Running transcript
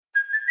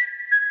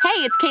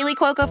Hey, it's Kaylee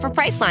Cuoco for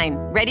Priceline.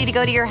 Ready to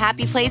go to your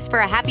happy place for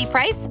a happy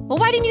price? Well,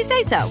 why didn't you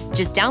say so?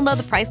 Just download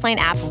the Priceline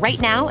app right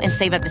now and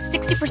save up to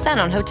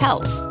 60% on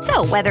hotels.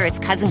 So whether it's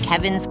Cousin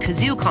Kevin's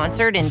Kazoo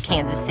Concert in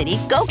Kansas City,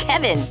 go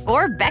Kevin,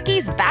 or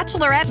Becky's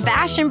Bachelorette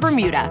Bash in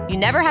Bermuda, you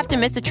never have to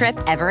miss a trip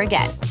ever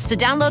again. So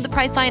download the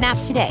Priceline app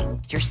today.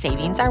 Your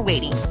savings are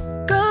waiting.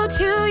 Go to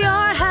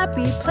your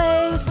happy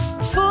place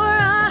for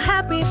a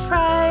happy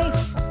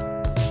price.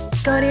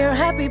 Go to your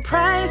happy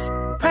price,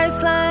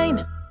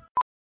 Priceline.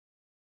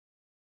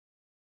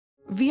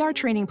 VR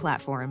training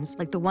platforms,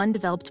 like the one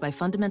developed by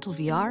Fundamental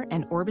VR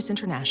and Orbis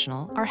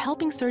International, are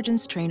helping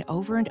surgeons train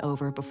over and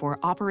over before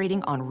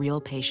operating on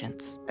real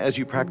patients. As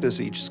you practice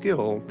each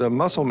skill, the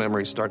muscle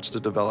memory starts to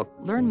develop.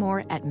 Learn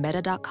more at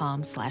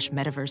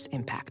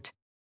meta.com/metaverseimpact.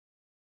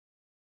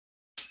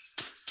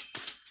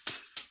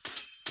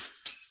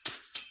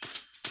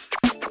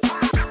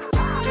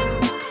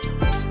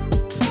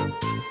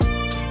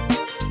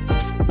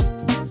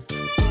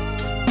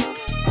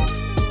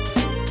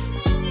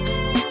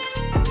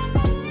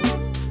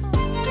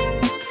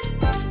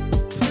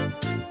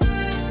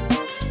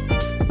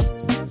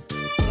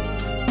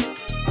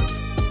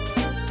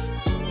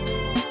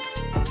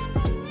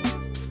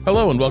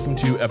 Hello and welcome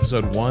to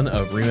episode 1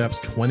 of Remap's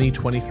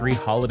 2023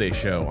 holiday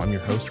show. I'm your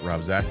host,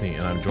 Rob Zachney,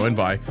 and I'm joined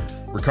by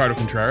Ricardo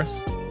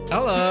Contreras.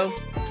 Hello.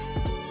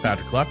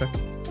 Patrick Klepek.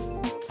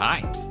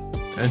 Hi.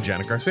 And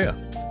Janet Garcia.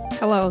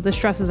 Hello, the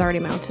stress is already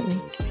mounting.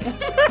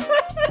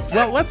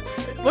 Well, let's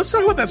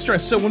talk about that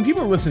stress. So when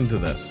people are listening to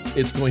this,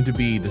 it's going to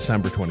be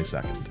December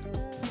 22nd.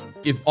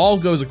 If all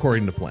goes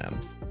according to plan,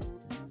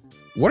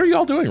 what are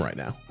y'all doing right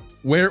now?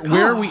 Where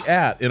are we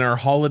at in our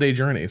holiday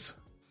journeys?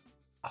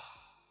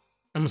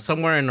 I'm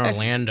somewhere in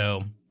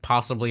Orlando,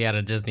 possibly at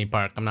a Disney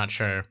park. I'm not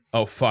sure.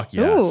 Oh, fuck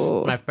yes.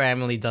 Ooh. My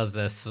family does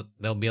this.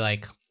 They'll be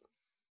like,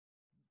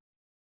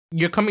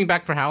 "You're coming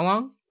back for how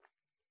long?"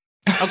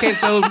 Okay,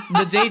 so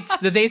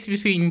the dates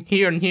between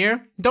here and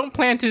here, don't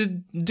plan to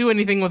do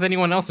anything with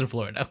anyone else in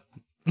Florida.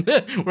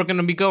 We're going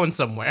to be going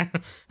somewhere.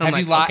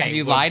 Have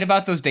you lied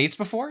about those dates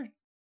before?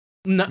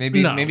 No.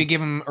 Maybe give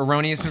them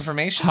erroneous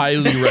information?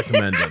 Highly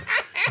recommended.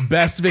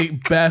 Best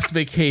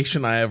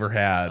vacation I ever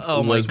had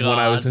was when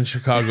I was in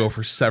Chicago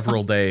for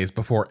several days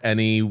before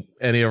any of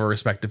our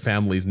respective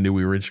families knew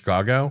we were in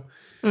Chicago,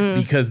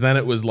 because then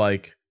it was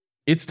like,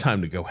 it's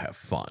time to go have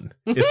fun.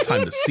 It's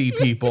time to see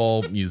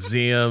people,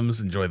 museums,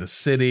 enjoy the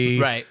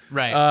city. Right.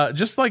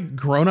 Just like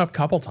grown up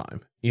couple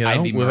time, you know,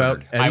 I'd be without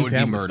murdered. any I would be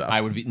family murdered. stuff.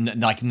 I would be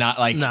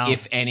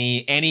if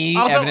any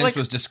Also, evidence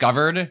was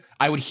discovered,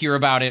 I would hear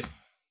about it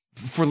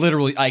for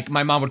literally, like,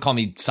 my mom would call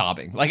me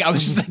sobbing. Like, I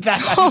was just like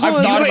that.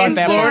 I've thought about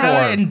that Florida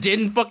before. And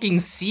didn't fucking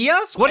see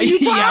us? What are you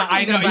talking Yeah,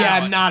 I know. about?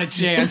 Yeah, not a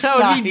chance.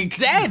 I would be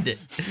dead.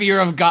 Fear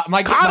of God.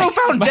 Cotto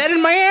found dead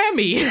in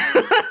Miami.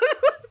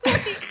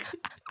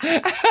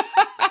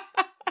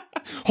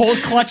 Whole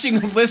clutching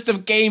a list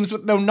of games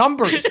with no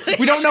numbers.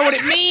 We don't know what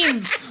it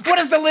means. What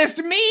does the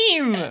list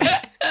mean?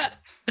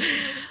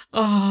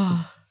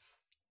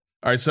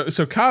 All right,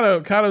 so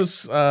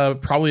Kato's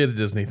probably at a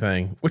Disney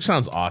thing, which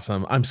sounds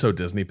awesome. I'm so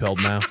Disney pilled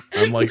now.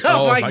 I'm like,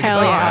 Oh my if I could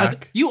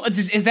God. go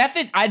back. Is that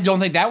the? I don't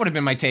think that would have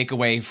been my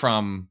takeaway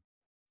from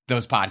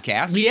those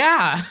podcasts.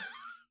 Yeah.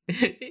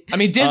 I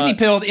mean, Disney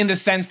pilled in the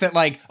sense that,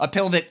 like, a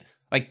pill that,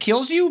 like,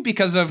 kills you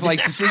because of,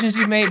 like, decisions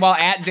you've made while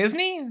at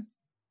Disney.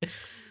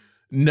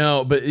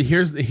 No, but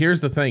here's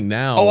the thing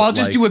now. Oh, I'll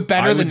just like, do it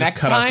better I the would just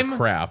next cut out time? the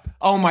crap.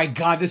 Oh my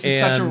God, this is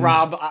such a And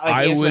Rob.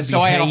 I would be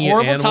so I had a hanging at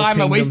horrible Animal time. I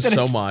Kingdom wasted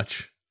so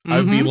much.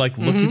 I'd be like,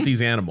 look at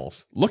these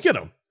animals. Look at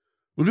them.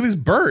 Look at these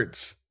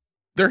birds.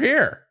 They're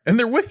here and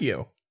they're with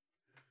you.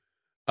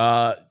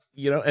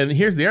 And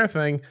here's the other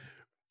thing.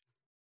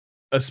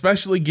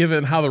 Especially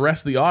given how the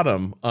rest of the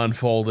autumn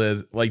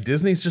unfolded, like,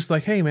 Disney's just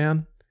like, hey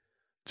man,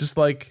 just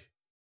like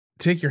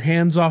take your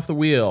hands off the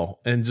wheel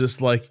and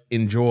just like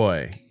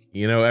enjoy.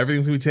 You know,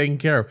 everything's gonna be taken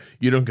care of.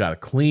 You don't gotta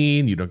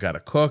clean, you don't gotta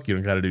cook, you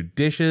don't gotta do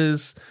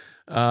dishes.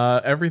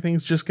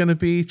 Everything's just gonna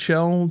be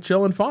chill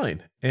and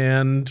fine.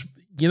 And,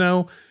 you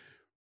know,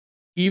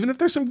 even if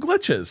there's some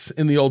glitches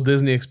in the old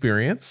Disney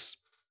experience,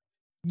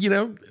 you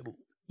know,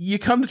 you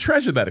come to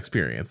treasure that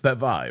experience, that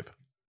vibe.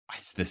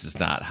 This is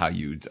not how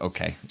you.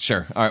 Okay,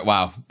 sure. All right.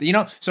 Wow. You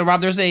know, so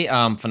Rob, there's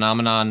a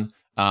phenomenon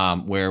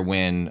where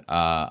when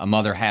a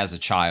mother has a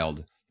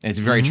child, and it's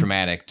very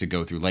traumatic to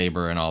go through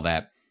labor and all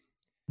that,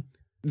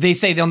 they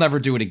say they'll never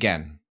do it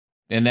again,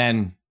 and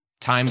then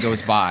time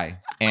goes by,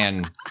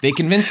 and they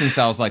convince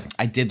themselves, like,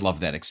 I did love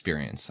that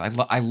experience.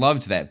 I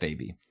loved that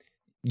baby.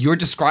 You're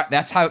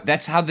that's how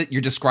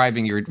you're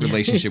describing your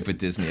relationship with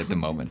Disney at the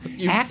moment.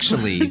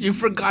 Actually, you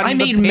forgot. I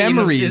made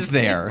memories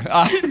there.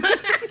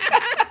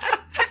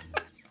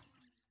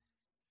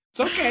 It's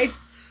okay.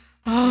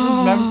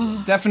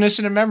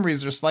 Definition of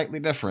memories are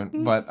slightly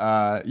different,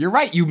 but you're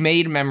right. You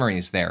made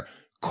memories there.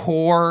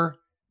 Core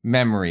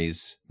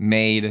memories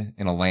made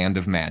in a land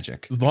of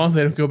magic. As long as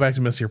they don't go back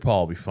to Monsieur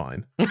Paul, I'll be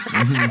fine.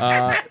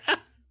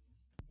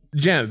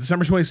 Janet,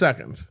 December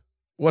 22nd.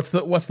 What's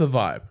the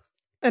vibe?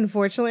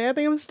 Unfortunately, I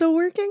think I'm still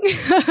working.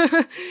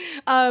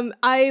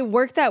 I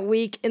worked that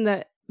week in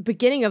the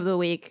beginning of the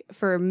week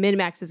for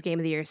Min-Max's Game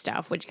of the Year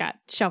stuff, which got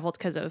shuffled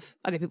because of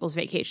other people's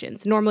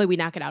vacations. Normally we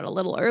knock it out a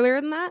little earlier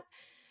than that.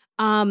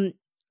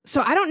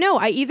 So I don't know.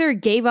 I either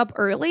gave up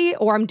early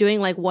or I'm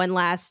doing like one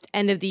last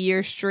end of the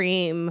year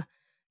stream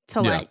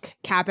to like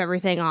cap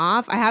everything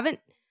off. I haven't,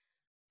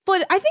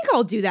 but I think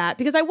I'll do that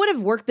because I would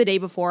have worked the day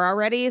before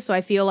already. So I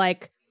feel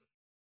like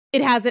I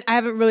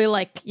haven't really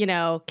like,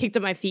 kicked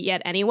up my feet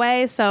yet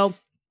anyway. So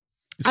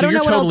I don't you're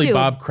know what I'll totally do.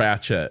 Bob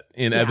Cratchit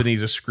in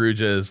Ebenezer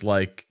Scrooge's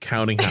like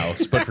counting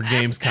house, but for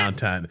games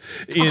content.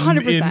 In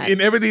 100%. in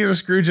Ebenezer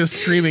Scrooge's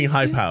streaming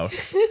hype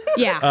house.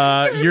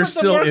 Yeah. You're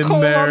still more in coal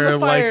on there the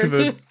like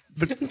fire,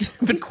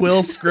 the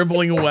quill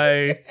scribbling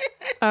away.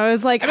 I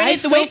was like, I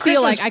it's the still way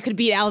feel Christmas- like I could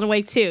beat Alan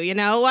Wake too.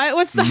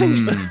 What's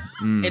the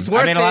It's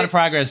worth I made it. a lot of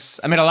progress.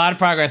 I made a lot of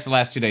progress the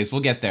last 2 days.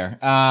 We'll get there.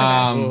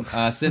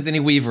 Symphony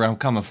Weaver, I'm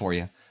coming for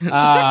you.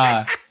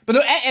 But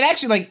it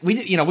actually, like,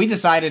 we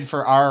decided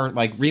for our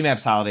like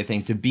Remaps holiday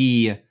thing to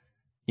be,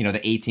 the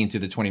 18th through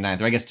the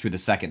 29th, or I guess through the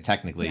 2nd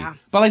technically. Yeah.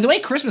 But like the way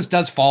Christmas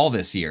does fall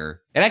this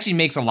year, it actually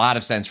makes a lot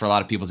of sense for a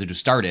lot of people to just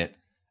start it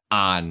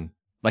on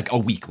like a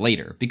week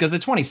later, because the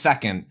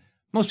 22nd,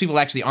 most people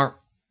actually aren't.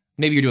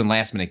 Maybe you're doing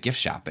last minute gift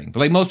shopping, but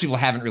like most people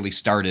haven't really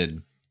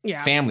started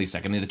family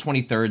stuff. I mean, the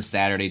 23rd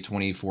Saturday,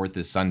 24th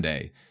is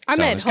Sunday. I'm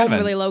So at it's kind home of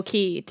really low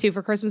key too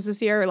for Christmas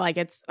this year. Like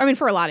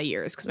for a lot of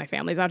years because my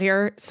family's out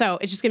here. So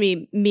it's just gonna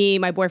be me,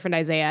 my boyfriend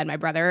Isaiah, and my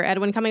brother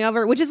Edwin coming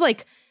over, which is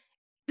like,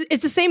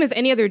 it's the same as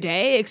any other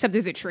day, except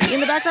there's a tree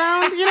in the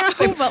background,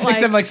 But like,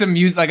 except like some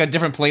music, like a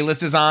different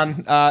playlist is on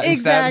instead.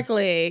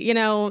 exactly. I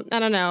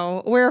don't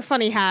know. Wear a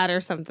funny hat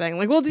or something.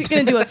 Like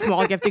gonna do a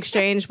small gift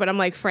exchange, but I'm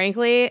like,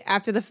 frankly,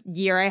 after the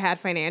year I had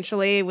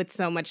financially with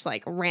so much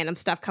like random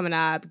stuff coming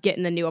up,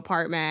 getting the new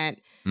apartment,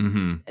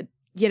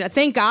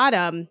 thank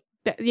God,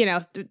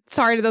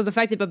 sorry to those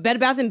affected, but Bed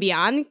Bath &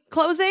 Beyond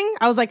closing,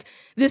 I was like,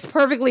 this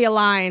perfectly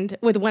aligned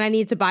with when I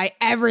need to buy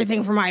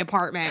everything for my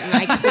apartment. And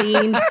I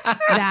cleaned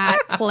that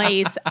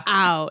place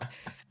out.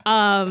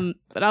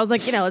 But I was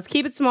like, let's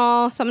keep it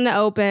small, something to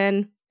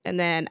open. And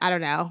then, I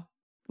don't know,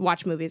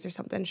 watch movies or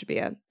something. Should be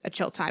a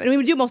chill time. And we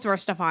would do most of our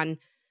stuff on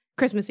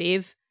Christmas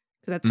Eve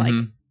because that's like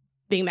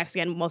being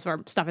Mexican. Most of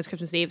our stuff is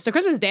Christmas Eve. So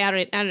Christmas Day, I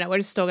don't know. We're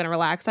just still going to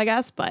relax, I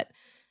guess. But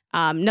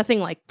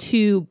nothing like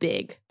too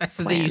big. That's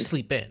the day you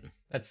sleep in.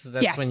 That's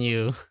when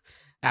you,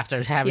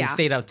 after having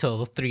stayed up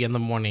till 3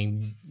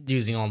 a.m,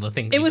 using all the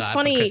things. It you was got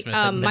funny. For Christmas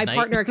at My midnight.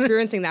 partner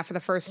experiencing that for the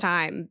first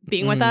time,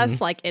 being with us,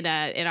 like in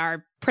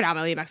our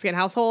predominantly Mexican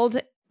household,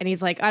 and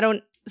he's like,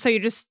 So you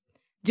just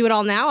do it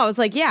all now? I was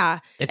like, yeah.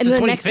 It's and the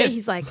then 25th. the next day,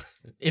 he's like,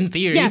 in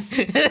theory, yes.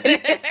 And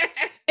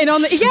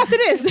yes,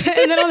 it is.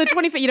 And then on the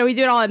 25th, we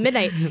do it all at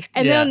midnight.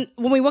 And then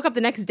when we woke up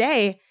the next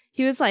day,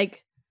 he was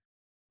like,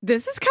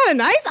 this is kind of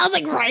nice. I was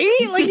like,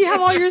 right? Like you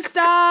have all your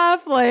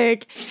stuff.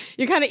 Like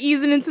you're kind of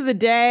easing into the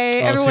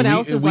day. Everyone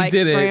else is like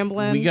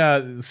scrambling.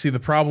 The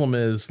problem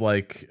is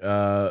like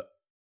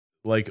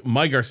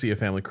my Garcia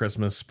family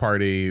Christmas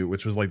party,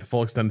 which was like the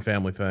full extended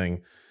family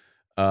thing.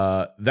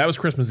 That was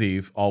Christmas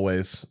Eve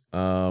always.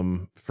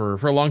 For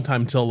a long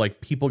time until like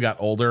people got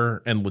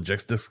older and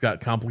logistics got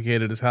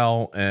complicated as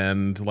hell,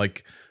 and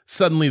like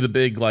suddenly the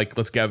big like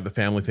let's gather the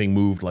family thing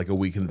moved like a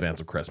week in advance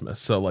of Christmas.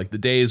 So like the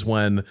days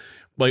when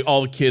like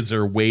all the kids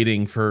are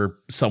waiting for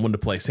someone to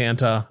play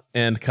Santa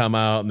and come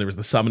out, and there was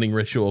the summoning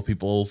ritual,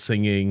 people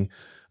singing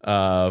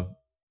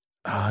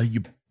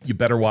you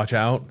better watch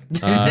out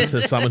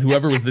to summon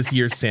whoever was this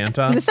year's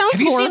Santa. This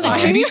sounds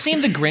horrifying. Have you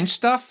seen the Grinch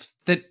stuff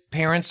that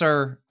parents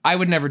are? I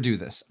would never do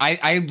this.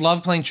 I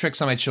love playing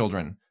tricks on my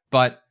children,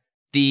 but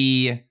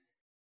they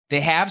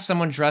have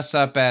someone dress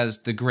up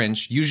as the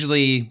Grinch,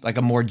 usually like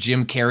a more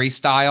Jim Carrey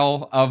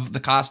style of the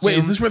costume. Wait,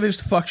 is this where they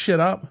just fuck shit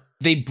up?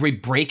 They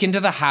break into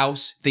the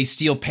house. They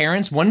steal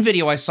parents. One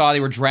video I saw,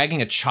 they were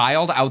dragging a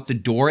child out the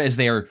door as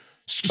they are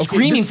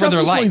screaming for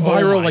their life. This stuff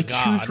was going viral my like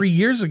God. 2-3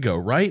 years ago,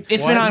 right?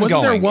 It's been ongoing.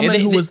 Wasn't there a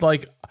woman who They- was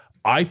like,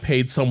 I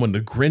paid someone to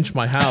Grinch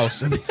my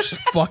house and they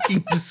just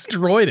fucking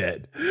destroyed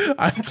it.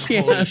 I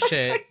can't. Holy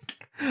shit.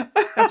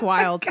 That's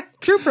wild.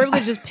 True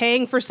privilege is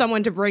paying for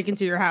someone to break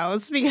into your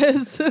house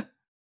because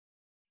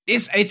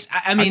It's.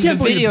 I I mean, can't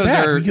the believe it's videos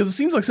back are. because it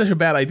seems like such a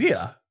bad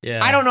idea.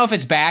 Yeah. I don't know if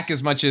it's back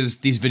as much as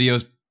these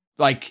videos.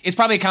 Like, it's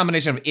probably a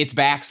combination of it's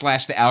back /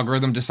 the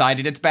algorithm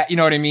decided it's back. You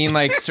know what I mean?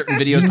 Like, certain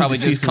videos probably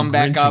See just some come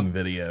back up. Grinching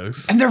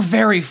videos. And they're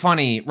very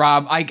funny,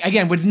 Rob. I,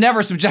 again, would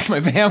never subject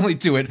my family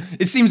to it.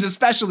 It seems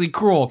especially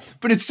cruel,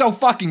 but it's so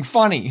fucking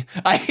funny.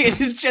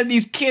 It's just,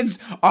 these kids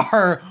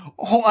are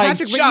like,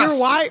 Patrick, just...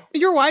 but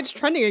your wide's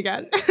trending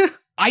again.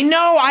 I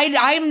know.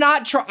 I'm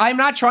not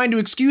trying to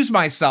excuse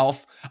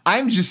myself.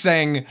 I'm just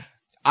saying...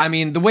 I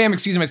mean, the way I'm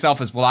excusing myself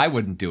is, well, I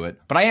wouldn't do it,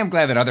 but I am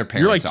glad that other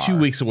parents You're like are. 2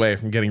 weeks away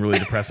from getting really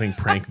depressing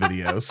prank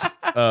videos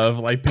of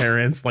like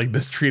parents like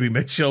mistreating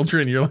their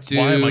children. You're like,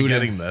 why am I Dude.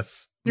 getting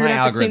this? You're gonna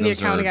have to clean the algorithms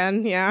account are-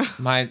 again. Yeah.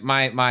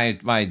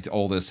 My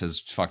oldest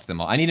has fucked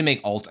them all. I need to make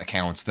alt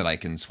accounts that I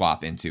can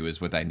swap into is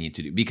what I need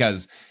to do,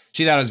 because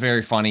she thought it was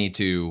very funny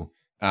to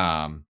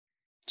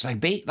It's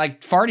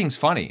like farting's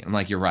funny. I'm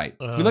like, you're right.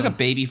 We look at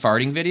baby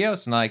farting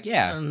videos and like,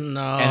 yeah.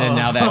 No. And then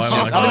now that's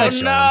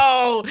just,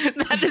 no,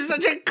 that is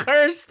such a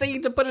cursed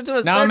thing to put into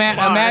a now search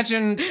bar.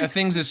 Imagine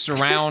things that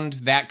surround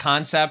that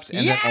concept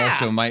and that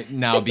also might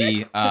now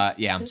be,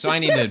 So I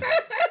need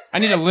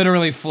to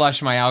literally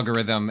flush my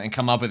algorithm and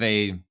come up with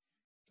a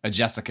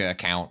Jessica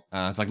account.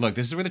 It's like, look,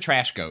 this is where the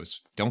trash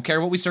goes. Don't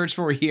care what we search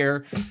for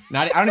here.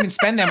 I don't even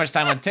spend that much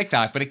time on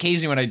TikTok, but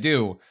occasionally when I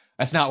do,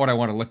 that's not what I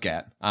want to look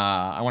at.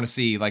 I want to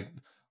see like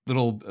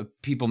little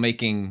people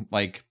making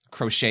like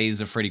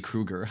crochets of Freddy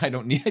Krueger. I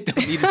don't need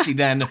to see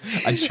then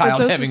a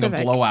child having a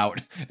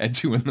blowout at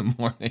 2 a.m.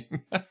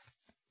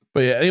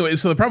 But yeah, anyway,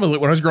 so the problem is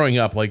when I was growing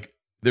up, like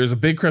there's a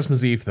big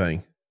Christmas Eve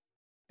thing.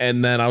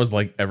 And then I was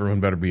like,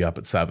 everyone better be up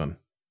at 7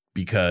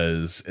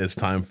 because it's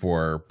time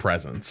for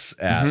presents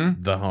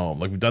at the home.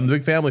 Like we've done the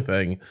big family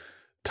thing,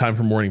 time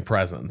for morning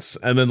presents.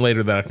 And then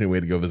later that afternoon we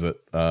had to go visit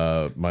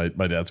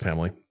my dad's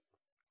family.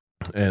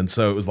 And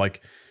so it was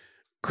like,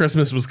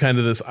 Christmas was kind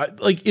of this,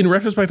 like in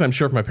retrospect, I'm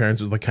sure for my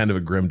parents, it was like kind of a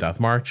grim death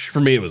march.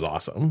 For me, it was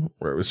awesome,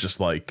 where it was just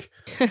like,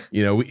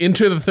 we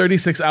enter the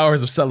 36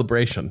 hours of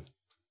celebration.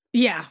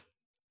 Yeah.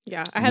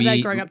 Yeah. I had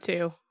that growing up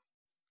too.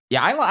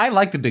 Yeah, I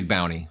like the big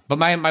bounty. But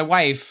my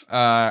wife,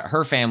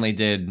 her family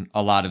did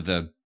a lot of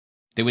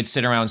they would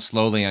sit around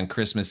slowly on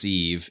Christmas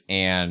Eve.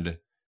 And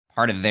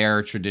part of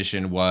their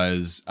tradition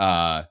was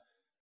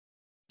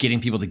getting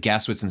people to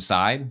guess what's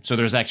inside. So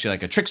there's actually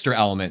like a trickster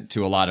element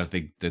to a lot of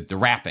the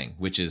wrapping,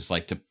 which is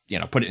like to,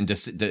 put it into,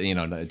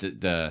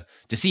 the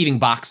deceiving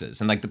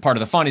boxes. And like the part of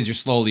the fun is you're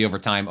slowly over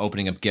time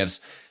opening up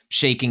gifts,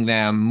 shaking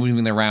them,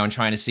 moving them around,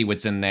 trying to see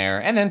what's in there.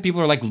 And then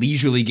people are like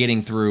leisurely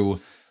getting through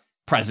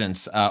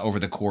presents over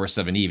the course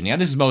of an evening.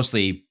 And this is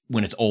mostly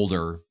when it's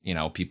older,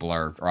 people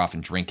are often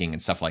drinking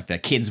and stuff like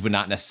that. Kids would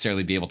not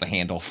necessarily be able to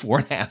handle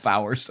 4.5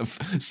 hours of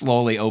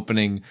slowly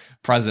opening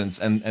presents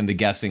and the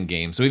guessing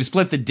game. So we've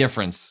split the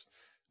difference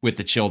with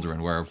the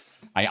children where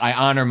I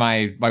honor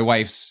my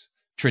wife's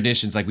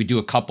traditions. Like we do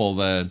a couple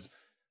the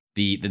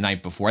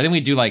night before. Then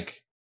we do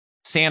like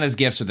Santa's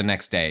gifts are the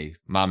next day.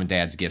 Mom and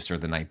dad's gifts are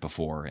the night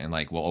before. And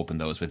like we'll open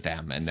those with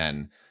them. And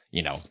then,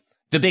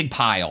 the big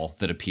pile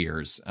that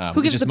appears,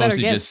 Who gives the better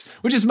gifts?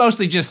 Which is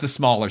mostly just the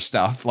smaller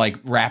stuff, like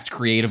wrapped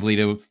creatively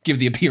to give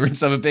the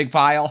appearance of a big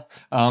pile,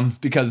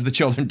 because the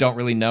children don't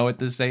really know at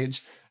this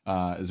age,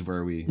 is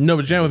where we... No,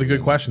 but Jan, with a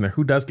good question there,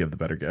 who does give the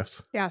better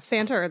gifts? Yeah,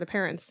 Santa or the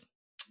parents?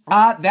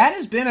 That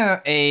has been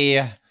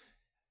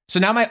so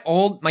now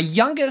my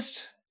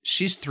youngest,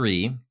 she's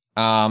 3,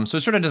 so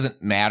it sort of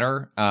doesn't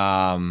matter.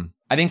 I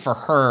think for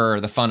her,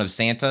 the fun of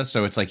Santa,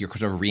 so it's like you're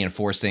sort of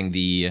reinforcing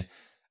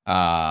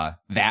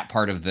that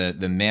part of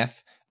the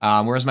myth.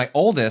 Whereas my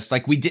oldest,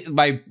 like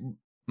my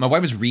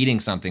wife was reading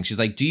something. She's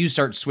like, do you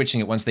start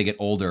switching it once they get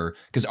older?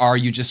 Because are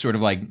you just sort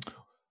of like,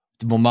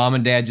 will mom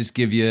and dad just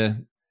give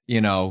you,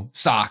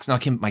 socks? Now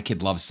my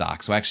kid loves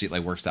socks. So actually it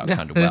like works out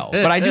kind of well.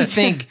 But I do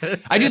think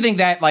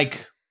that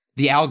like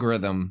the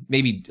algorithm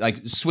maybe like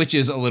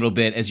switches a little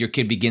bit as your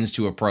kid begins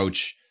to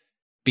approach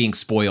being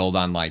spoiled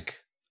on like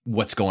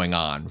what's going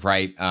on.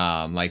 Right.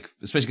 Like,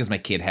 especially because my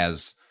kid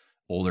has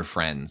older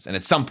friends. And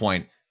at some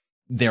point,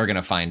 they're going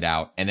to find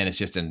out. And then it's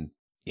just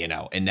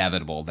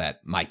inevitable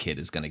that my kid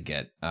is going to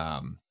get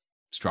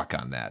struck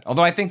on that.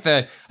 Although I think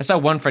I saw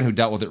one friend who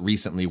dealt with it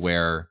recently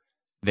where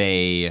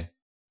they,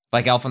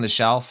 like Elf on the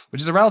Shelf,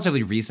 which is a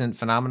relatively recent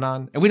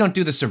phenomenon. And we don't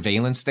do the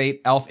surveillance state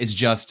elf. It's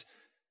just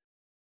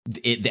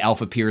the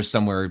elf appears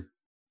somewhere,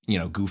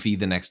 goofy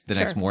the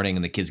next morning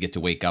and the kids get to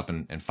wake up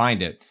and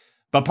find it.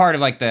 But part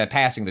of like the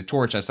passing the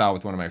torch I saw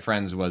with one of my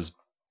friends was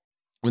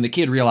when the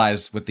kid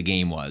realized what the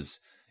game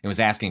was, and was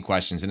asking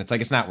questions, and it's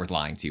like, it's not worth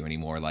lying to you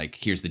anymore. Like,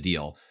 here's the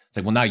deal. It's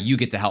like, well, now you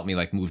get to help me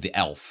like move the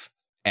elf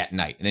at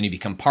night. And then you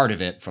become part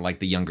of it for like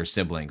the younger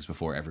siblings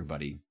before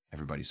everybody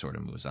sort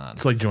of moves on.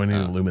 It's like joining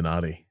the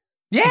Illuminati.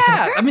 Yeah.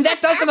 I mean,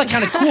 that does sound like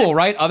kind of cool,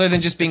 right? Other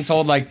than just being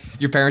told like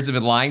your parents have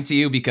been lying to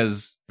you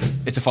because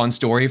it's a fun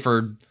story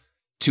for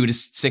 2 to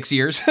 6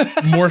 years.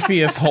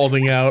 Morpheus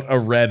holding out a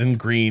red and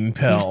green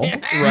pill,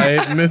 right?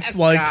 And it's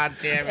like, God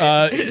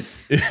damn it.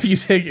 if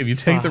you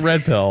take the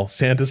red pill,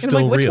 Santa's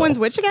still which real. one's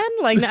which again?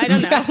 Like, I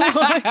don't know.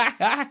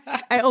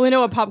 I only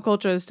know what pop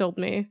culture has told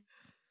me.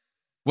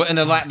 Well, and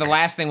the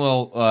last thing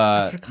we'll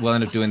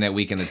end up doing that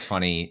weekend that's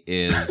funny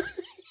is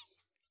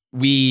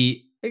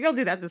we. Maybe I'll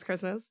do that this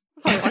Christmas.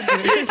 I'll watch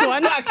the next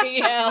one.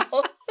 Fucking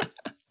hell.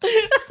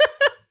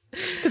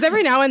 Because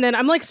every now and then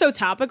I'm like so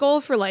topical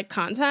for like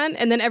content,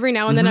 and then every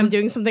now and then I'm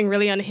doing something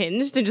really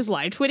unhinged and just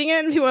live tweeting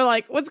it, and people are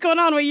like, "What's going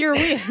on? What year are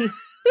we in?"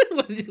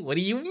 What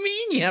do you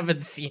mean you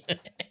haven't seen it?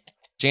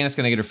 Janet's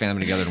gonna get her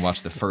family together and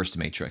watch the first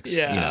Matrix.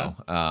 Yeah.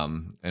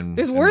 And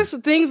there's worse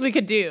things we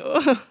could do.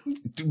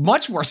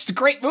 Much worse. It's a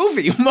great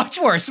movie. Much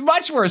worse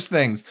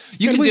things.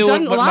 You can We've do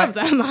done it. a lot of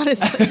them,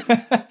 honestly.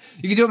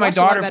 You can do what my Watched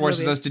a lot of daughter bad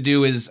forces movies. us to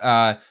do is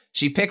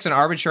she picks an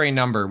arbitrary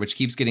number which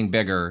keeps getting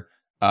bigger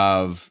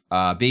of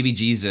baby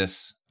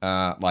Jesus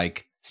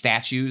like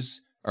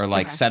statues or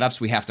like setups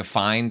we have to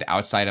find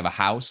outside of a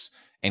house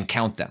and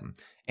count them.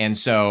 And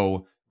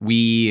so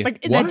we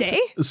Like in a day?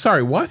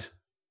 Sorry, what?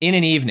 in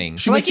an evening.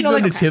 She went to go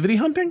nativity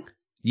hunting?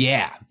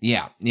 Yeah.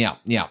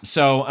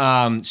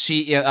 So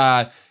she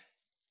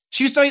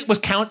was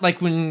count,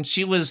 like when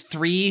she was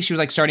 3, she was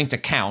like starting to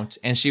count,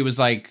 and she was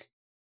like,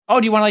 oh,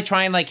 do you want to like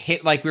try and like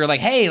hit, like we were like,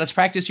 hey, let's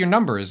practice your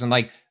numbers. And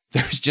like,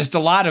 there's just a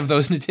lot of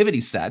those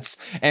nativity sets.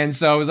 And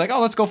so I was like,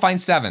 oh, let's go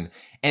find 7.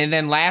 And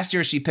then last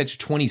year she picked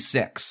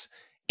 26.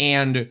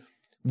 And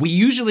we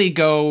usually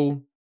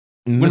go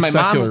in when this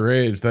my secular mom,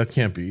 age, that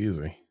can't be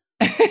easy.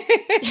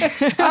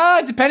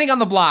 depending on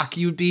the block,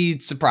 you'd be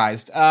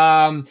surprised.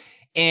 When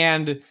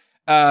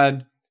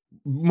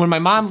my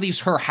mom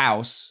leaves her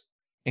house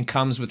and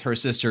comes with her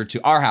sister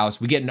to our house,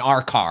 we get in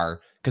our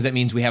car because that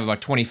means we have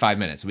about 25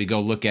 minutes. We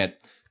go look at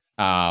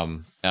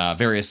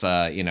various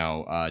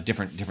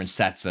different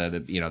sets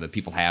that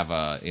people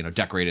have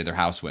decorated their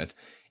house with,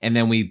 and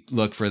then we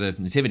look for the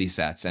nativity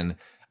sets. And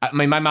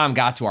my mom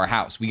got to our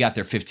house. We got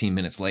there 15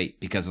 minutes late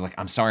because like,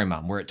 I'm sorry,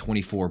 Mom, we're at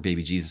 24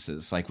 baby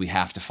Jesuses. Like, we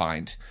have to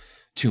find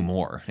 2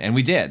 more, and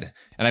we did.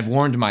 And I've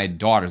warned my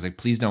daughters, like,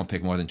 please don't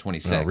pick more than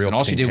 26. Real and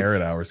all she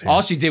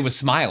did was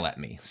smile at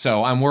me.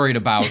 So I'm worried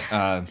about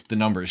the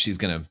numbers she's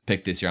gonna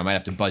pick this year. I might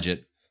have to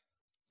budget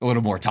a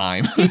little more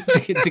time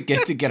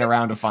to get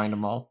around to find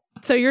them all.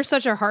 So you're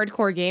such a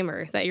hardcore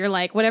gamer that you're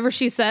like, whatever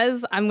she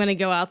says, I'm going to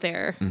go out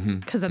there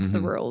because that's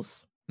the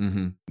rules.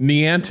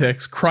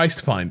 Niantic's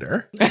Christ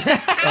Finder.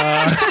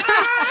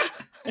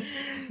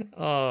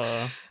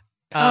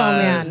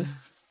 Man.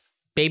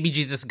 Baby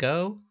Jesus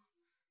Go?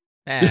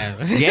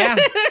 Yeah.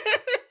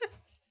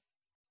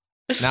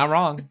 Not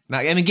wrong.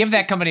 Give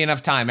that company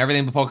enough time.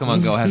 Everything with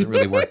Pokemon Go hasn't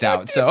really worked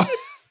out. So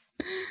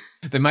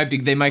they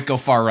might go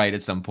far right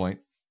at some point.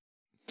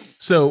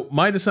 So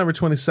my December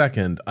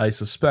 22nd, I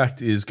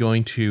suspect, is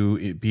going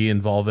to be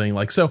involving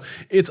so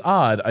it's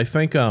odd. I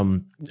think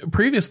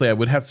previously I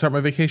would have to start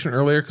my vacation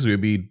earlier because we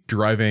would be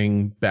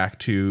driving back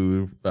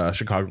to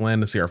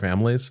Chicagoland to see our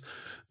families.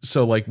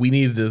 So like we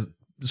needed to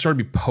sort of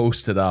be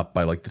posted up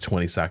by like the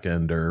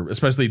 22nd, or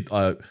especially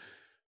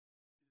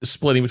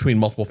splitting between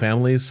multiple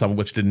families, some of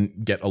which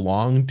didn't get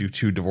along due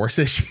to divorce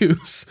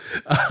issues.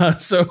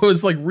 So it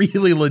was like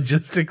really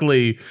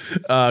logistically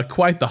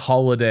quite the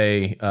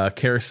holiday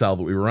carousel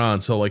that we were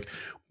on. So like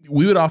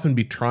we would often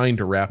be trying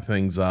to wrap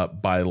things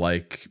up by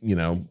like the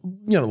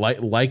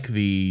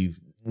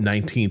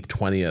 19th,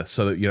 20th,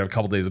 so that you have a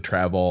couple days of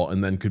travel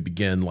and then could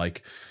begin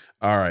like,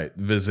 all right,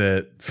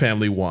 visit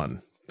family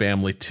 1,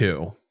 family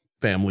 2,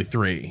 family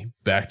 3,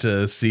 back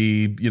to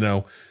see,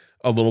 a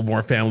little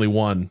more family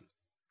 1.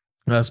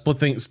 Split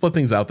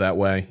things out that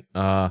way.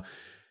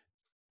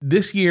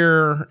 This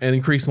year and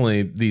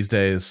increasingly these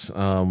days,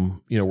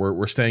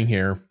 we're staying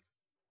here.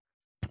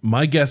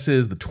 My guess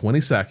is the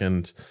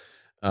 22nd.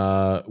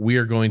 I'm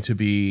going to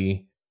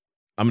be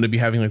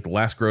having like the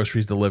last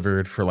groceries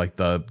delivered for like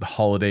the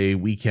holiday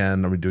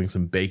weekend. I'm doing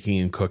some baking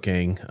and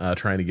cooking,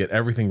 trying to get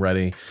everything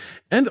ready.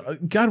 And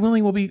God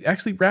willing, we'll be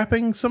actually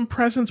wrapping some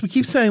presents. We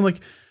keep saying like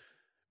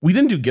we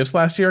didn't do gifts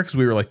last year because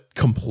we were like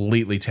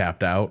completely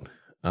tapped out.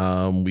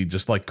 We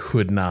just like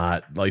could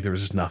not, like there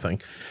was just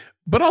nothing.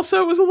 But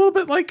also it was a little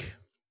bit like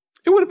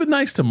it would have been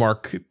nice to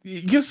mark,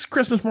 it gives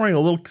Christmas morning a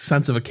little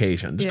sense of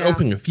occasion. Just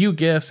opening a few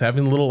gifts,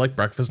 having a little like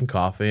breakfast and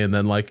coffee, and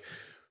then like,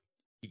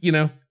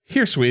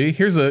 here, sweetie,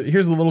 here's a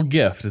little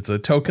gift. It's a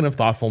token of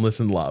thoughtfulness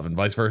and love, and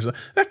vice versa.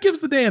 That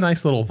gives the day a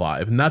nice little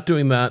vibe. Not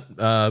doing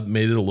that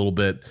made it a little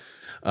bit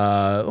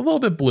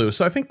blue.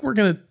 So I think we're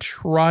going to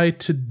try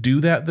to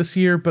do that this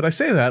year. But I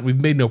say that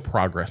we've made no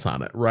progress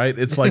on it, right?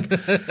 It's like,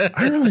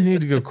 I really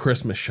need to go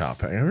Christmas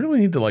shopping. I really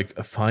need to like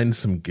find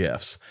some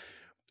gifts.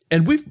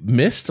 And we've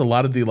missed a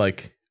lot of the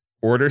like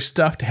order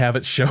stuff to have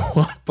it show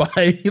up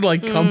by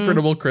like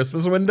comfortable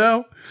Christmas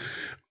window.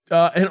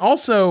 And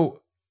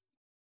also,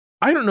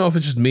 I don't know if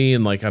it's just me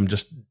and like I'm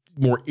just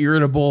more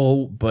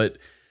irritable, but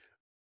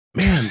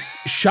man,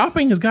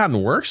 shopping has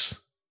gotten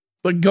worse.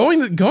 Like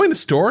going to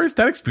stores,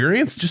 that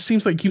experience just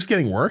seems like it keeps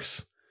getting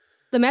worse.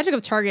 The magic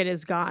of Target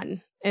is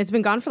gone. And it's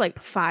been gone for like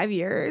 5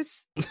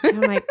 years. And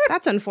I'm like,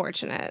 that's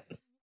unfortunate.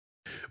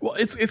 Well,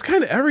 it's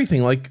kind of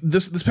everything. Like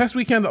this past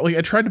weekend, like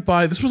I tried to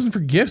buy, this wasn't for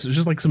gifts. It was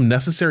just like some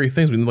necessary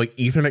things. We need like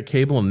Ethernet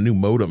cable and a new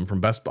modem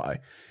from Best Buy.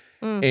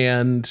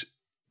 And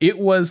it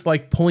was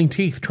like pulling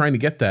teeth trying to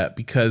get that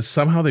because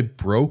somehow they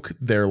broke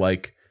their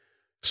like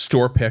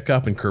store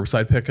pickup and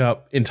curbside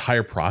pickup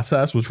entire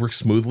process, which worked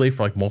smoothly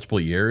for like multiple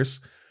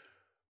years.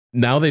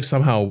 Now they've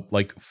somehow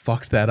like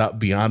fucked that up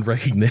beyond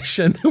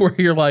recognition where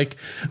you're like,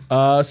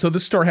 so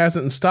this store has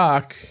it in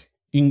stock.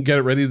 You can get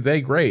it ready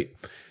today. Great.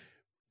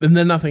 And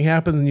then nothing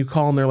happens and you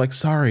call and they're like,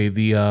 sorry,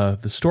 the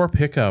store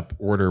pickup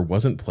order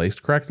wasn't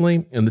placed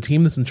correctly. And the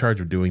team that's in charge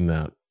of doing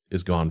that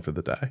is gone for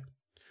the day.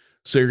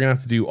 So you're going to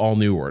have to do all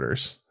new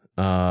orders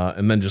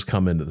and then just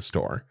come into the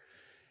store.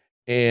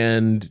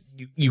 And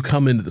you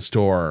come into the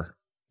store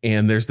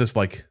and there's this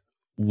like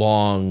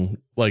long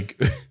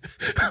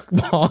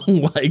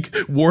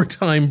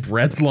wartime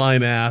bread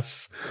line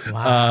ass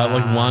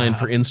like line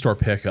for in-store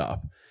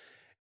pickup.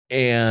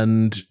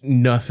 And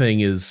nothing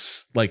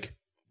is like,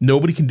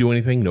 nobody can do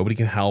anything. Nobody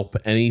can help.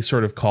 Any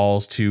sort of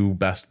calls to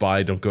Best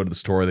Buy don't go to the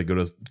store. They go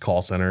to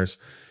call centers.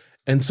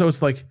 And so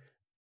it's like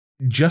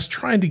just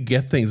trying to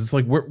get things. It's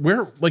like,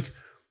 where's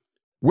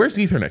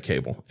Ethernet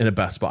cable in a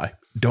Best Buy?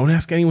 Don't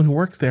ask anyone who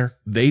works there.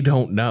 They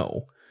don't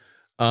know.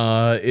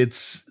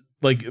 It's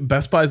like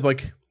Best Buy's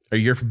like, are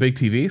you here for big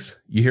TVs?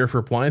 You here for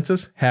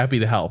appliances? Happy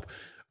to help.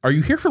 Are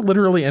you here for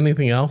literally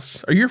anything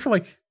else? Are you here for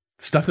like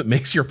stuff that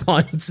makes your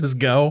appliances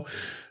go?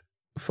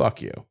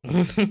 Fuck you.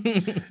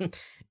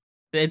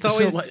 It's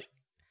always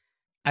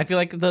I feel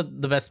like the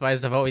Best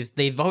Buys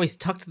they've always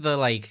tucked the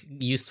like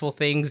useful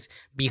things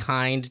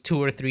behind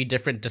 2 or 3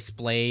 different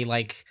display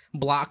like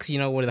blocks, you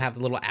know, where they have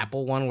the little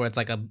Apple one where it's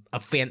like a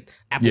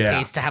Apple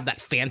case to have that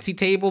fancy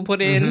table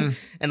put in,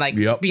 and like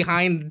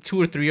behind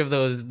 2 or 3 of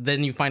those,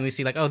 then you finally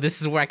see like, oh,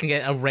 this is where I can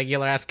get a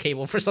regular ass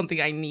cable for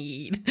something I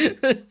need.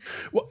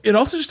 Well, it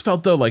also just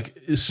felt though like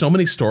so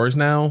many stores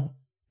now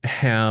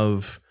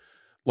have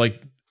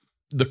like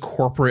the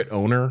corporate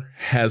owner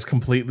has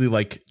completely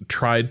like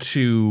tried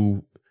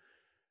to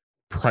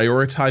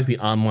prioritize the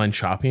online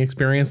shopping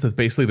experience, that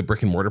basically the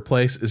brick and mortar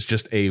place is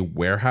just a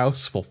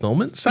warehouse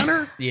fulfillment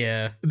center.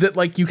 That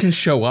like you can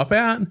show up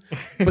at,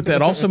 but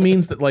that also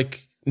means that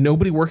like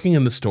nobody working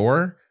in the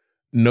store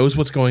knows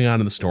what's going on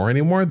in the store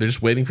anymore. They're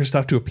just waiting for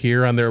stuff to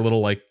appear on their little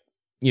like,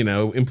 you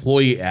know,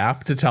 employee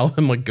app to tell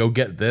them like, go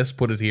get this,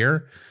 put it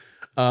here.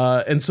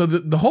 And so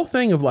the whole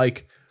thing of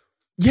like,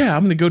 yeah,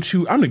 I'm gonna go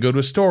to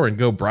a store and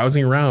go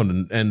browsing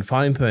around and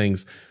find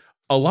things.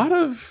 A lot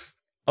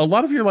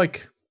of your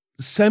like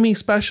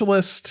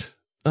semi-specialist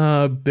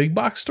big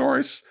box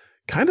stores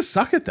kind of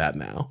suck at that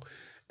now.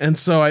 And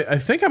so I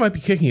think I might be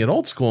kicking it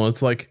old school.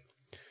 It's like,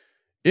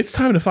 it's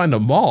time to find a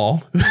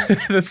mall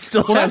that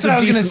still has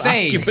a decent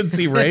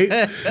occupancy rate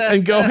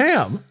and go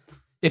ham.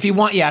 If you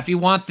want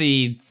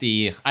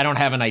the I don't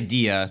have an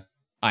idea,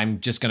 I'm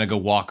just gonna go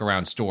walk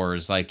around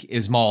stores, like,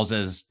 is malls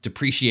as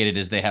depreciated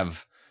as they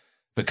have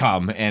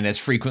become, and as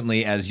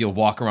frequently as you'll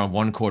walk around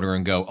one corner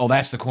and go, oh,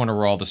 that's the corner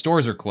where all the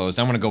stores are closed,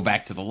 I'm gonna go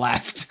back to the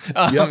left.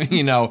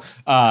 You know,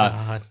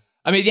 I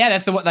mean, yeah,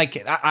 that's the one.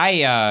 Like,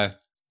 I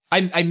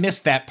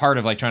missed that part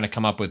of like trying to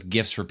come up with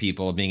gifts for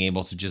people, being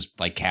able to just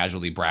like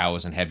casually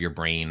browse and have your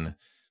brain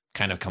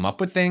kind of come up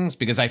with things,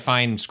 because I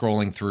find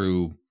scrolling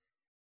through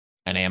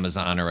an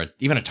Amazon or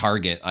even a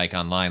Target like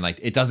online, like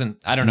it doesn't,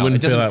 I don't know,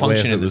 it doesn't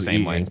function in the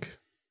same way.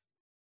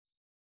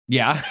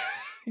 Yeah.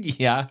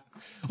 Yeah.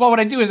 Well, what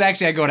I do is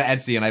actually I go to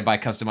Etsy and I buy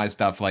customized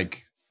stuff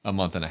like a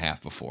month and a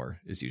half before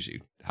is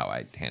usually how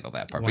I handle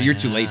that part. Wow. But you're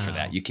too late for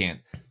that. You can't.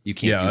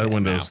 Yeah, do that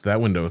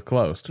window is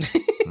closed.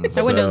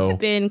 The window's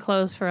been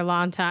closed for a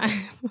long time.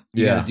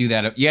 You got to do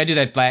that. You got to do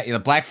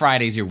that. Black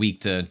Friday is your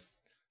week to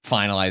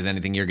finalize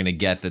anything you're going to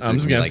get. That's I'm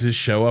just going to have to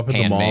show up at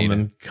the mall and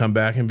then come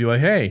back and be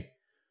like, hey,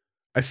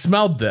 I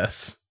smelled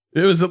this.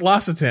 It was at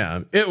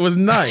L'Occitane. It was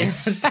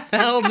nice. It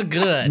smelled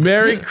good.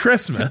 Merry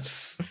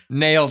Christmas.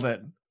 Nailed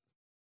it.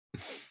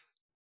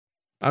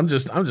 I'm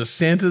just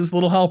Santa's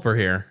little helper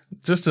here.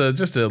 Just a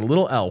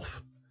little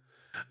elf.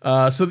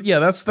 So yeah,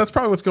 that's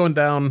probably what's going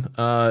down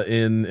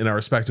in our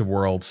respective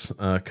worlds.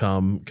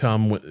 Come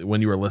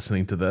when you are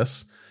listening to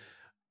this,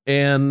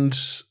 and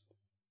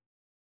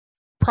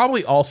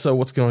probably also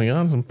what's going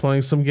on is I'm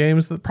playing some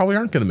games that probably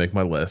aren't going to make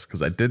my list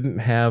because I didn't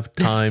have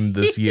time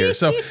this year.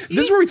 So this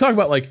is where we talk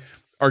about like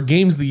our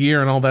games of the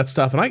year and all that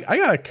stuff. And I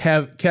got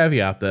to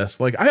caveat this.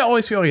 Like, I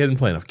always feel like I didn't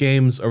play enough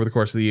games over the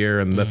course of the year,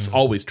 and that's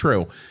always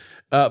true.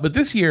 But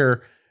this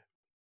year,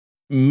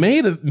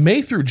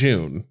 May through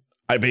June,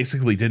 I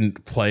basically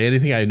didn't play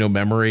anything. I had no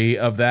memory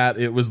of that.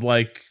 It was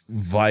like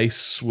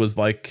Vice was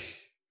like,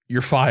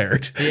 you're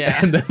fired. Yeah.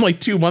 And then like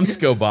 2 months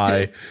go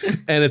by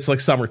and it's like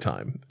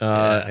summertime.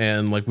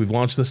 And like we've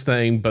launched this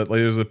thing, but like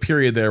there's a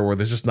period there where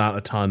there's just not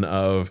a ton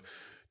of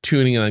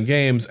tuning in on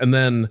games. And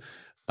then,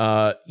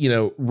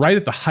 right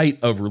at the height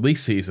of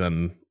release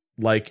season,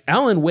 like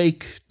Alan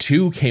Wake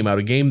 2 came out,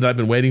 a game that I've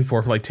been waiting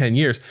for like 10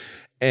 years.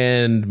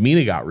 And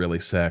Mina got really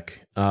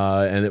sick.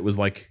 And it was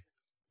like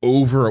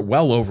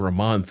well over a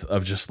month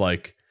of just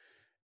like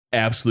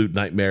absolute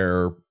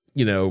nightmare,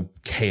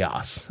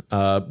 chaos,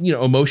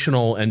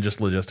 emotional and just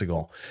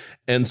logistical.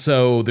 And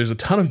so there's a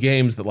ton of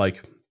games that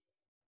like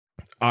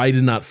I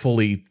did not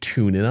fully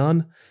tune in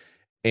on.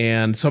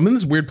 And so I'm in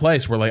this weird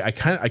place where like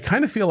I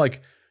kind of feel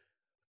like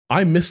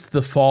I missed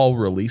the fall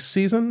release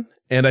season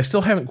and I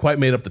still haven't quite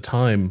made up the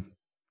time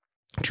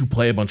to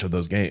play a bunch of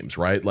those games,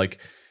 right? Like,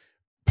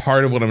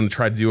 part of what I'm going to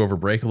try to do over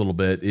break a little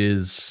bit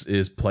is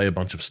play a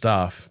bunch of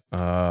stuff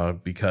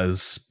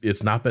because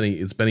it's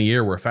been a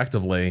year where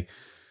effectively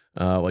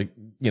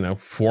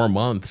 4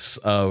 months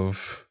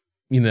of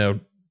the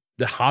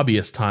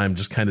hobbyist time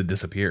just kind of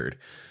disappeared.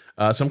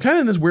 So I'm kind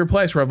of in this weird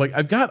place where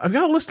I've got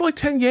a list of like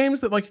 10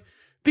 games that like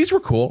these were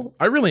cool.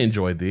 I really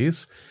enjoyed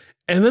these,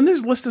 and then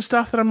there's a list of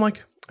stuff that I'm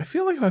like, I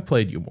feel like if I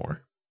played you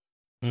more,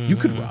 you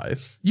could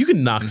rise. You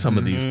can knock some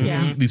of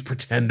these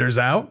pretenders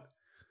out.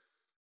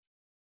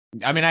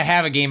 I mean, I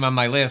have a game on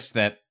my list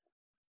that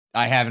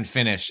I haven't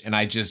finished, and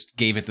I just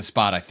gave it the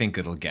spot I think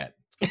it'll get.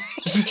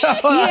 So,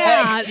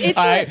 Yeah,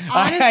 like,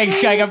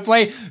 I got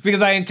play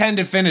because I intend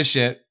to finish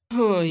it.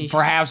 Oy.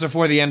 Perhaps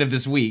before the end of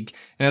this week.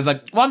 And I was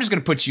like, well, I'm just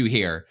going to put you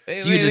here. Do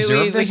you Wait,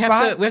 deserve this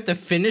spot? we have to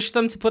finish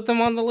them to put them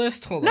on the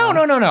list? Hold No.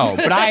 on.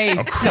 But I...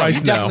 Oh,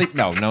 Christ, no. no.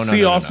 Definitely, no.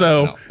 See,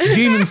 also,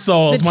 Demon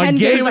Souls, The my 10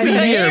 game games of the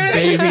I year,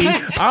 played. baby.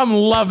 I'm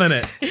loving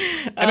it.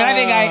 I mean, I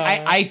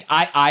think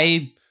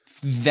I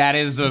that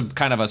is a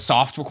kind of a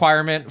soft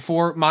requirement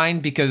for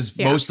mine because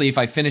mostly if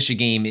I finish a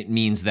game, it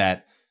means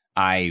that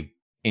I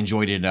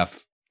enjoyed it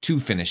enough to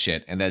finish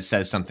it, and that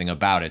says something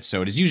about it.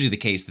 So it is usually the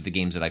case that the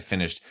games that I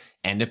finished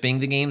end up being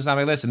the games on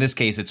my list. In this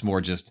case, it's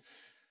more just,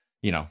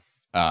 just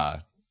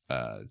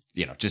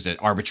an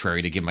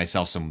arbitrary to give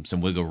myself some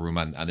wiggle room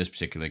on this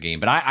particular game.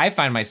 But I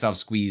find myself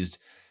squeezed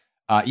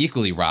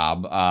equally,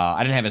 Rob.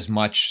 I didn't have as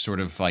much sort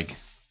of like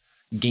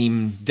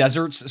game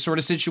deserts sort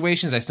of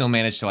situations. I still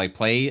managed to like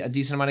play a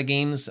decent amount of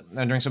games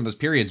during some of those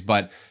periods,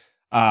 but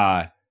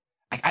there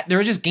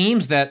are just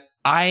games that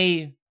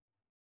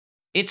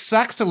it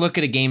sucks to look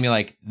at a game and be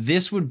like,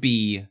 this would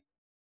be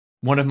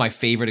one of my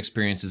favorite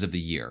experiences of the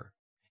year.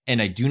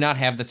 And I do not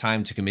have the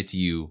time to commit to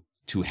you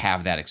to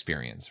have that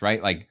experience,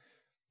 right? Like,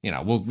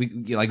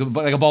 like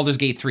a Baldur's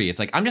Gate 3. It's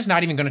like, I'm just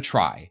not even going to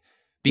try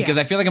because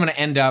I feel like I'm going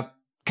to end up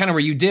kind of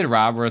where you did,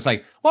 Rob, where it's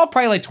like, well,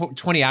 probably like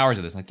 20 hours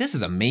of this. Like, this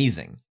is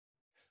amazing.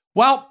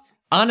 Well,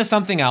 on to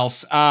something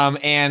else.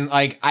 And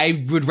like,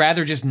 I would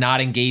rather just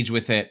not engage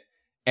with it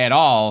at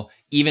all,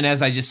 even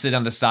as I just sit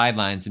on the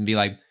sidelines and be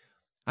like,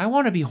 I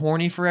want to be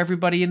horny for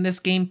everybody in this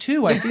game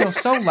too. I feel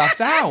so left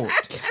out.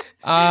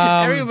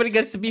 Everybody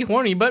gets to be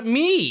horny, but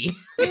me.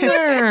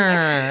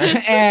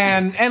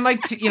 and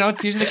like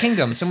Tears of the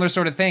Kingdom, similar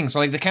sort of thing. So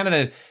like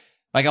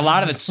a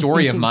lot of the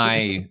story of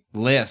my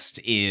list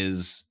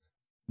is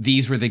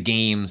these were the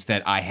games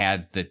that I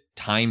had the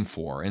time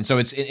for, and so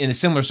it's in a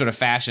similar sort of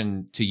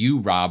fashion to you,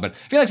 Rob. But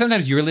I feel like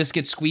sometimes your list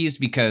gets squeezed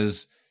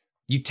because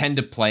you tend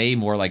to play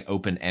more like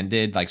open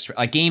ended, like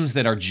games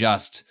that are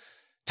just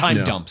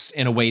time dumps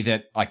in a way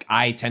that like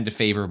I tend to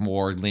favor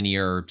more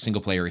linear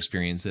single player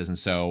experiences. And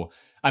so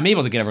I'm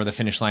able to get over the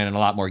finish line in a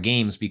lot more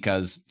games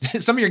because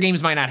some of your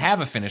games might not have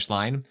a finish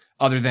line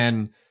other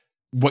than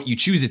what you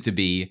choose it to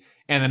be.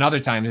 And then other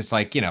times it's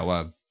like,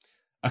 a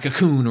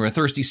Cocoon or a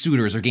Thirsty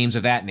Suitors or games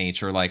of that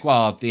nature. Like,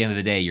 well, at the end of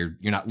the day, you're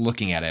not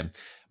looking at a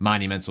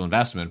monumental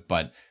investment.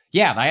 But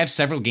yeah, I have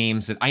several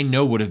games that I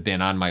know would have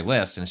been on my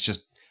list. And it's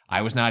just,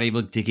 I was not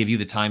able to give you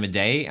the time of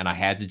day and I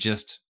had to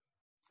just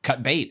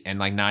cut bait and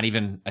like not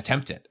even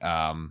attempt it.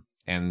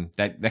 And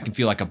that can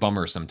feel like a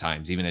bummer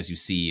sometimes, even as you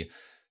see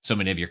so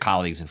many of your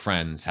colleagues and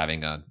friends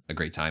having a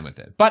great time with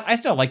it. But I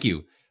still, like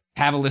you,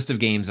 have a list of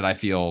games that I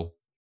feel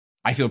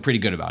pretty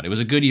good about. It was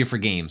a good year for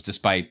games,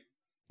 despite,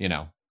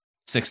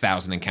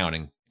 6,000 and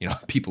counting,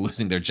 people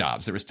losing their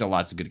jobs. There were still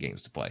lots of good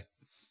games to play.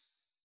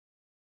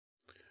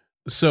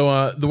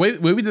 So the way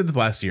we did this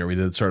last year, we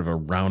did sort of a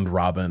round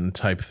robin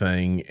type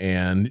thing,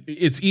 and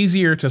it's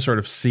easier to sort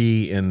of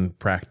see in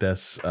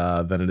practice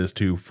than it is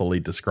to fully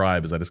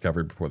describe, as I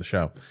discovered before the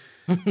show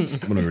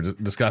when we were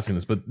discussing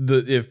this. But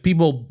if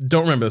people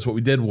don't remember this, what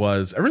we did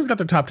was everyone's got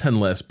their top 10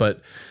 list,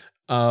 but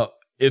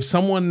if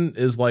someone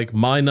is like,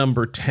 my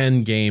number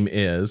 10 game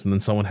is, and then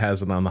someone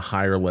has it on the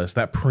higher list,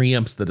 that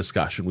preempts the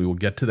discussion. We will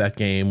get to that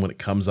game when it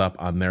comes up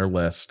on their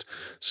list.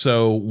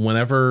 So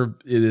whenever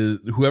it is,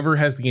 whoever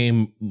has the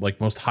game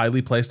like most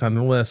highly placed on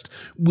their list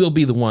will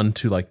be the one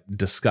to like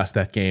discuss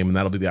that game. And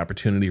that'll be the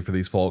opportunity for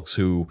these folks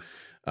who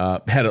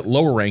had it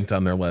lower ranked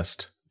on their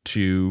list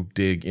to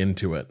dig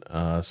into it.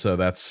 So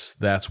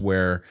that's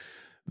where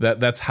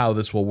that's how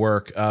this will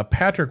work.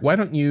 Patrick, why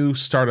don't you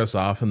start us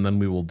off, and then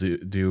we will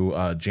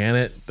do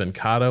Janet, then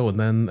Kato, and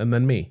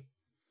then me.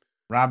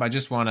 Rob, I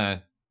just want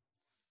to.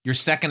 Your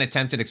second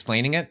attempt at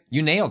explaining it,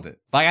 you nailed it.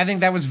 Like I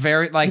think that was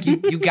very like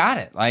you got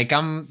it. Like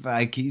I'm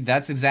like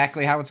that's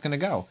exactly how it's gonna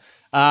go.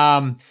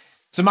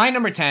 So my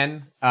number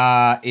 10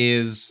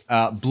 is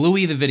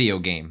Bluey the video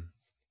game.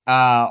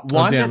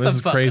 This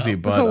is crazy,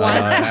 but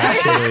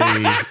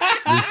actually,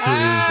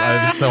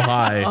 I'm so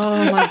high.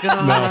 Oh my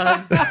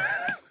god.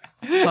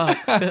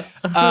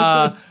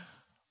 No.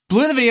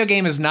 Blue the video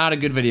game is not a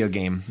good video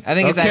game. I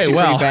think it's actually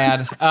pretty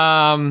bad.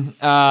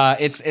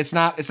 It's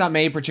not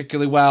made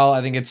particularly well.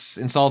 I think it's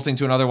insulting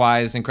to an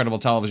otherwise incredible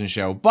television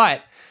show.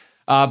 But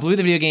Blue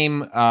the video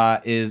game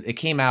it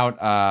came out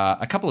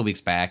a couple of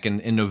weeks back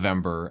in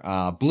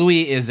November.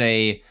 Bluey is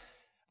if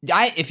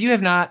you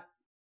have not,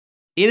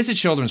 it is a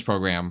children's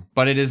program,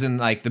 but it is in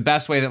like the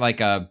best way that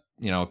like a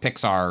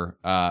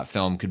Pixar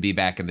film could be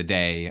back in the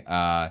day,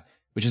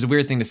 which is a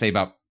weird thing to say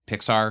about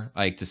Pixar,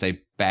 like to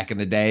say back in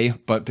the day,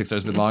 but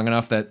Pixar's been long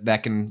enough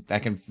that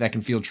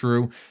can feel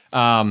true.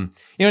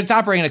 It's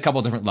operating at a couple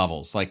of different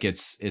levels. Like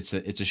it's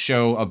a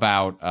show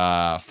about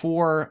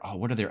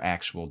what are their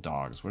actual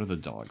dogs? What are the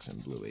dogs in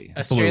Bluey?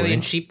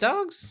 Australian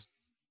sheepdogs?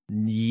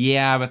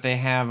 Yeah, but they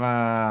have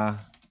a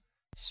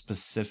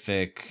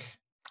specific.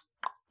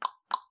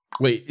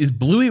 Wait, is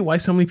Bluey why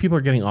so many people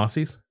are getting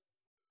Aussies?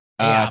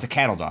 It's a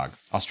cattle dog,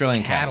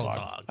 Australian cattle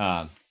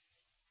dog.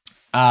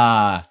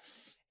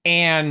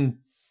 And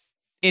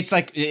it's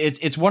like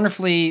it's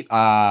wonderfully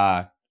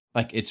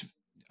like it's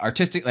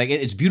artistic, like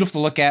it's beautiful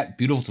to look at,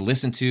 beautiful to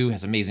listen to,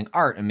 has amazing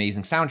art,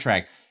 amazing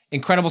soundtrack,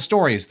 incredible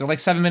stories. They're like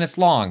 7 minutes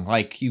long,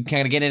 like you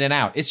kind of get in and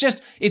out.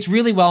 It's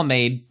really well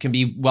made, can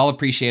be well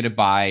appreciated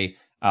by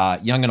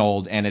young and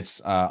old, and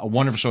it's a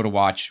wonderful show to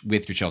watch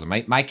with your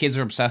children. My kids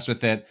are obsessed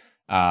with it.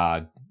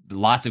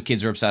 Lots of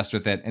kids are obsessed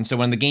with it. And so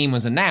when the game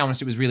was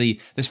announced, it was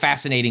really this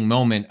fascinating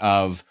moment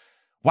of,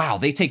 wow,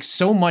 they take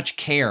so much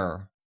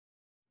care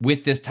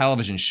with this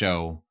television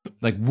show.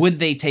 Like, would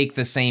they take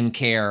the same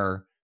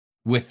care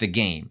with the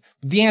game?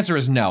 The answer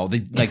is no. They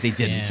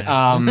didn't.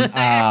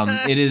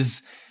 It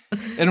is,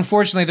 and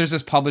unfortunately, there's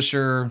this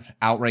publisher,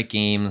 Outright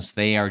Games.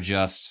 They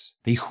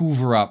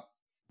hoover up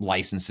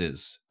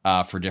licenses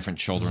for different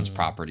children's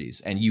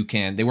properties, and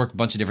they work with a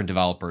bunch of different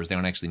developers. They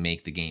don't actually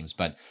make the games,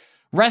 but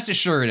rest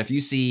assured, if you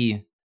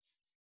see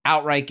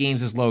Outright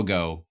Games'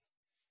 logo,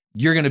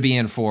 you're going to be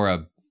in for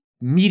a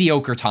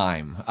mediocre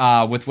time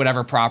with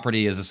whatever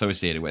property is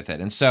associated with it.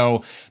 And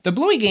so the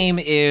Bluey game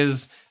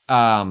is,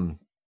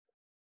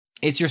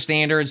 it's your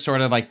standard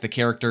sort of like the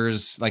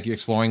characters, like you're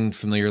exploring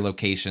familiar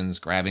locations,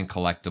 grabbing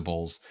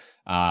collectibles.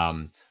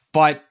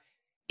 But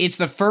it's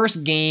the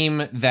first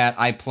game that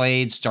I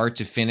played start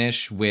to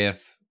finish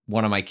with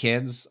one of my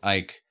kids.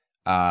 Like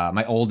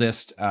my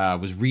oldest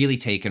was really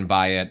taken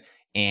by it.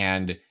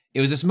 And it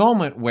was this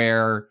moment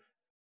where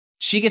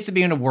she gets to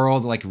be in a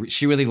world like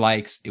she really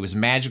likes. It was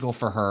magical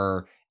for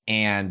her,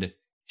 and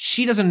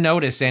she doesn't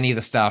notice any of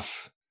the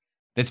stuff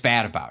that's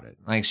bad about it.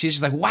 Like, she's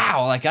just like,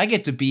 wow, like I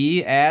get to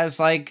be as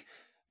like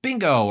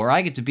Bingo, or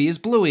I get to be as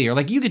Bluey, or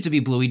like you get to be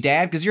Bluey,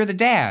 Dad, because you're the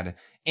dad.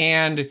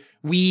 And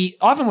we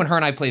often, when her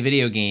and I play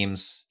video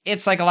games,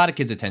 it's like a lot of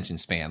kids' attention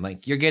span.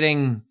 Like, you're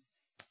getting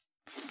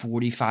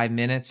 45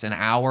 minutes, an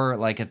hour,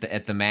 like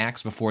at the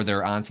max before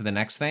they're on to the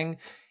next thing.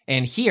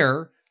 And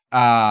here,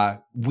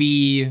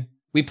 we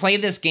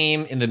played this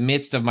game in the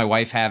midst of my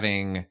wife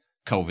having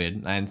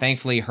COVID, and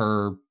thankfully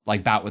her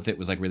like bout with it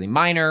was like really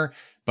minor,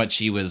 but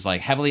she was like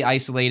heavily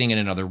isolating in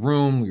another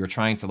room. We were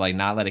trying to like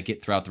not let it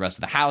get throughout the rest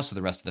of the house, so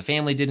the rest of the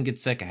family didn't get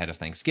sick ahead of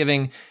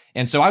Thanksgiving.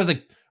 And so I was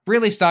like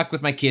really stuck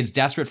with my kids,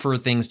 desperate for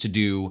things to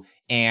do,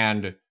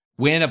 and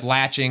we ended up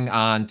latching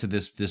on to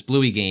this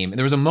Bluey game. And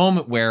there was a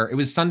moment where it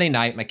was Sunday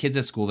night, my kids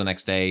at school the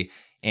next day,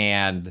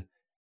 and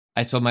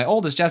I told my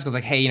oldest, Jessica, was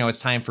like, hey, it's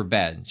time for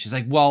bed. She's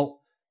like,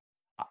 well,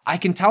 I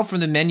can tell from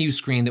the menu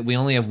screen that we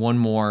only have one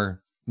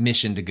more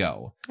mission to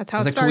go. That's how I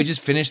was it like, starts. can we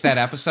just finish that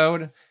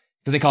episode?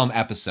 Because they call them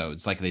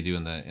episodes like they do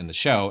in the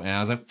show. And I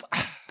was like,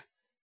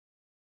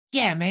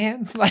 yeah,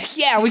 man. Like,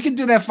 yeah, we could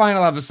do that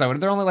final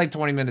episode. They're only like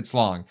 20 minutes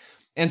long.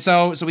 And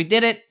so we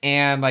did it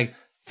and like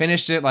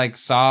finished it, like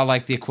saw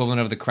like the equivalent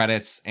of the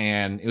credits.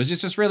 And it was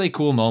just this really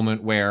cool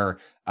moment where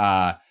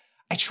I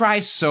try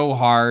so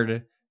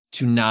hard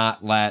to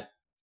not let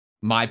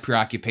my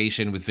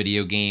preoccupation with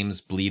video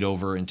games bleed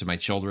over into my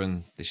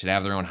children. They should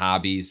have their own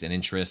hobbies and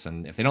interests.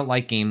 And if they don't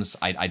like games,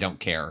 I don't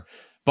care.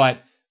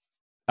 But,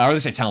 or at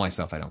least I tell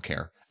myself I don't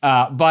care.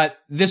 But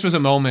this was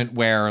a moment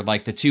where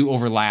like the two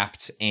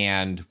overlapped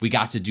and we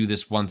got to do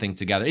this one thing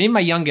together. And even my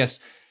youngest,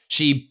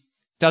 she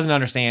doesn't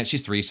understand.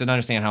 She's 3. She doesn't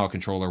understand how a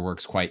controller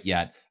works quite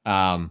yet.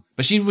 But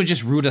she would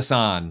just root us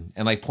on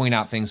and like point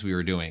out things we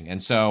were doing.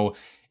 And so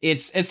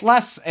it's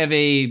less of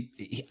a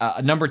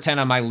number 10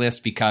 on my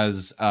list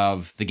because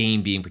of the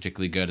game being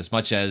particularly good, as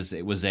much as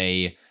it was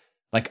a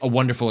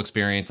wonderful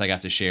experience I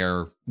got to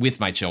share with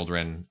my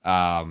children,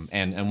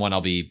 and one I'll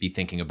be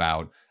thinking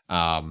about,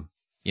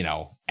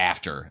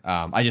 after.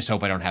 I just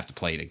hope I don't have to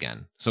play it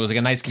again. So it was like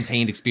a nice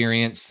contained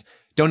experience.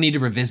 Don't need to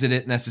revisit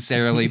it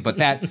necessarily, but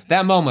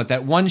that moment,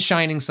 that one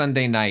shining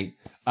Sunday night,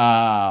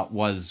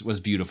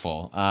 was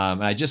beautiful.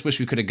 And I just wish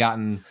we could have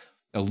gotten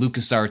a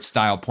LucasArts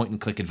style point and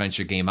click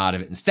adventure game out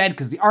of it instead,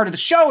 because the art of the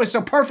show is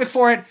so perfect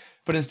for it.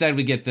 But instead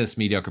we get this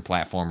mediocre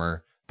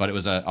platformer. But it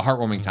was a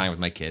heartwarming time with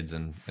my kids,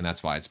 and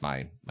that's why it's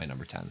my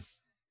number 10.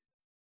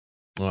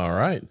 All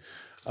right.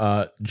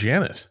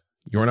 Janet,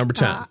 your number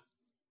 10.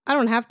 I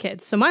don't have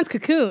kids, so mine's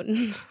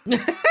Cocoon. All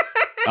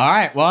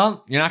right.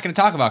 Well, you're not going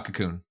to talk about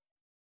Cocoon.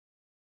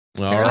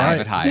 All I right. have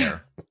it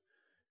higher.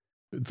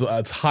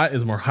 It's high.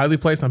 It's more highly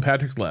placed on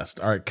Patrick's list.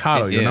 All right,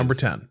 Kato, your number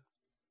 10.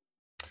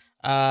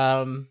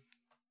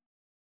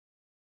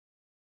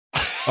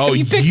 Oh,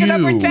 you picked it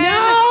up at 10?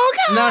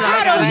 No,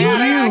 I got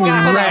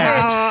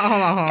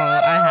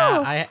rat.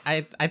 Hold on.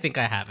 I think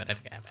I have it. I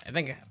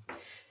think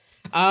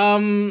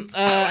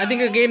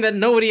a game that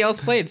nobody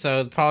else played, so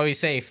it's probably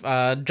safe.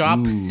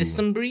 Drop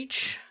System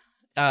Breach.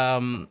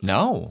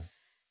 No.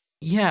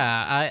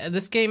 Yeah,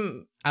 this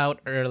game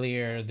out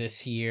earlier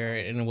this year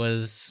and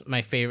was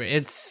my favorite.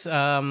 It's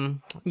I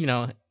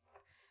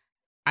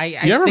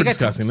remember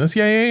discussing this.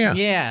 Yeah.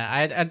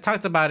 Yeah, I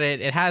talked about it.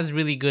 It has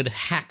really good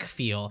hack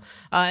feel.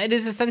 It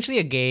is essentially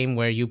a game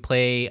where you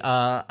play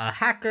a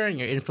hacker and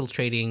you're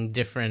infiltrating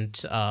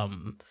different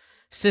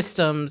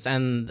systems.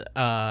 And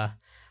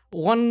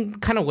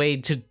one kind of way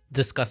to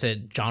discuss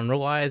it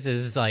genre-wise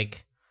is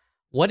like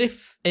what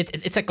if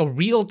it's like a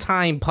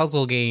real-time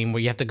puzzle game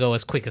where you have to go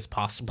as quick as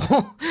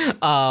possible?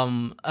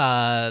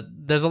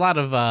 There's a lot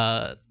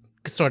of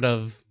sort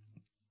of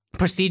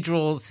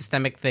procedural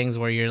systemic things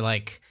where you're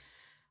like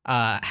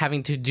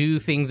having to do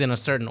things in a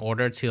certain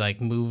order to like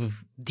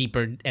move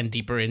deeper and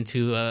deeper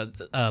into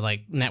a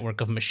like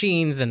network of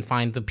machines and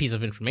find the piece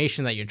of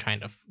information that you're trying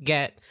to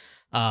get.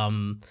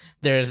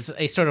 There's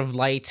a sort of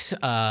light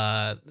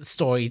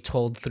story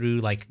told through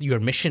like your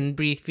mission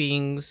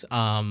briefings.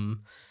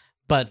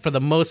 But for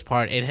the most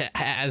part, it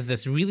has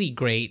this really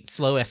great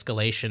slow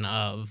escalation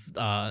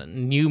of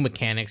new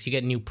mechanics. You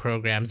get new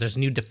programs. There's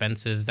new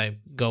defenses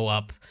that go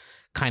up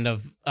kind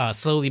of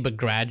slowly but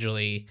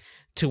gradually,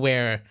 to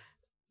where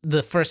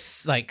the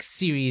first like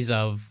series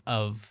of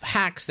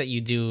hacks that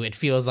you do, it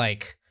feels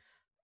like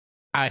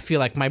I feel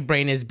like my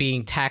brain is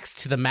being taxed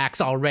to the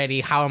max already.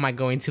 How am I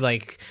going to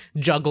like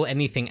juggle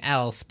anything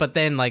else? But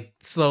then like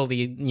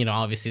slowly, you know,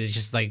 obviously they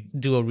just like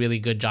do a really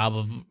good job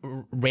of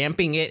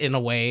ramping it in a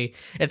way.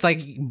 It's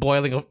like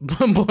boiling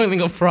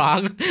a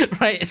frog,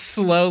 right? It's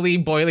slowly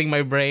boiling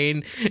my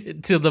brain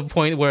to the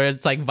point where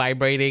it's like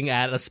vibrating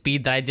at a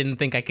speed that I didn't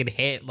think I could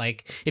hit.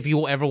 Like if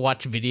you ever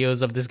watch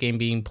videos of this game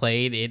being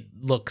played, it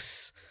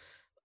looks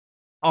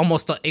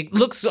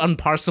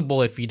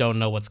unparsable if you don't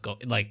know what's going,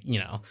 like, you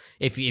know,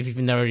 if you've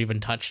never even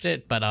touched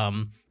it. But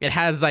it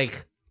has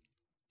like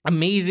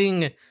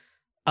amazing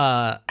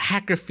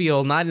hacker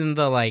feel, not in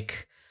the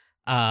like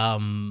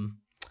in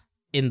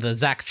the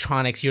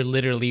Zachtronics you're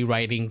literally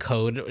writing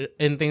code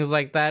and things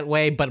like that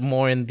way, but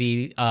more in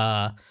the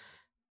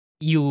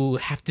you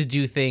have to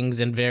do things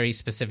in very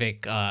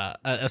specific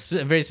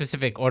very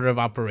specific order of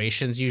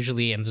operations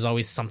usually, and there's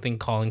always something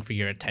calling for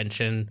your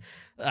attention.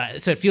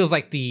 So it feels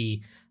like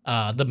the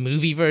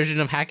movie version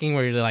of hacking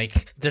where you're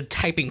like they're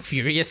typing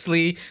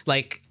furiously.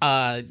 Like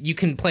you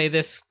can play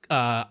this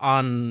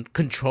on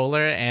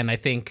controller, and I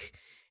think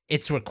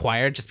it's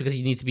required just because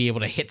you need to be able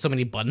to hit so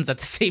many buttons at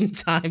the same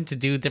time to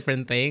do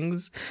different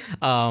things.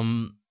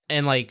 And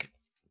like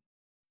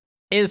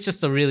it's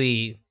just a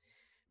really,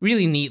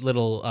 really neat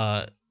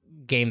little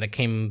game that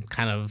came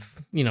kind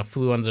of, you know,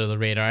 flew under the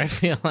radar, I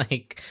feel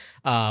like.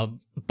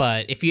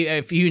 But if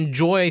you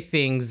enjoy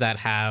things that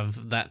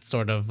have that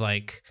sort of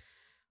like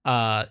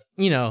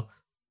you know,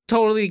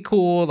 totally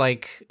cool,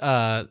 like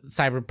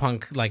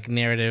cyberpunk like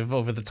narrative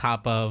over the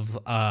top of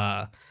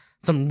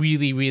some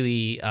really,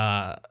 really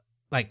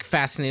like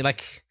fascinating,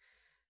 like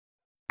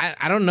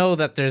I don't know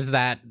that there's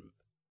that.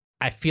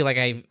 I feel like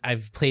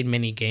I've played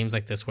many games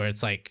like this where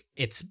it's like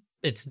it's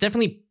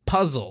definitely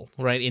puzzle,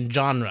 right, in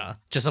genre,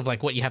 just of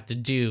like what you have to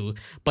do,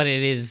 but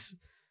it is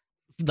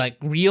like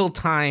real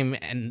time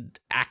and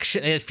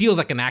action. It feels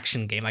like an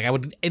action game. Like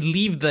I'd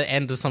leave the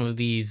end of some of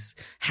these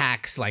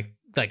hacks like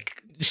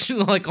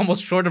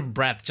almost short of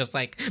breath, just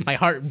like my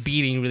heart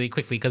beating really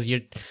quickly, because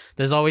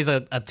there's always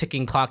a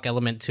ticking clock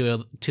element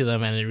to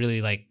them, and it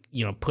really like,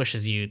 you know,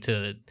 pushes you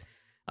to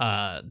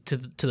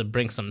the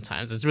brink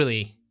sometimes. It's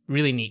really,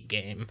 really neat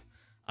game.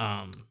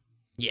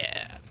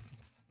 Yeah.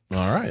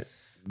 All right,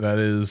 that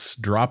is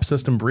Drop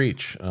System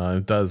Breach.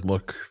 It does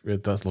look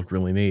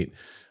really neat.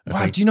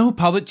 Wow, do you know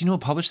who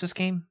published this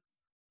game?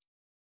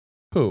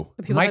 Who?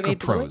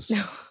 Microprose.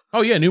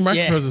 Oh yeah, new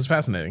Microprose is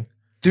fascinating.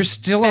 They're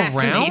still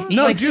around?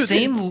 No, like, dude,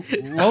 same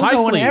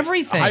logo and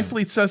everything. High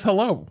Fleet says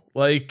hello.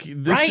 Like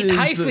this right, is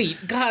High Fleet.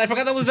 God, I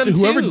forgot that was them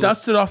whoever too.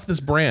 dusted off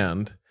this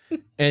brand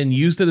and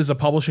used it as a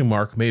publishing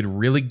mark made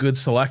really good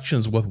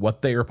selections with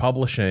what they are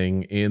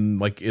publishing in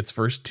like its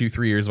first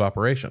 2-3 years of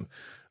operation.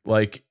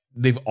 Like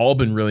they've all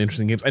been really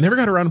interesting games. I never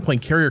got around to playing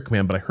Carrier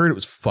Command, but I heard it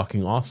was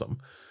fucking awesome.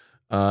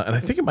 And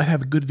I think it might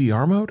have a good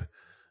VR mode.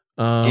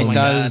 It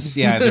does,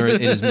 yeah.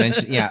 It is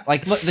mentioned, yeah.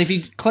 Like, look, if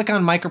you click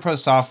on Microprose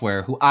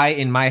Software, who I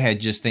in my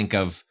head just think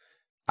of,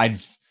 I'd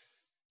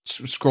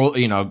scroll,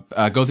 you know,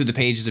 go through the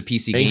pages of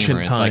PC Gamer.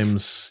 Ancient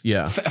times, like,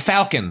 yeah.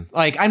 Falcon.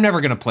 Like, I'm never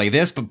gonna play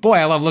this, but boy,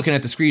 I love looking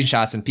at the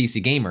screenshots in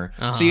PC Gamer.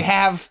 So you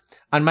have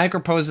on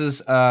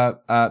Microprose's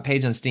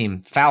page on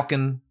Steam,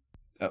 Falcon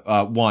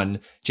 1,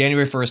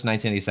 January 1st,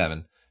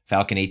 1987.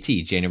 Falcon AT,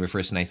 January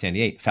 1st,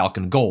 1998.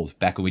 Falcon Gold,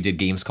 back when we did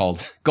games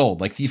called Gold,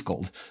 like Thief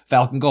Gold.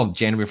 Falcon Gold,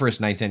 January 1st,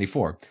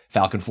 1994.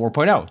 Falcon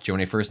 4.0,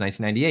 January 1st,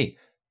 1998.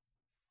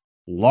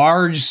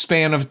 Large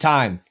span of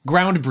time.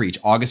 Ground Breach,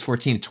 August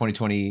 14th,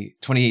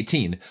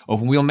 2018.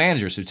 Open Wheel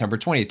Manager, September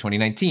 20th,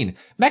 2019.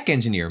 Mech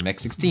Engineer, Mech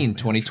 16,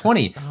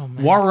 2020.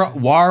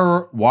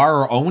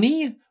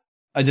 Waroni,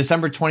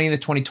 December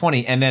 20th,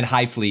 2020. And then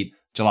High Fleet,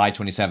 July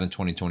 27th,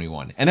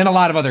 2021. And then a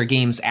lot of other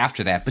games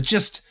after that, but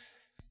just...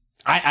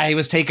 I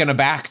was taken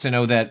aback to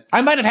know that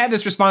I might have had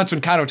this response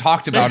when Kato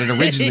talked about it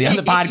originally on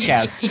the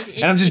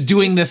podcast, and I'm just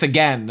doing this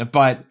again,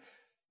 but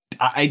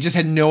I just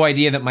had no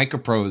idea that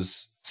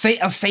Microprose,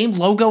 same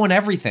logo and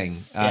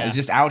everything, is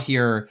just out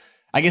here.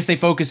 I guess they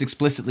focus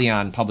explicitly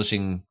on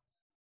publishing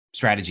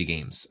strategy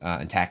games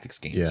and tactics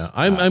games. Yeah,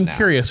 I'm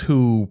curious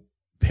who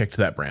picked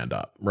that brand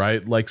up,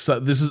 right? Like, so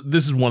this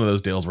is one of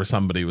those deals where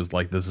somebody was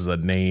like, this is a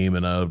name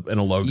and a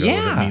logo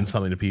that means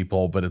something to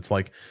people, but it's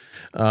like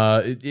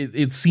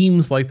it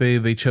seems like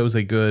they chose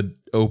a good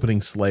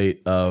opening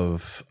slate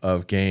of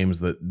games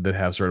that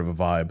have sort of a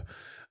vibe.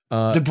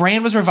 The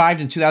brand was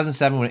revived in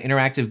 2007 when an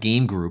interactive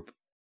game group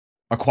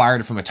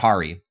acquired it from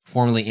Atari,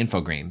 formerly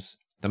Infogrames.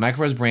 The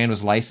Microprose brand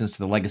was licensed to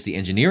the Legacy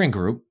Engineering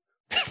Group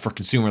for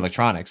consumer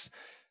electronics.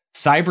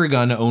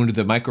 Cybergun owned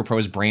the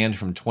Microprose brand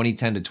from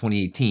 2010 to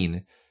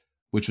 2018,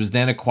 which was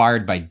then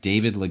acquired by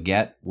David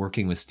Leggett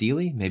working with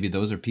Steely. Maybe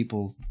those are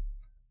people,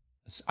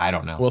 I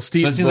don't know. Well, so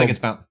it seems like it's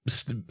about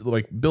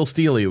like Bill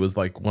Steely was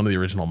like one of the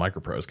original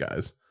Microprose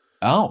guys.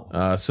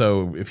 Oh.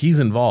 So if he's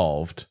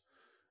involved,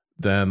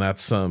 then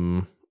that's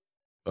some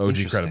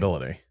OG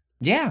credibility.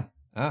 Yeah.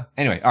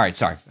 Anyway, all right.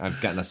 Sorry, I've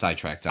gotten us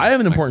sidetracked. I have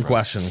an important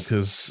question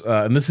because,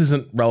 and this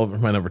isn't relevant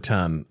for my number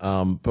 10.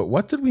 But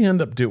what did we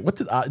end up doing?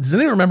 Does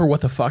anyone remember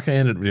what the fuck I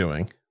ended up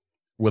doing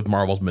with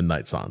Marvel's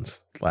Midnight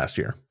Suns last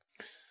year?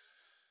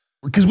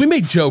 Because we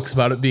made jokes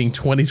about it being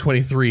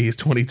 2023's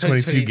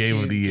 2022 game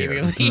of the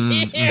year.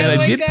 And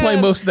I did play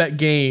most of that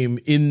game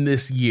in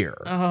this year.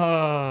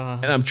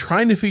 And I'm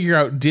trying to figure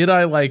out, did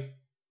I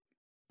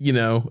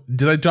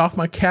doff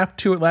my cap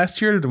to it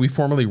last year, or did we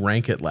formally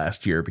rank it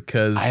last year?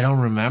 Because I don't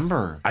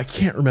remember. I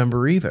can't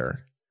remember either.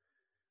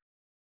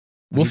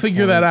 We'll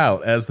figure that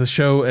out as the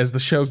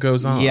show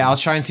goes on. Yeah, I'll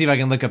try and see if I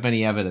can look up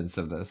any evidence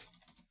of this.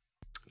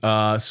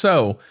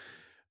 So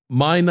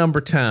my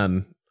number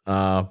 10,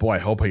 boy, I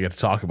hope I get to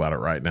talk about it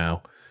right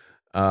now.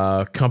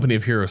 Company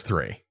of Heroes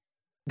 3.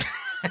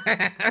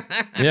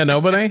 Yeah,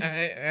 nobody?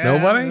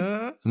 Nobody?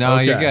 No,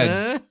 okay. You're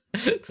good.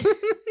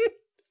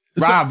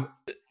 Rob,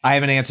 I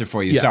have an answer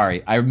for you. Yes.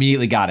 Sorry, I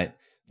immediately got it.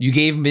 You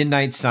gave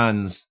Midnight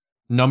Suns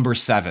number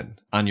 7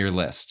 on your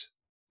list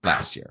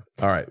last year.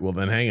 All right, well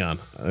then hang on.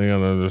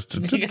 Well,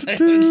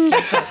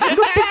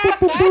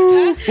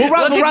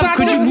 Rob,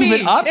 could you move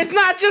it up? It's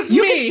not just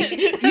me.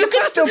 You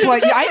can still play.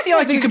 Yeah, I feel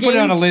like you could put it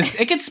on a list.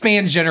 It could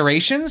span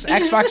generations.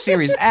 Xbox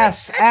Series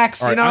S,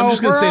 X. All right, I'm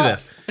just gonna say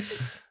this.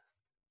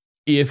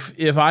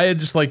 If I had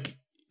just like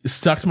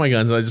stuck to my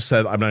guns and I just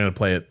said I'm not going to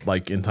play it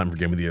like in time for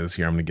Game of the Year this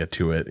year, I'm going to get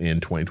to it in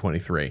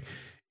 2023,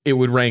 it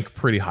would rank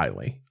pretty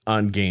highly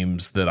on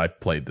games that I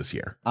played this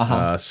year.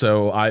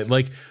 So I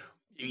like,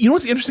 you know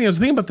what's interesting? I was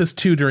thinking about this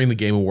too during the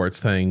Game Awards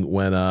thing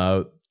when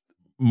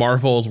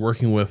Marvel's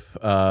working with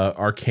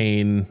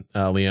Arcane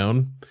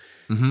Leon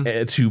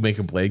to make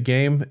a Blade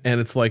game,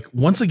 and it's like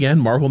once again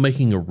Marvel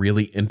making a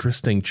really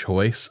interesting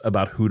choice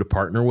about who to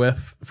partner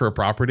with for a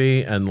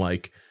property and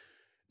like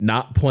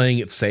not playing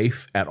it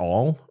safe at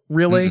all.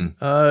 Really,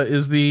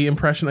 is the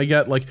impression I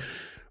get. Like,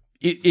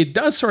 it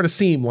does sort of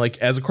seem like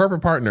as a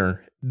corporate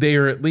partner, they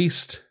are at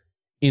least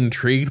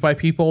intrigued by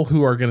people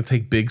who are going to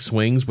take big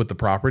swings with the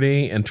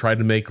property and try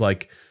to make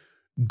like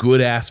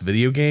good ass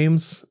video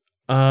games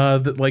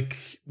that like,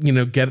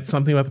 get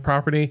something about the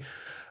property.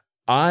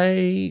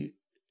 Having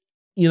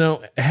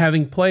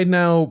played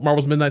now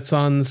Marvel's Midnight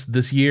Suns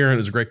this year, and it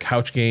was a great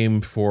couch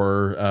game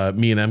for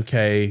me and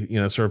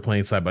MK, sort of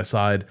playing side by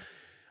side.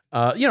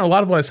 A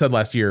lot of what I said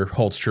last year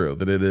holds true,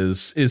 that it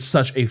is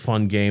such a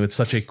fun game. It's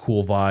such a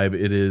cool vibe.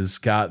 It is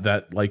got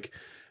that like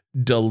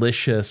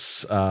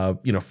delicious,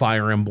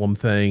 Fire Emblem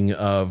thing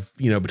of,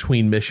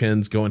 between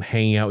missions, going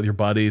hanging out with your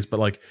buddies.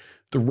 But like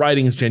the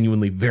writing is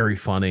genuinely very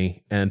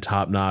funny and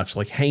top notch,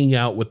 like hanging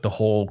out with the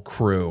whole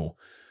crew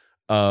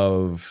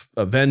of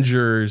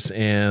Avengers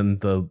and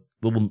the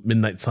little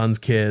Midnight Suns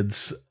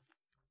kids.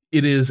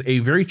 It is a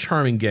very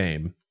charming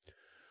game.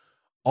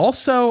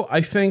 Also, I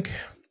think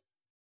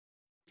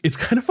it's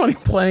kind of funny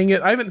playing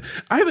it. I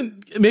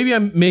haven't. Maybe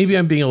I'm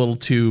being a little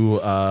too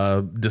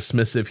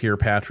dismissive here,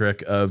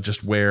 Patrick, of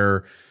just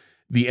where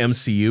the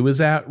MCU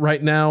is at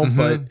right now.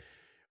 But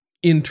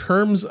in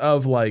terms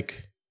of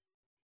like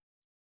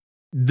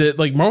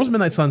Marvel's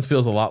Midnight Suns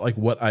feels a lot like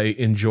what I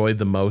enjoyed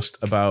the most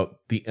about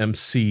the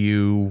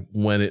MCU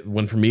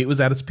when for me it was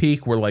at its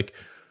peak. Where like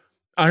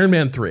Iron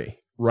Man 3.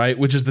 Right,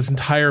 which is this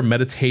entire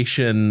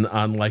meditation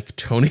on like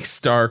Tony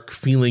Stark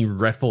feeling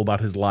regretful about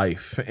his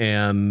life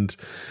and,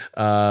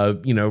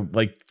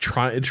 like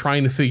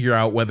trying to figure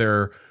out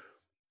whether,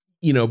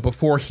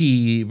 before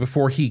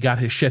he got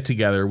his shit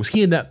together, was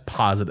he a net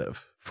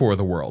positive for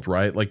the world?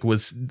 Right, like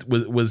was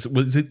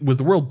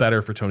the world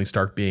better for Tony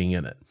Stark being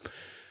in it?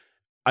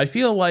 I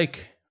feel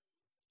like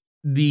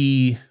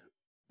the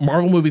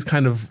Marvel movies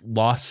kind of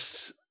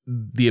lost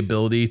the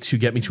ability to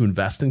get me to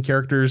invest in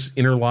characters'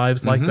 inner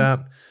lives like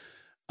that.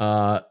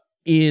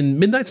 In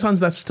Midnight Suns,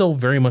 that's still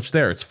very much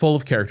there. It's full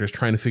of characters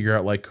trying to figure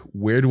out like,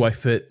 where do I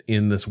fit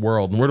in this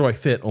world and where do I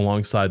fit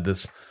alongside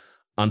this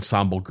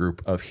ensemble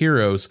group of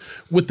heroes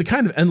with the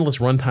kind of endless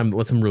runtime that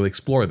lets them really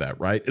explore that,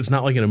 right? It's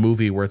not like in a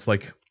movie where it's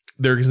like,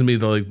 there's going to be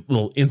the like,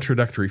 little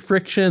introductory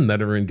friction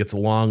that everyone gets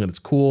along and it's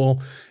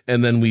cool.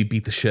 And then we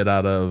beat the shit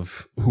out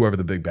of whoever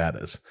the big bad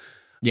is.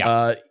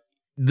 Yeah.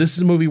 This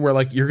is a movie where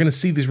like, you're going to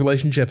see these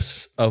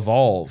relationships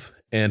evolve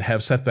and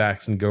have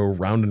setbacks and go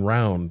round and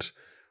round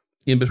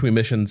in between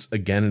missions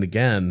again and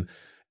again.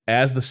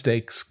 as the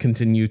stakes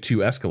continue to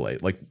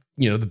escalate. Like,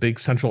 the big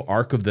central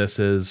arc of this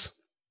is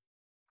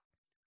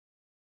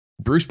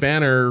Bruce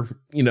Banner,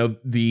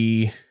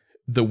 the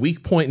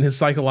weak point in his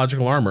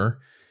psychological armor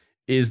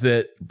is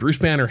that Bruce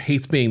Banner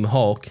hates being the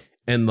Hulk,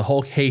 and the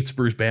Hulk hates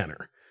Bruce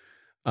Banner.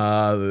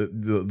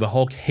 The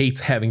Hulk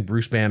hates having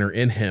Bruce Banner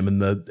in him,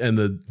 and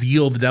the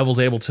deal the devil's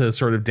able to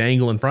sort of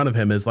dangle in front of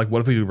him is like,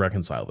 what if we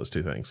reconcile those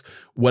two things?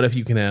 What if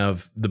you can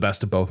have the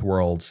best of both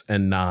worlds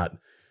and not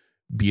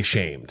be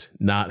ashamed,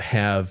 not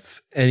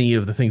have any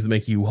of the things that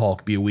make you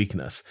Hulk be a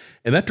weakness?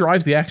 And that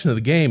drives the action of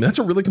the game. And that's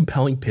a really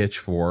compelling pitch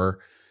for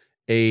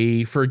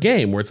a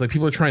game where it's like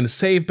people are trying to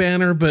save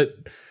Banner, but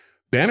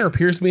Banner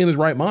appears to be in his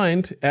right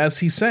mind as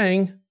he's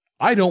saying,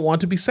 I don't want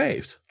to be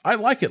saved. I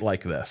like it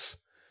like this.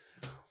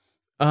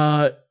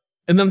 And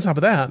then on top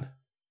of that,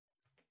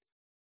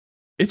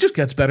 it just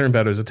gets better and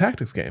better as a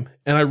tactics game.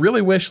 And I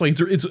really wish,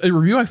 it's a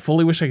review I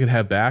fully wish I could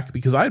have back,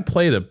 because I had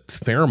played a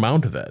fair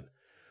amount of it,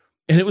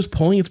 and it was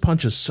pulling its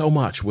punches so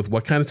much with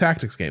what kind of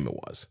tactics game it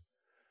was.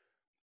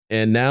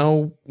 And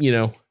now,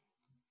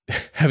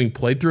 having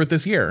played through it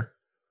this year,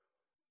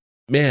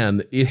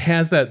 man, it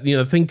has that,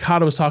 thing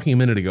Kato was talking a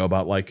minute ago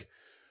about, like,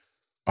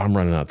 I'm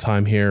running out of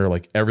time here.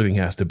 Like, everything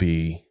has to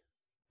be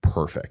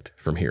perfect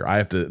from here. I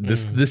have to,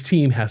 this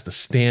team has to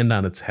stand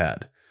on its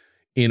head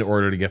in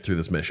order to get through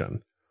this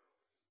mission.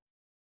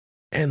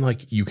 And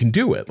like, you can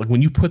do it. Like,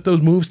 when you put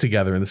those moves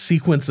together and the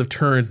sequence of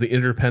turns, the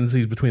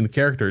interdependencies between the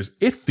characters,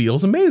 it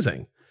feels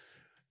amazing.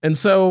 And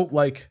so,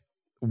 like,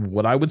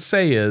 what I would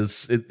say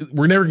is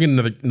we're never getting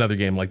another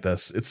game like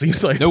this. It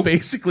seems like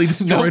basically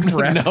destroyed for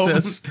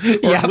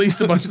Firaxis, or at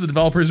least a bunch of the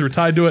developers who were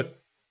tied to it.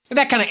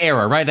 That kind of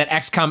era, right? That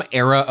XCOM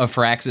era of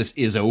Firaxis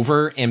is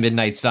over, and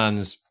Midnight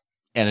Suns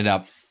ended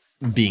up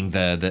being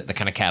the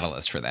kind of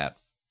catalyst for that.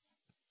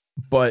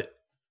 But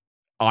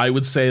I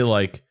would say,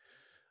 like,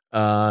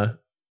 give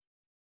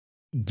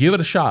it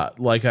a shot.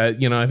 Like, I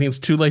think it's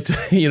too late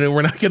to,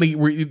 we're not going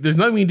to, there's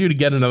nothing we can do to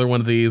get another one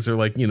of these, or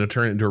like,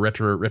 turn it into a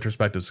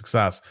retrospective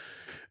success.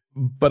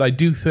 But I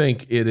do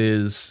think it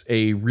is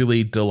a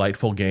really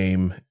delightful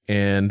game,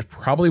 and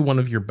probably one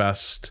of your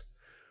best,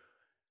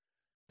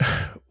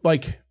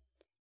 like,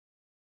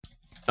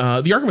 the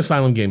Arkham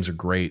Asylum games are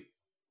great,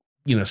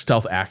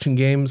 stealth action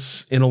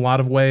games in a lot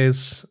of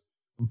ways.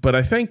 But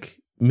I think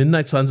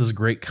Midnight Suns is a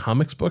great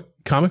comic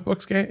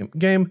books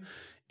game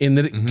in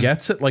that it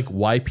gets at like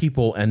why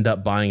people end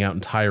up buying out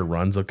entire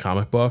runs of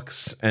comic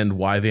books, and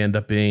why they end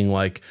up being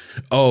like,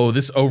 oh,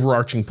 this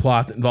overarching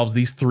plot that involves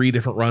these 3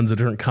 different runs of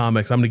different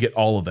comics, I'm going to get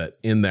all of it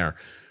in there.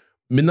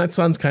 Midnight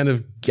Suns kind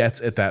of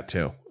gets at that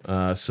too.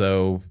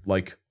 So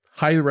like,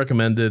 highly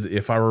recommended.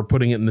 If I were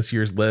putting it in this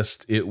year's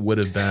list, it would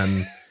have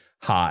been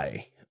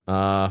high.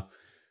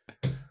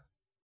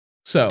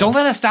 So don't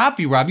let us stop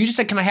you, Rob. You just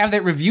said, can I have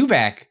that review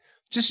back?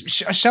 Just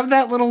shove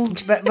that little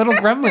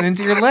gremlin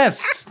into your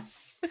list.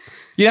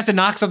 You'd have to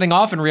knock something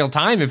off in real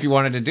time if you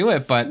wanted to do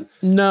it, but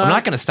no, I'm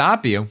not going to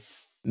stop you.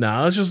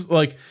 No, it's just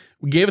like,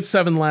 we gave it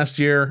 7 last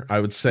year. I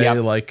would say,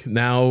 like,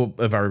 now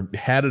if I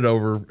had it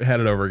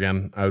over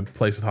again, I would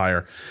place it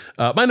higher.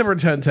 My number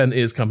 10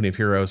 is Company of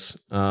Heroes.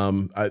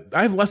 I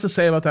have less to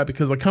say about that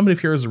because, like, Company of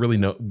Heroes is a really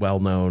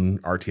well-known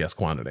RTS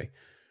quantity.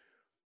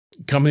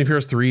 Company of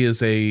Heroes 3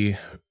 is a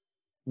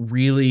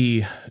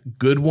really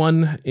good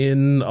one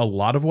in a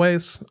lot of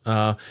ways.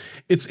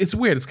 It's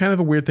weird. It's kind of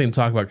a weird thing to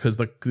talk about because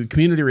the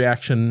community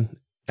reaction,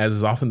 as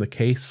is often the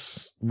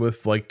case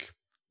with like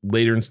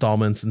later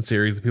installments and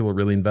series that people are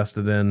really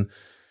invested in,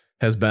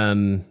 has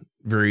been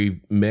very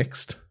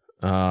mixed,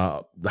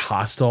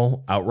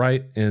 hostile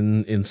outright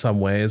in some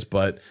ways.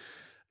 But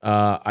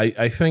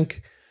I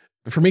think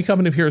for me,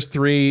 Company of Heroes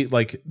 3,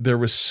 like, there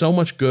was so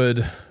much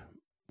good,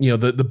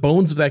 the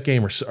bones of that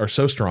game are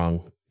so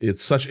strong.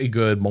 It's such a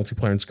good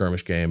multiplayer and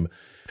skirmish game.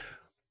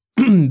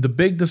 The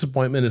big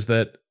disappointment is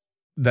that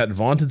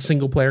vaunted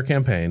single player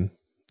campaign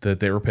that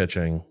they were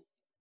pitching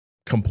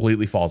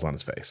completely falls on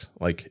its face.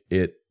 Like,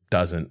 it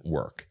doesn't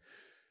work.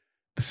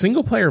 The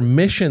single player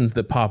missions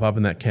that pop up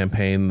in that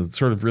campaign, the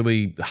sort of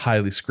really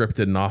highly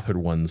scripted and authored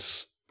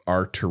ones,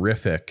 are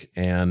terrific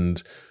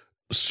and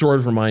sort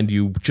of remind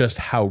you just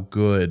how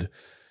good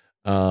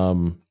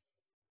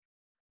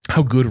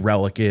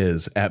Relic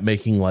is at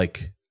making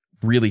like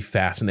really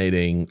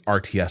fascinating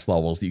RTS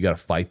levels that you got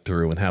to fight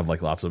through and have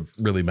like lots of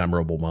really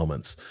memorable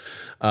moments.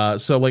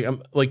 So like,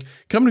 I'm like,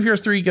 Company of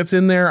Heroes 3 gets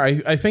in there.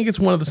 I think it's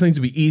one of those things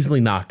to be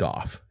easily knocked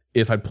off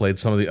if I played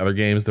some of the other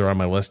games that are on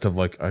my list of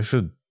like, I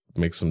should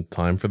make some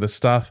time for this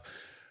stuff.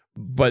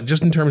 But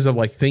just in terms of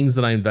like things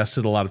that I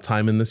invested a lot of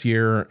time in this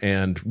year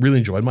and really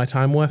enjoyed my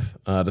time with,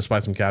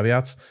 despite some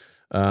caveats,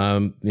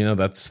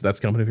 that's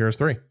Company of Heroes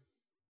 3.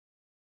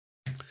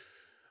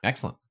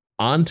 Excellent.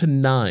 On to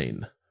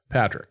 9,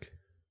 Patrick.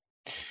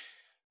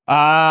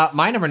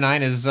 My number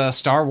 9 is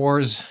Star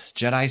Wars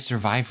Jedi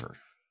Survivor.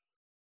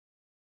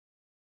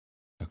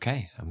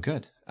 Okay, I'm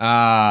good.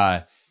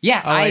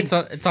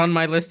 It's on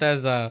my list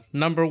as a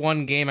number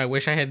 1 game I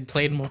wish I had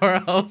played more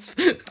of.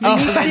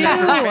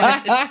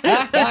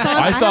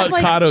 I thought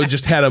Kato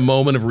just had a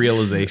moment of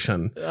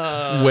realization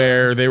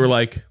where they were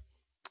like,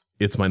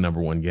 it's my number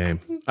one game.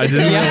 I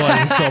didn't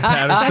realize until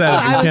Pat said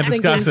it. We can't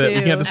discuss it.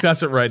 We can't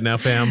discuss it right now,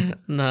 fam.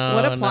 No.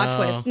 What a plot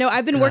twist. No,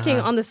 I've been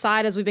working on the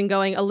side as we've been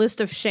going, a list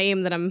of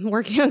shame that I'm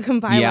working on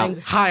compiling.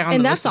 Yeah. High on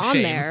and the that's list of on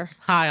shame. there.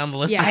 High on the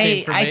list of Yeah.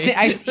 shame for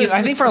me.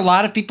 I think for a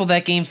lot of people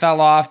that game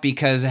fell off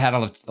because it had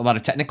a lot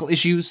of technical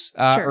issues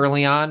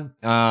early on.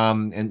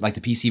 And like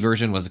the PC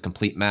version was a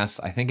complete mess.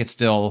 I think it's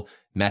still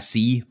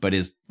messy, but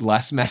is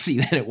less messy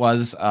than it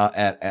was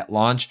at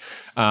launch.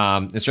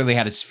 It certainly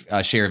had its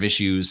share of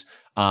issues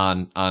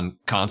on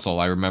console.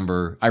 I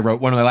remember I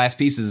wrote one of the last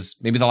pieces,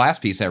 maybe the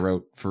last piece I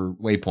wrote for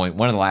Waypoint.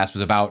 One of the last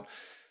was about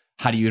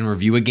how do you even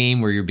review a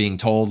game where you're being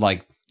told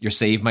like your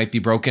save might be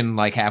broken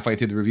like halfway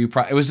through the review.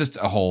 It was just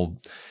that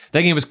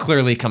game was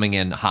clearly coming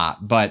in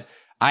hot, but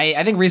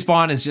I think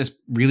Respawn has just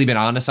really been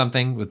onto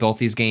something with both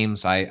these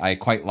games. I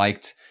quite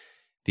liked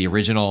the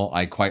original.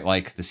 I quite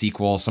like the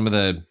sequel. Some of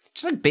the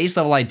just like base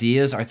level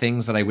ideas are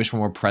things that I wish were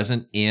more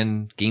present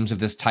in games of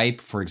this type.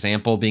 For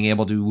example, being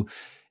able to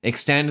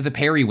extend the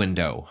parry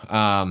window.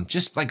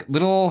 Just like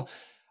little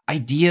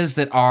ideas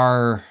that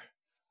are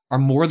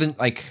more than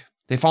like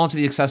they fall into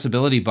the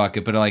accessibility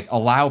bucket, but like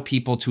allow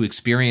people to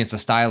experience a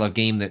style of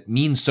game that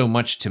means so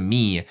much to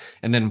me,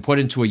 and then put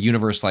into a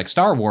universe like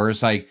Star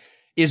Wars, like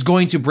is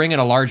going to bring in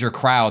a larger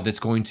crowd that's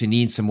going to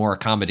need some more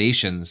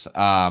accommodations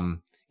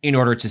in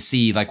order to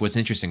see like what's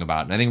interesting about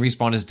it. And I think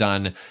Respawn has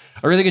done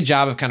a really good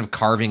job of kind of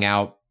carving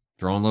out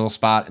their own little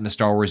spot in the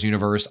Star Wars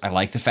universe. I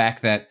like the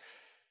fact that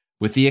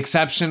with the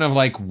exception of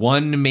like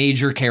one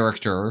major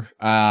character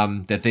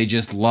that they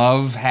just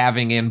love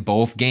having in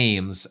both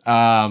games,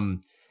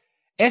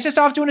 it's just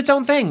off doing its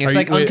own thing. It's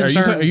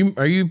unconcerned.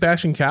 Are you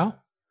bashing Cal?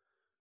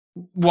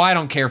 Well, I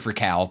don't care for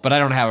Cal, but I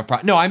don't have a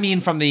problem. No, I mean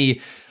from the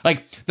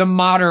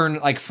modern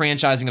like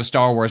franchising of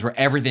Star Wars, where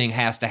everything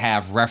has to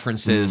have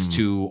references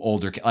to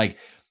older, like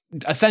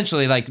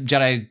essentially like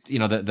Jedi. You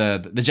know,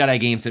 the Jedi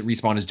games that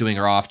Respawn is doing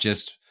are off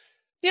just.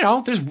 You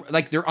know, there's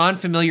like they're on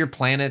familiar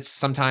planets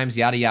sometimes,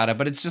 yada yada,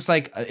 but it's just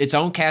like its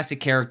own cast of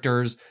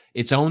characters,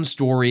 its own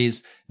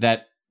stories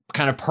that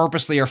kind of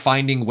purposely are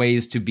finding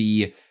ways to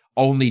be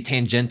only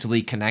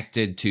tangentially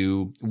connected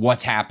to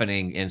what's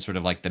happening in sort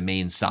of like the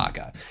main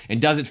saga. And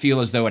does it feel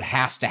as though it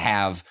has to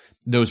have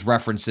those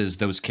references,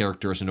 those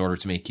characters in order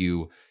to make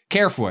you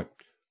care for it?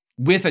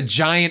 With a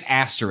giant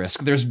asterisk.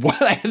 There's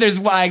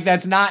like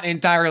that's not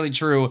entirely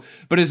true,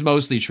 but is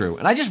mostly true.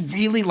 And I just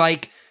really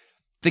like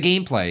the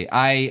gameplay.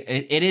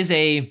 It is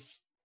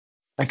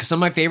like some of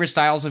my favorite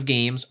styles of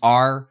games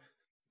are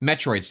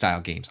Metroid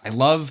style games. I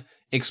love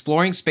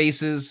exploring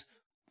spaces.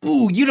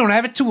 Ooh, you don't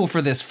have a tool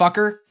for this,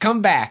 fucker.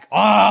 Come back. Oh,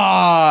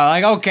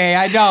 like, okay,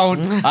 I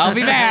don't. I'll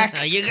be back.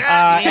 You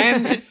got me.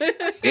 And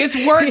it's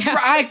worked for,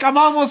 I'm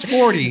almost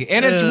 40,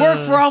 and it's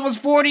worked for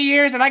almost 40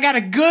 years, and I have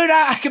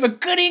a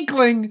good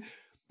inkling.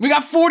 We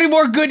got 40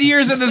 more good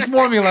years in this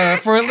formula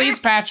for at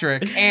least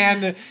Patrick.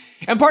 And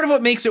part of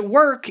what makes it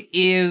work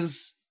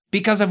is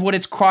because of what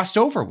it's crossed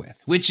over with,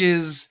 which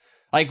is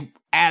like,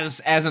 as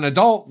an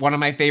adult, one of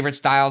my favorite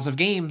styles of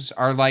games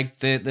are like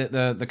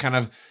the kind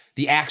of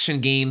the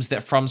action games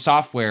that From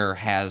Software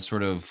has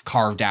sort of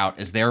carved out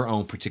as their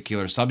own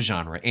particular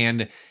subgenre.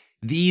 And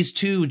these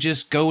two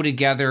just go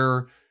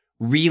together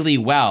really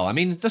well. I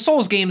mean, the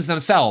Souls games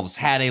themselves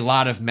had a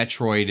lot of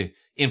Metroid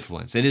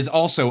influence. It is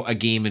also a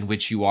game in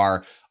which you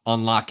are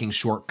unlocking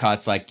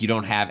shortcuts, like you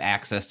don't have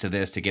access to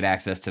this to get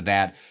access to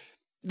that.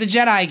 The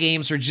Jedi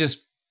games are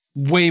just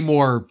way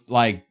more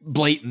like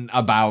blatant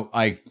about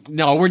like,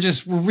 no, we're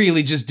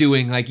really just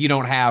doing like, you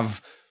don't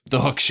have the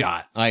hook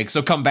shot, like,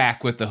 so come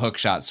back with the hook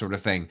shot sort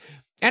of thing.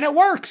 And it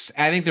works.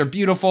 I think they're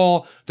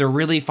beautiful. They're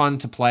really fun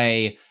to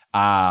play.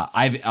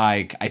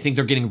 I think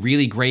they're getting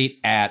really great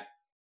at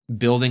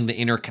building the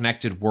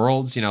interconnected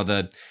worlds. You know,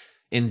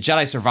 in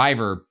Jedi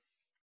Survivor,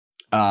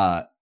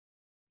 yeah,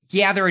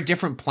 there are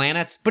different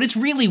planets, but it's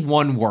really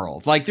one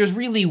world. Like, there's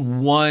really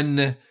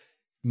one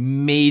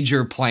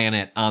major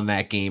planet on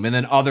that game, and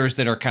then others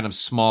that are kind of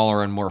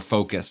smaller and more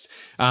focused.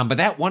 But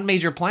that one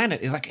major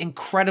planet is like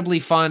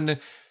incredibly fun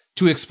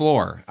to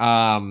explore.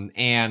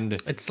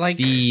 And it's like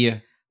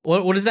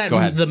what is that? Go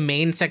ahead. The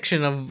main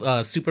section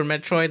of Super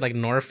Metroid, like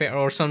Norfair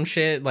or some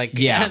shit. Like,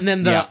 yeah, and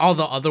then all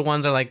the other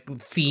ones are like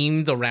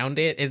themed around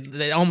it.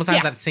 It almost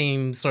has that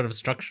same sort of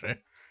structure.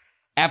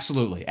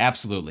 Absolutely.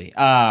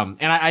 And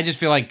I just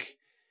feel like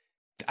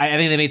I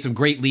think they made some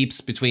great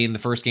leaps between the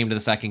first game to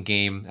the second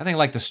game. I think I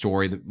like the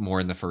story more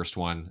in the first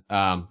one.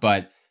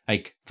 But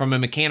like from a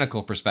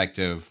mechanical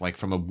perspective, like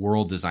from a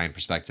world design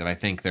perspective, I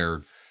think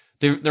they're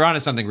onto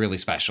something really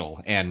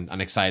special, and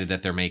I'm excited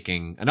that they're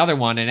making another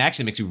one. And it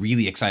actually makes me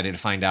really excited to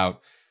find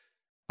out,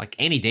 like,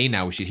 any day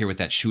now we should hear what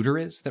that shooter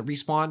is that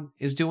Respawn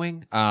is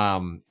doing.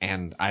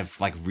 And I've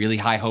like really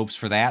high hopes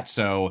for that.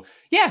 So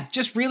yeah,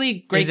 just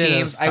really great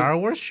games. Is it a Star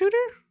Wars shooter?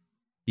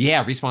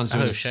 Yeah, Respawn's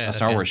doing a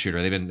Star Wars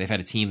shooter. They've had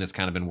a team that's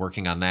kind of been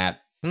working on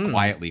that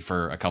quietly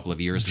for a couple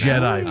of years now.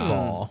 Jedi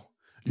Fall.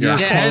 Yeah.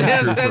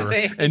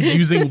 And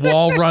using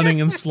wall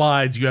running and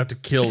slides, you have to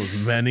kill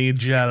as many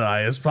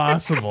Jedi as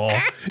possible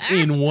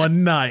in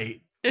one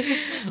night.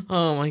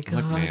 Oh my god.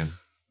 Look, man,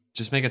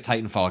 just make a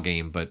Titanfall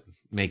game, but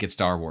make it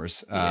Star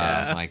Wars.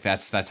 Like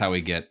that's how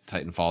we get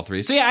Titanfall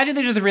 3. So yeah, I think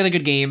these are the really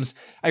good games.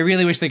 I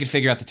really wish they could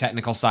figure out the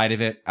technical side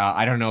of it.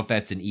 I don't know if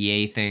that's an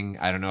EA thing.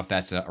 I don't know if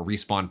that's a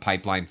Respawn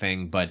pipeline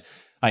thing, but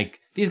like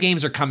these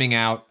games are coming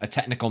out a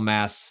technical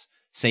mess.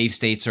 Save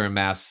states are a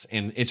mess,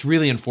 and it's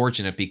really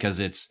unfortunate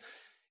because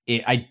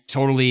I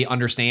totally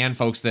understand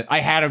folks that I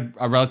had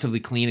a relatively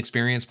clean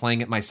experience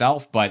playing it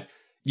myself, but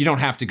you don't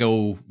have to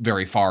go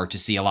very far to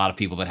see a lot of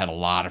people that had a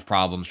lot of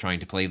problems trying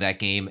to play that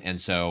game.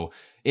 And so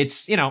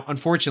it's,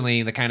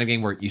 unfortunately the kind of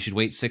game where you should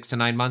wait 6 to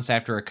 9 months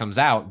after it comes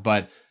out,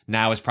 but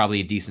now is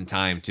probably a decent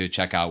time to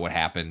check out what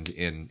happened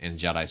in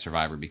Jedi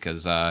Survivor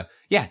because,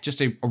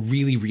 just a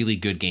really, really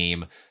good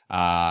game.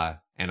 And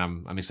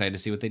I'm excited to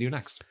see what they do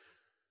next.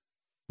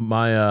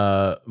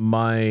 My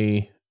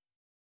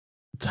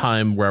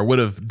time where I would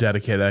have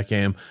dedicated that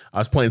game, I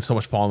was playing so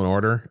much Fallen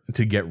Order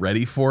to get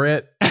ready for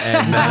it,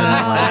 and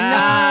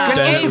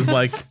then it was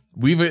like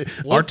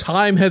our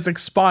time has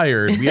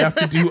expired. We have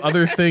to do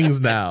other things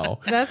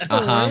now. That's the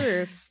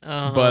worst.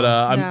 But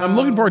I'm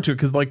looking forward to it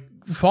because like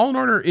Fallen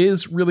Order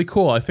is really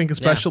cool. I think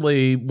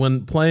especially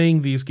when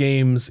playing these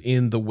games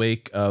in the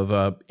wake of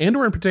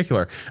Andor in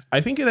particular,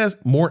 I think it has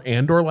more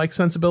Andor-like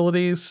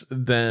sensibilities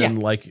than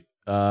like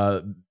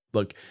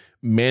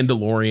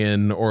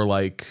Mandalorian or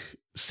like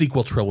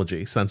sequel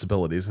trilogy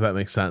sensibilities, if that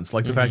makes sense.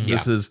 Like the fact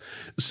this is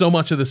so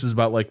much of this is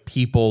about like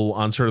people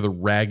on sort of the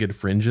ragged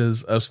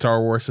fringes of Star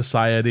Wars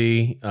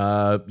society,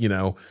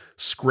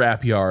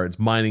 scrap yards,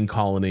 mining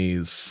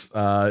colonies.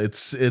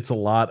 It's a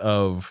lot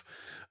of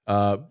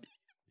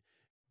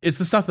it's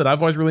the stuff that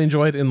I've always really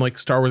enjoyed in like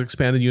Star Wars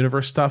expanded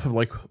universe stuff of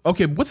like,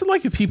 okay, what's it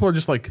like if people are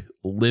just like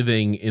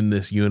living in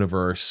this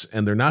universe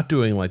and they're not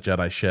doing like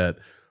Jedi shit,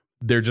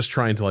 they're just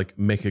trying to like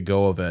make a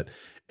go of it.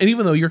 And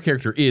even though your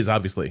character is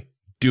obviously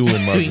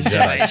doing loads of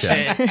Jedi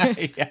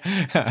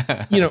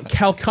shit,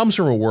 Cal comes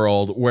from a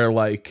world where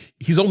like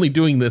he's only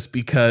doing this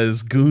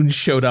because goons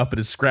showed up at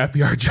his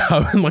scrapyard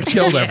job and like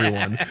killed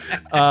everyone.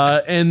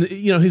 And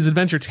his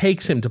adventure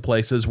takes him to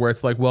places where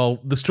it's like, well,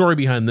 the story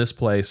behind this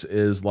place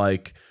is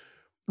like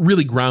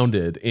really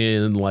grounded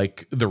in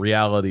like the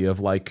reality of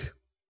like,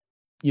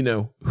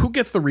 who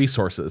gets the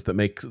resources that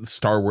make the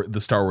Star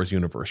Wars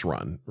universe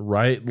run,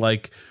 right?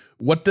 Like,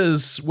 what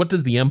does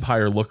the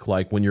Empire look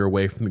like when you're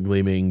away from the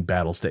gleaming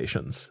battle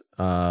stations,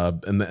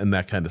 and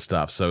that kind of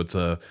stuff? So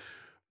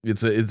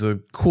it's a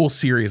cool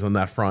series on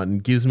that front,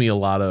 and gives me a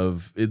lot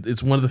of.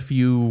 It's one of the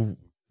few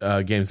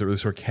games that really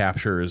sort of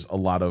captures a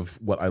lot of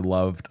what I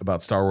loved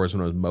about Star Wars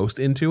when I was most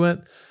into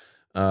it,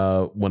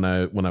 when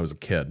I was a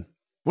kid.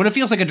 When it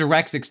feels like a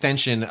direct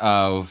extension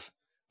of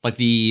like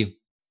the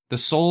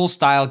Soul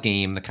style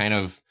game, the kind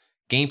of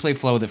gameplay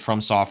flow that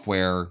From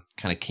Software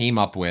kind of came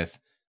up with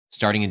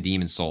starting in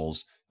Demon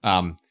Souls,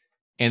 and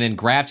then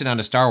grafted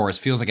onto Star Wars,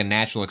 feels like a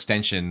natural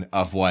extension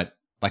of what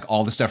like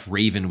all the stuff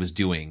Raven was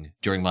doing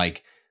during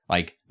like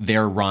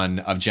their run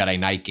of Jedi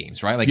Knight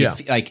games, right?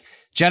 Like like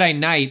Jedi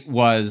Knight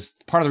was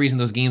part of the reason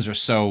those games are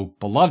so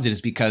beloved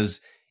is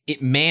because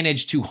it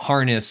managed to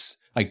harness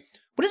like,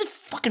 what does it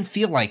fucking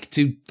feel like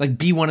to like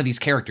be one of these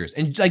characters?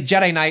 And like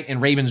Jedi Knight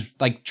and Raven's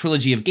like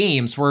trilogy of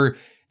games were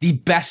the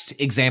best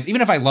example.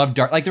 Even if I love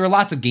like there are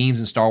lots of games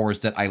in Star Wars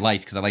that I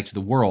liked because I liked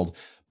the world,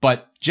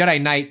 but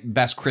Jedi Knight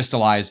best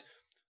crystallized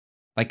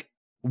like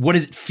what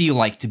does it feel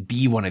like to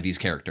be one of these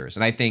characters?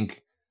 And I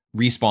think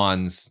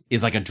Respawn's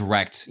is like a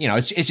direct,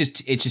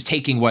 it's just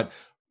taking what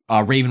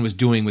Raven was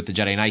doing with the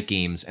Jedi Knight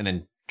games and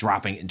then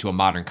dropping it into a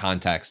modern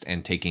context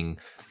and taking,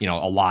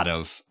 a lot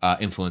of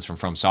influence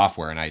from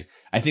Software. And I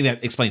think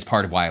that explains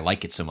part of why I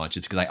like it so much.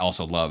 It's because I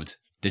also loved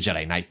the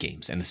Jedi Knight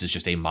games, and this is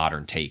just a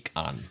modern take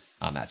on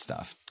that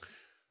stuff.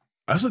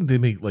 I also think they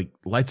make like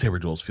lightsaber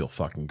duels feel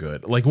fucking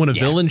good. Like when a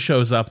villain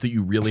shows up that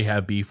you really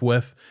have beef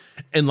with,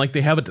 and like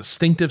they have a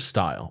distinctive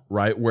style,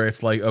 right? Where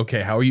it's like,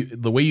 okay, how are you?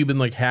 The way you've been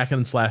like hacking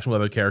and slashing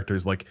with other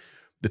characters, like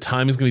the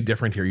time is going to be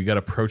different here. You got to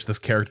approach this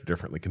character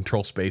differently,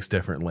 control space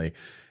differently.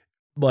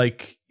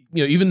 Like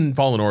even in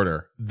Fallen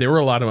Order, there were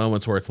a lot of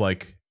moments where it's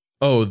like,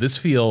 oh, this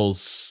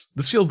feels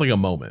like a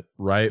moment,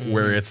 right?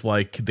 Where it's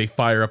like they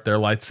fire up their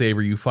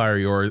lightsaber, you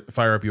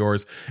fire up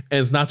yours, and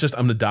it's not just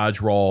I'm gonna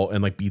dodge roll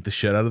and like beat the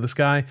shit out of this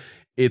guy.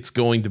 It's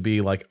going to be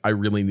like I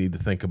really need to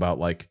think about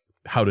like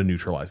how to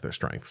neutralize their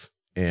strengths.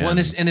 And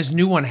this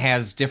new one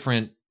has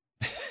different.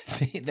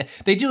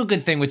 They do a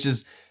good thing, which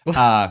is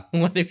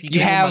what if you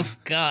gave him a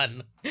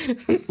gun?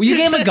 Well, you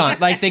gave him a gun.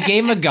 Like they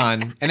gave him a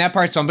gun, and that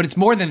part's fun. But it's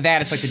more than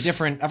that. It's like the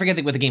different. I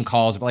forget what the game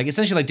calls, but like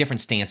essentially like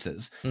different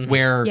stances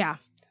where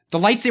the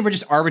lightsaber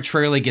just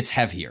arbitrarily gets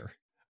heavier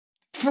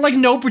for like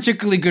no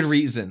particularly good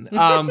reason.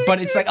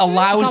 But it's like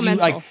allows you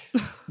like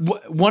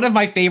one of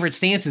my favorite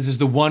stances is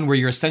the one where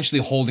you're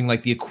essentially holding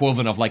like the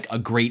equivalent of like a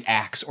great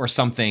axe or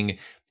something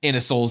in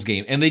a Souls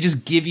game, and they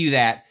just give you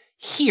that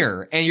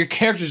here, and your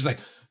character's like,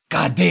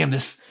 God damn,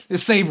 this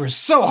saber is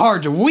so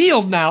hard to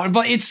wield now,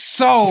 but it's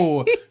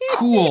so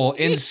cool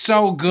and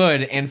so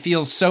good and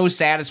feels so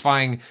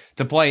satisfying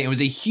to play. It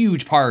was a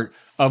huge part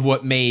of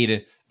what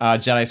made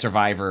Jedi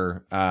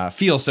Survivor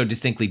feel so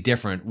distinctly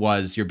different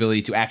was your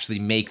ability to actually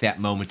make that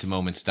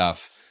moment-to-moment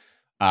stuff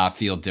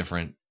feel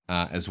different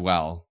as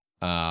well.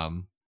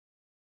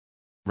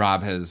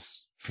 Rob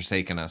has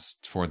forsaken us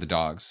for the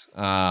dogs.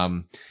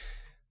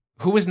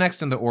 Who was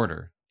next in the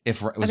order?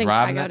 If was I think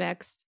Rob I go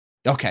next.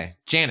 Okay,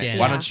 Janet,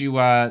 why don't you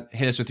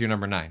hit us with your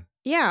number 9?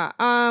 Yeah.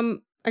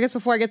 I guess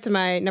before I get to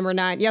my number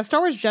 9, Star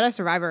Wars Jedi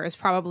Survivor is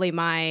probably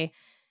my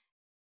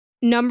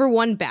number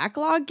 1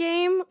 backlog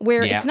game,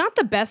 where it's not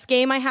the best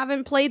game I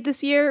haven't played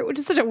this year, which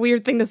is such a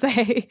weird thing to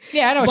say.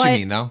 Yeah, I know what you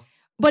mean, though.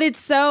 But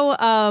it's so,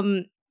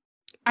 I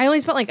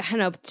only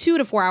spent 2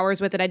 to 4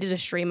 hours with it. I did a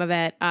stream of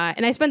it.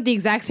 And I spent the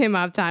exact same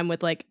amount of time with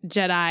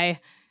Jedi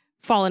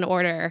Fallen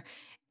Order.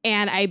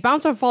 And I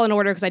bounced off Fallen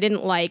Order because I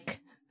didn't like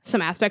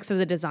some aspects of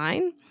the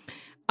design.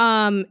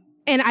 And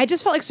I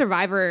just felt like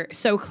Survivor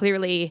so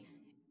clearly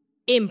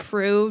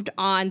improved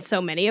on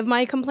so many of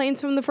my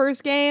complaints from the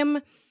first game.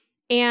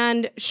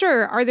 And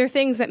sure, are there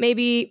things that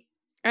maybe,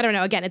 I don't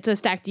know, again, it's a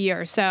stacked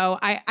year. So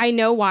I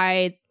know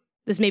why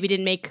this maybe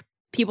didn't make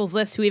people's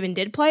lists who even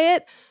did play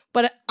it,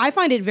 but I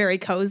find it very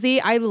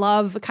cozy. I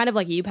love, kind of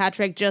like you,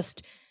 Patrick,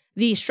 just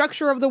the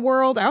structure of the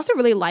world. I also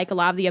really like a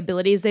lot of the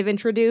abilities they've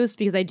introduced,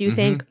 because I do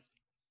think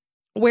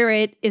where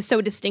it is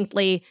so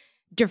distinctly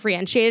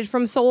differentiated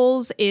from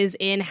Souls is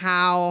in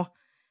how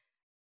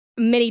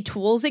many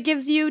tools it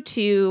gives you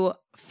to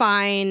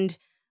find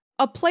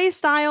a play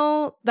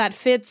style that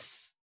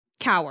fits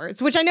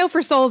cowards, which I know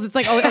for Souls it's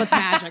it's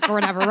magic or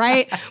whatever,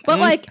 right?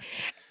 But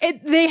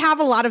they have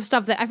a lot of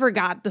stuff that I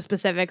forgot the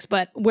specifics,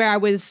 but where I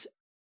was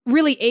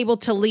really able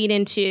to lean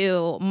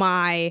into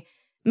my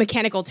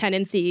mechanical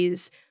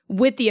tendencies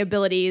with the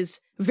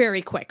abilities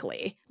very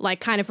quickly,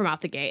 kind of from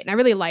out the gate. And I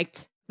really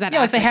liked that.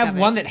 Yeah, they have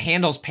one that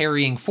handles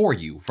parrying for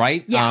you,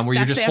 right? Yeah, where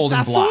you're just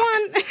holding block.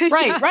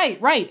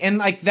 Right.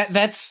 And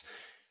that's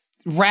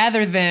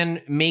rather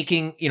than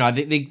making,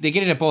 they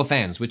get it at both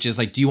ends, which is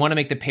do you want to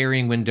make the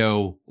parrying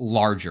window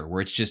larger,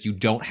 where it's just you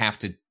don't have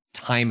to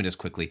time it as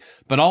quickly,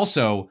 but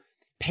also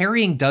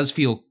parrying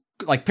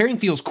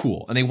feels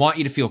cool, and they want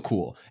you to feel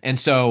cool, and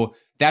so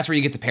that's where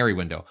you get the parry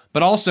window.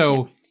 But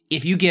also,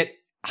 if you get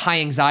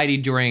high anxiety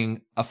during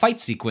a fight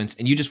sequence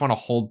and you just want to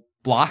hold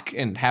block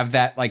and have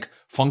that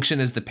function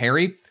as the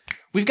parry,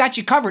 we've got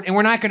you covered, and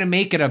we're not going to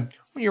make it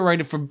you're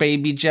ready for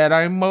baby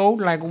Jedi mode,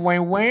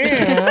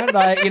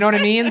 you know what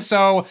I mean?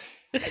 So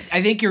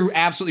I think you're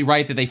absolutely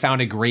right that they found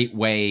a great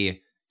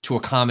way to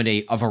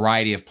accommodate a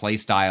variety of play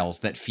styles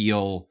that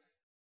feel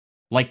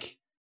like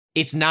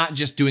it's not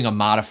just doing a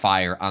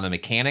modifier on the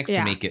mechanics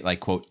to make it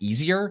quote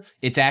easier.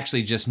 It's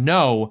actually just,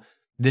 no,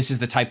 this is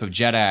the type of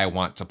Jedi I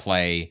want to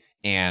play,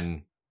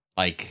 and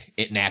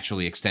it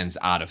naturally extends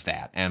out of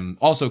that, and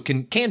also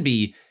can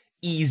be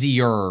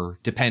easier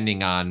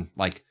depending on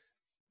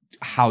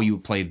how you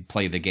play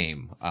the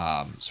game,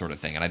 sort of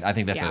thing. And I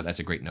think that's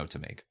a great note to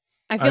make.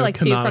 I feel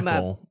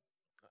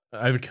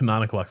I have a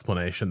canonical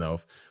explanation though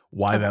of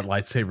why that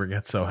lightsaber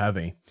gets so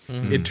heavy.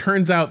 It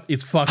turns out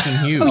it's fucking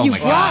huge. You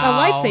brought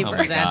a lightsaber. Oh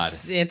my God.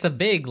 It's a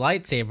big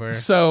lightsaber.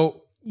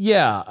 So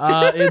yeah,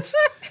 it's.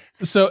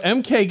 So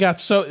MK got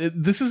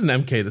this is an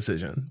MK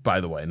decision, by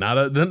the way, not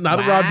a Rob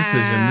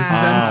decision. This is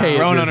MK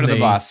thrown under the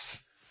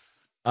bus.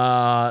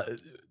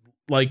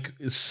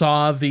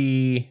 Saw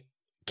the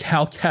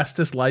Cal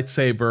Kestis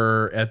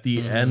lightsaber at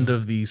the end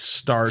of the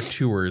Star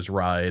Tours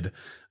ride.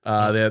 They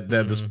had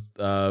this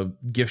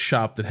gift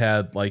shop that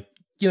had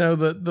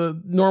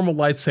the normal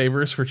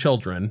lightsabers for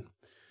children.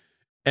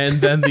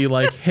 And then the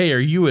hey, are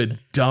you a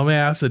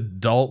dumbass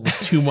adult with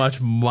too much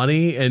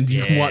money and do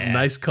you want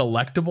nice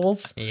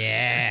collectibles?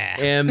 Yeah.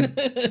 And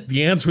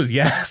the answer was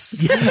yes.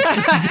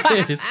 Yes,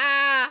 he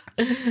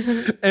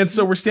did. And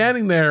so we're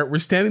standing there at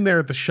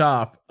the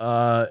shop,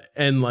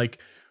 and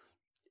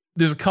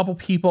there's a couple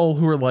people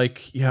who are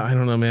yeah, I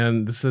don't know,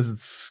 man,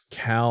 it's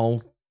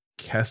Cal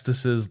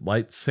Kestis's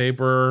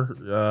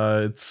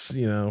lightsaber. It's,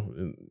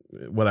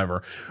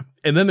 whatever.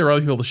 And then there are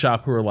other people at the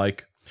shop who are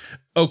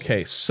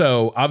okay,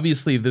 so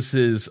obviously this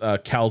is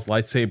Cal's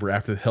lightsaber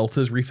after the hilt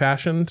is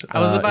refashioned. I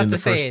was about in to the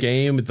say first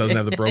game. It doesn't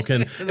have the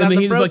broken. And then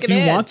he was broken do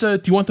you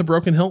want the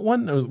broken hilt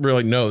one? And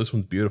we're no, this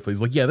one's beautiful. He's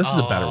yeah, this is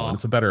a better one.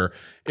 It's a better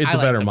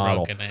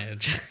model. Broken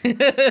edge.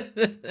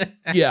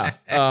 Yeah.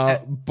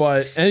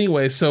 But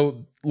anyway,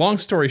 so long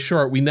story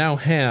short, we now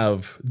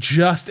have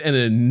just an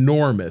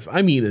enormous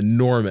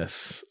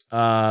 5-8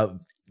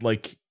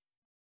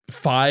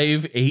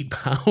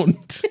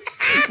 pound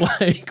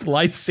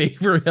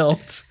lightsaber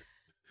hilt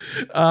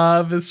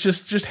that's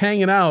just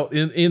hanging out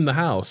in the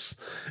house,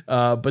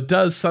 but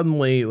does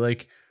suddenly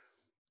this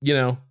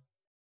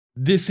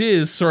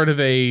is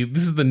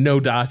the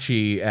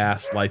Nodachi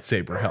ass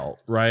lightsaber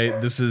hilt, right?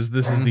 This is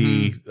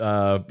the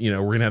we're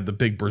gonna have the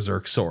big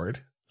berserk sword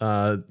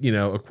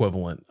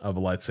equivalent of a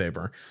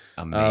lightsaber.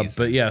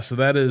 Amazing. But yeah, so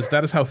that is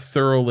how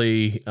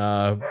thoroughly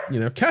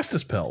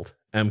Kestis pilled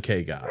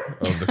MK got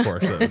over the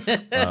course of her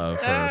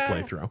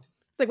playthrough.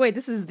 Wait,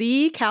 this is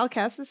the Cal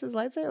Kestis'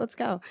 lightsaber? Let's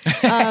go.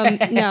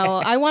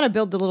 No, I want to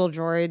build the little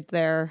droid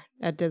there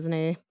at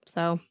Disney,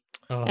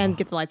 and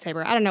get the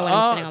lightsaber. I don't know when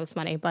I'm spending all this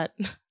money, but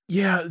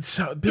yeah.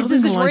 So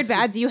is the droid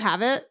bad? Do you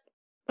have it?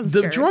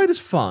 The droid is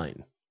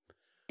fine.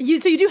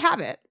 So you do have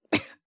it.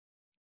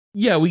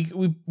 Yeah, we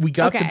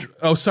got Okay.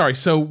 sorry.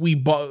 So we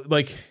bought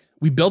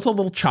we built a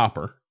little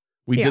chopper.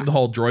 We Yeah. did the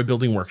whole droid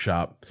building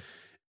workshop.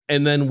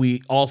 And then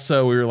we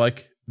were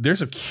like,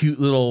 there's a cute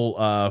little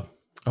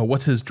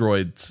what's his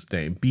droid's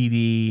name?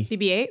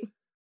 BB-8?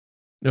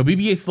 No,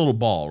 BB-8's the little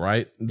ball,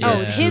 right?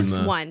 Oh, It's his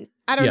in the- one.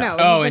 I don't Yeah. know.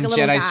 Oh, He's and like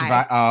a little Jedi guy.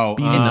 Survivor. Oh,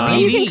 It's And BD.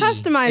 you can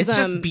customize It's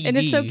just them, and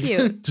it's so BD.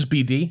 cute. Just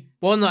BD.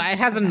 Well, no, it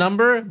has a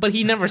number, but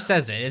he never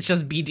says it. It's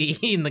just BD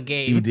in the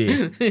game.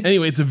 BD.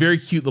 Anyway, it's a very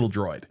cute little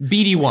droid.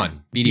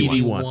 BD1.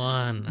 BD1.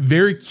 One.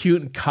 Very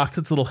cute and cocks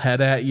its little head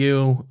at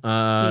you.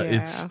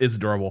 It's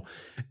adorable.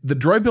 The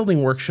droid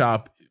building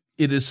workshop,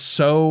 it is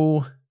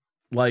so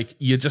like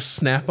you just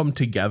snap them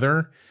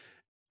together.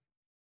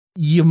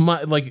 You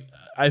might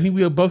I think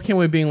we both came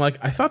away being like,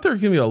 I thought there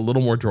was gonna be a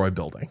little more droid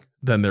building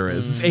than there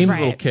is. It's aimed at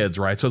little Right. kids,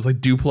 right? So it's like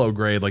Duplo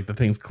grade, like the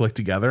things click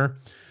together.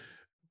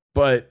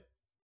 But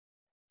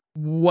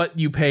what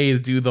you pay to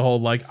do the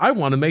whole I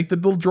want to make the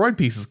little droid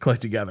pieces click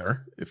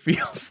together. It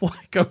feels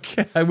like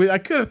okay. I mean, I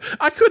could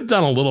have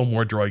done a little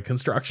more droid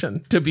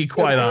construction, to be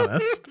quite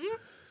honest.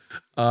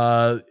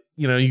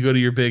 You go to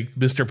your big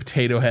Mr.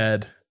 Potato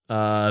Head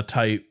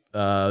type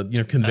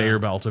conveyor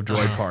belt of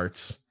droid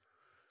parts,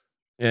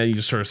 and you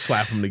just sort of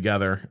slap them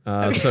together.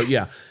 So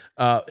yeah,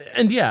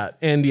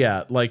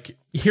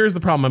 here's the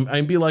problem.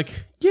 I'd be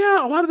like,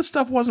 yeah, a lot of the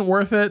stuff wasn't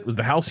worth it. Was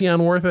the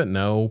Halcyon worth it?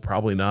 No,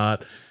 probably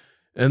not.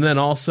 And then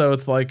also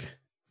it's like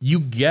you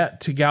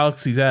get to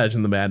Galaxy's Edge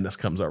and the madness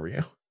comes over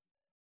you.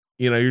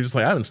 You're just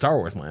like, I'm in Star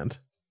Wars land.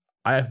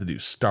 I have to do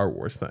Star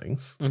Wars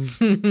things.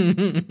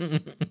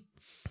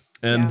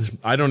 And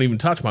I don't even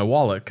touch my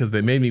wallet because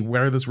they made me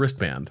wear this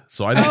wristband.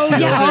 So I don't Oh feel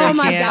yeah! Oh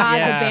my Yeah. god,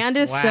 Yeah. the band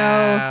is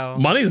Wow.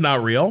 money's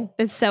not real.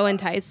 it's so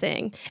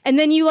enticing. And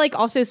then you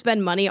also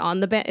spend money on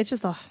the band. It's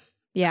just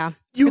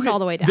it's all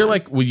the way down. They're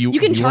like, well, you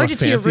can want charge a it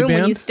to your fancy room when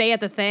band? you stay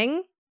at the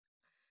thing.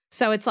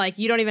 So it's like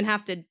you don't even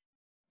have to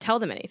tell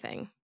them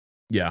anything.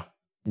 Yeah.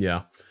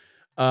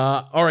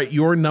 All right,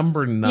 your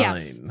number 9.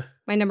 Yes.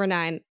 My number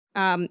 9.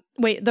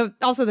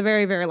 The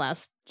very, very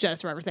last Jedi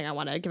Survivor thing I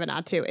want to give a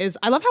nod to is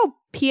I love how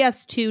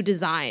PS2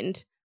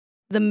 designed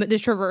the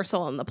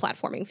traversal and the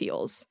platforming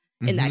feels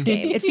in that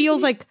game. It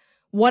feels like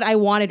what I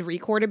wanted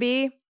Recore to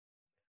be,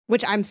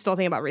 which I'm still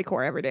thinking about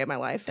Recore every day of my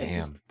life.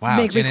 Damn. Wow,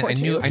 make Janet,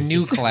 Recore I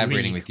knew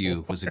collaborating with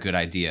you was a good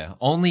idea.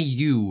 Only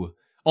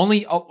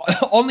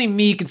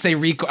me could say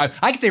Recore.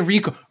 I could say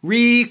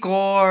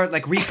Recore,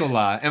 like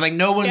Ricola, and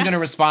no one's gonna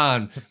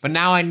respond. But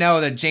now I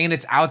know that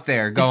Janet's out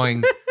there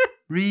going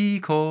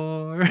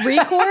Recore.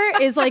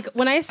 Recore is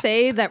when I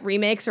say that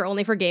remakes are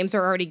only for games that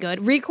are already good.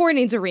 Recore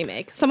needs a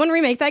remake. Someone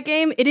remake that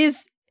game.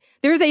 There's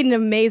an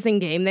amazing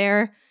game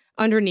there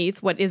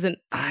underneath what isn't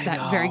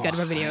that very good of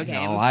a video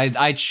game.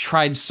 I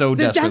tried so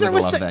desperately to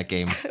love that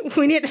game.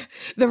 We need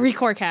the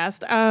Recore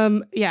cast.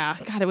 Yeah,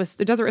 God,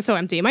 the desert was so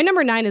empty. My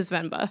number 9 is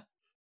Venba.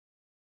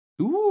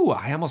 Ooh,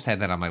 I almost had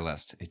that on my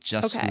list. It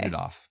just Okay. scooted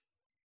off.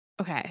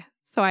 Okay,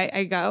 so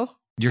I go.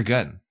 You're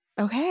good.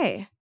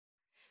 Okay,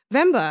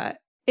 Venba.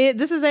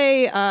 This is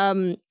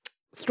a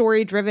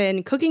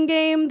story-driven cooking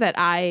game that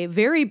I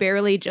very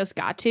barely just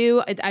got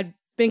to. I'd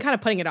been kind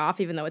of putting it off,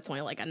 even though it's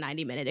only a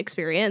 90-minute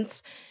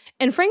experience.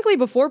 And frankly,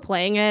 before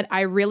playing it,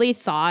 I really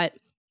thought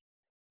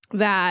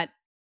that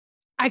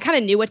I kind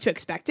of knew what to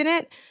expect in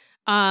it.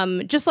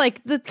 Just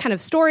the kind of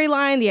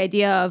storyline, the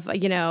idea of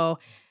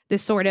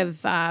this sort of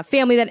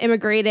family that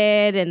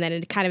immigrated, and then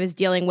it kind of is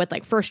dealing with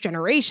first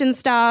generation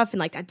stuff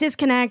and that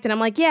disconnect. And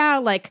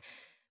I'm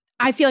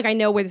I feel like I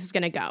know where this is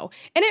going to go.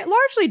 And it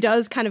largely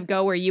does kind of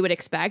go where you would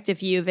expect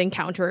if you've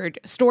encountered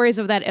stories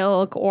of that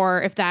ilk,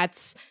 or if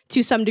that's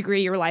to some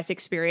degree your life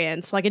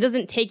experience. It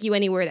doesn't take you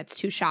anywhere that's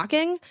too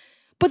shocking.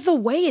 But the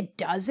way it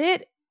does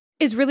it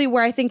is really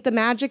where I think the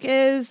magic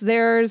is.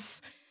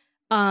 There's,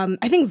 I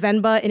think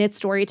Venba in its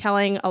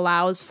storytelling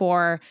allows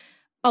for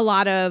a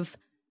lot of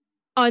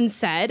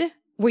unsaid,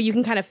 where you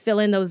can kind of fill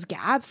in those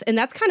gaps. And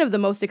that's kind of the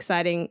most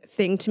exciting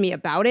thing to me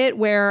about it,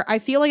 where I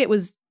feel like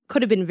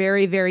could have been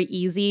very, very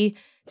easy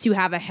to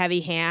have a heavy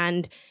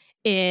hand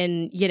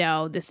in,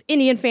 this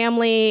Indian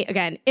family,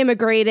 again,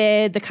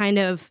 immigrated, the kind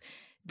of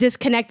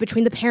disconnect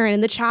between the parent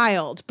and the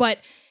child. But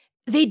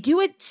they do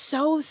it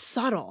so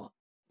subtle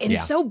and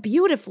so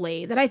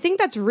beautifully that I think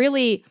that's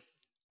really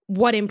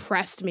what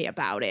impressed me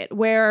about it,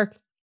 where,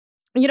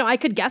 I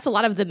could guess a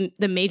lot of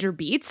the major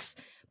beats,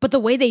 but the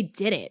way they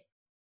did it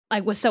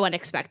was so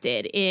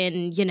unexpected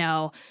in,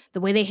 the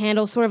way they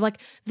handle sort of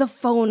the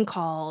phone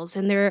calls,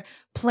 and their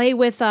play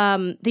with,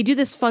 they do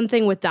this fun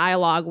thing with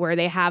dialogue where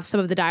they have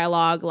some of the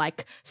dialogue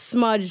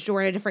smudged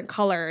or in a different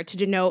color to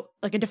denote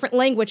a different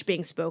language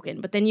being spoken.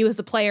 But then you as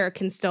the player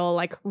can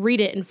still read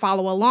it and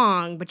follow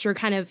along, but you're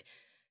kind of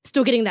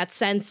still getting that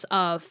sense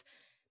of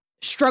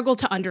struggle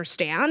to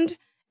understand.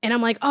 And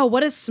I'm oh,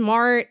 what a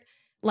smart,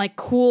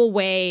 cool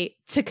way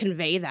to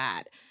convey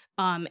that.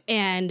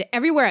 And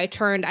everywhere I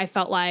turned, I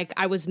felt like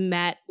I was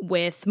met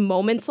with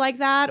moments like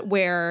that,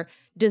 where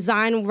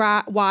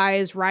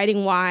design-wise,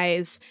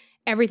 writing-wise,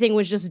 everything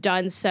was just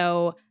done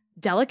so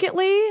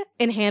delicately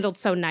and handled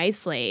so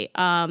nicely.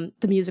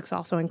 The music's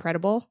also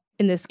incredible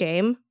in this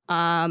game.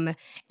 And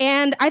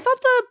I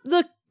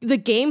thought the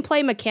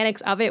gameplay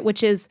mechanics of it,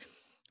 which is,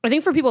 I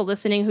think for people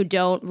listening who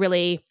don't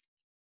really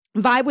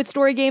vibe with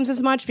story games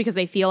as much because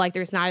they feel like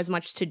there's not as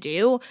much to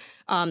do,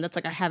 that's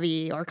like a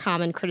heavy or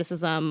common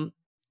criticism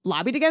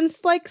lobbied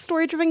against like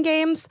story-driven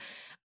games.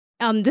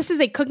 This is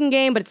a cooking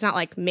game, but it's not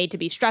like made to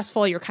be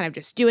stressful. You're kind of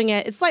just doing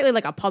it. It's slightly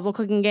like a puzzle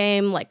cooking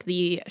game. Like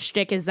the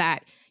shtick is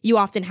that you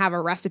often have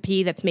a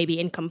recipe that's maybe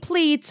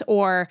incomplete,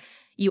 or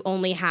you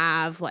only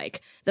have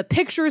like the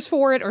pictures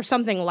for it or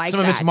something like that. Some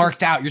of it's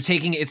marked out. You're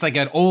taking it's like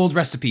an old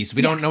recipe, so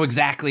we don't know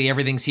exactly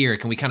everything's here.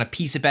 Can we kind of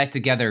piece it back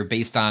together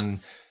based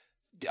on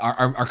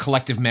our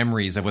collective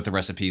memories of what the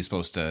recipe is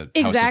supposed to,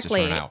 exactly. How it's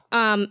supposed to turn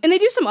out? And they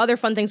do some other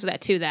fun things with that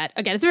too. That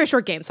again, it's a very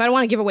short game, so I don't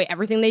want to give away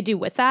everything they do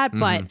with that.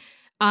 But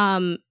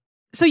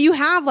so you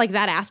have like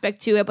that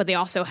aspect to it, but they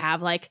also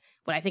have like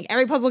what I think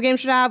every puzzle game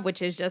should have,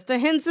 which is just a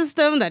hint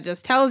system that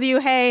just tells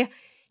you, hey,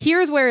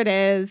 here's where it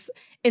is,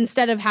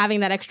 instead of having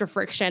that extra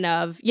friction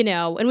of, you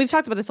know, and we've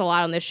talked about this a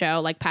lot on this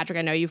show. Like, Patrick,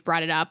 I know you've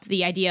brought it up,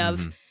 the idea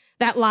of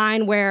that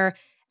line where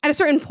at a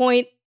certain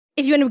point,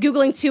 if you end up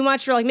Googling too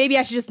much, you're like, maybe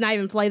I should just not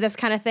even play this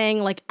kind of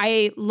thing. Like,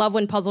 I love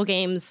when puzzle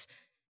games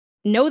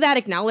know that,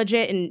 acknowledge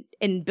it,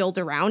 and build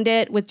around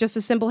it with just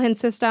a simple hint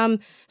system.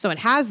 So it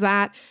has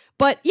that.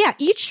 But yeah,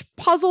 each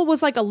puzzle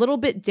was like a little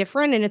bit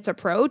different in its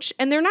approach,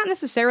 and they're not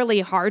necessarily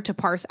hard to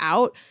parse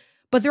out,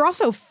 but they're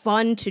also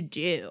fun to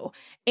do.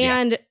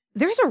 And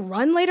there's a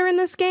run later in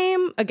this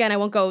game. Again, I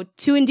won't go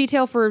too in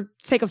detail for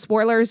sake of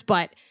spoilers,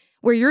 but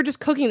where you're just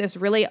cooking this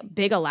really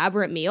big,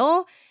 elaborate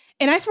meal.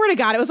 And I swear to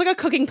God, it was like a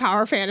cooking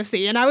power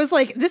fantasy. And I was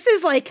like, this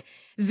is like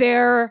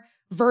their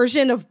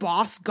version of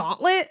Boss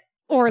Gauntlet,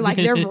 or like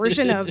their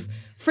version of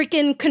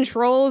freaking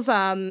Control's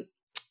the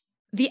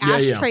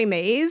Ashtray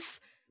Maze,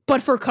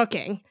 but for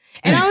cooking.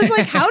 And I was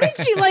like, how did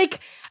she like,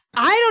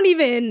 I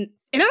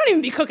don't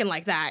even be cooking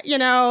like that, you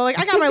know? Like,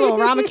 I got my little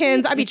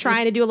ramekins. I'd be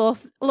trying to do a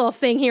little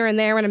thing here and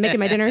there when I'm making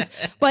my dinners.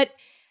 But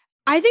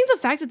I think the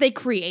fact that they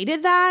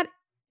created that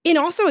in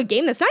also a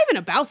game that's not even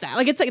about that.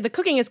 Like, it's like the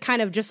cooking is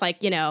kind of just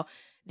like, you know,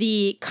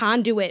 the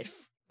conduit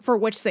for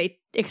which they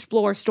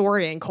explore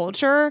story and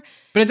culture.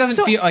 But it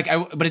doesn't feel like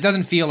but it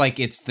doesn't feel like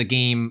it's the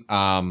game.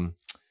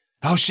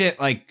 Oh shit!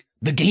 Like,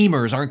 the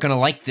gamers aren't gonna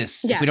like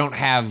this if we don't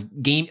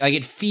have game. Like,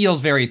 it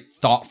feels very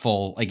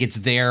thoughtful. Like, it's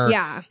there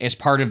as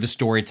part of the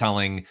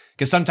storytelling.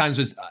 Because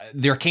sometimes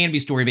there can be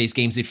story-based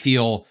games that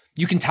feel,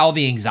 you can tell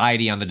the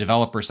anxiety on the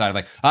developer side of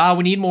like,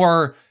 we need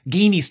more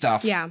gamey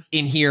stuff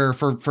in here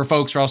for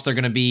folks, or else they're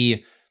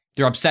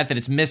upset that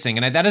it's missing.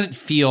 And that doesn't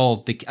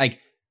feel like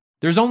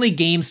there's only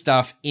game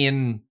stuff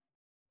in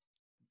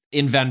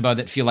Venba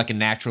that feel like a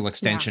natural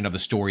extension of the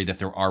story that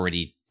they're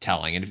already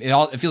telling, and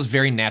it feels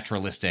very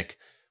naturalistic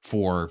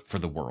for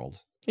the world.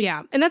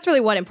 Yeah, and that's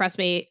really what impressed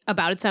me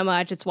about it so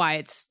much. It's why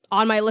it's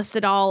on my list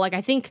at all. Like, I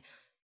think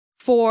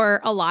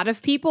for a lot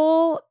of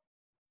people,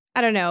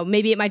 I don't know,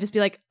 maybe it might just be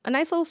like a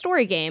nice little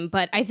story game,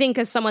 but I think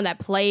as someone that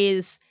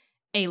plays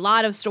a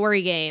lot of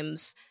story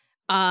games,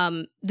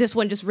 this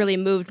one just really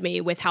moved me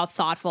with how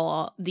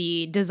thoughtful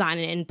the design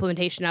and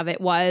implementation of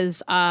it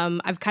was.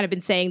 I've kind of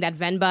been saying that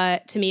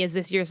Venba to me is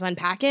this year's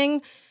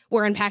Unpacking,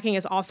 where Unpacking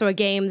is also a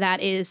game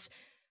that is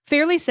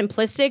fairly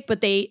simplistic,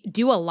 but they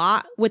do a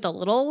lot with a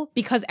little,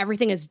 because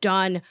everything is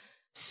done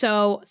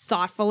so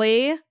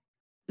thoughtfully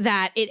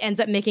that it ends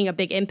up making a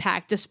big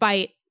impact,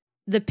 despite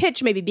the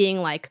pitch maybe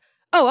being like,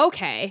 oh,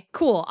 okay,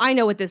 cool, I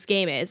know what this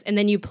game is. And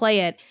then you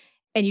play it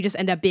and you just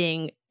end up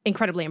being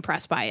incredibly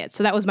impressed by it.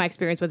 So that was my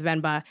experience with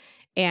Venba,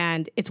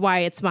 and it's why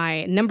it's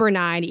my number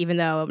 9, even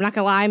though I'm not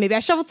gonna lie, maybe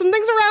I shuffled some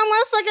things around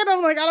last second.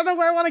 I'm like, I don't know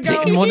where I want to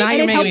go. Well, now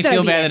you're making me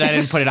feel bad that I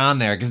didn't put it on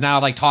there, because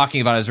now like talking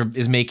about it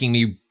is making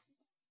me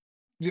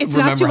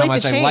remember how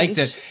much I liked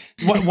it.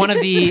 One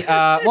of the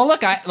well,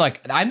 look,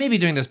 I may be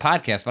doing this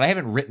podcast, but I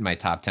haven't written my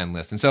top 10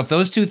 list, and so if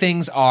those two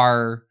things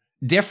are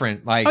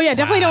different, like, oh yeah,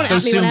 definitely don't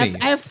ask me. When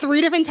I have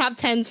 3 different top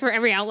 10s for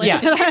every outlet.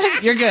 Yeah,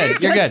 you're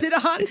good. You're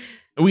good.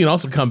 We can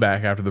also come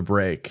back after the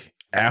break,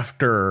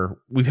 after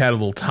we've had a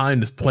little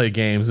time to play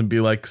games, and be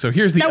like, so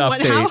here's the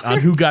update on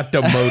who got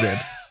demoted.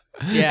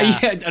 Yeah,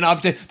 an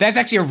update. That's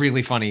actually a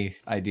really funny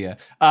idea.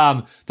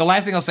 The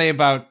last thing I'll say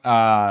about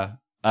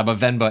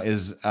Venba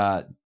is,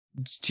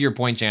 to your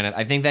point, Janet,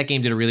 I think that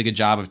game did a really good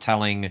job of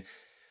telling,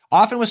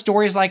 often with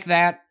stories like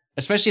that,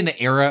 especially in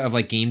the era of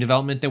like game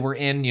development that we're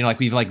in, you know, like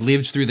we've like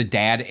lived through the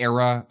dad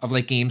era of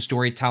like game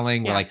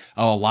storytelling, where like,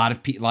 a lot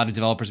of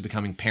developers are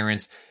becoming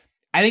parents.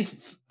 I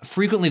think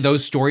frequently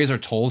those stories are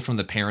told from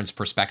the parents'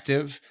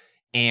 perspective,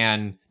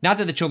 and not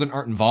that the children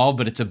aren't involved,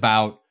 but it's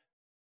about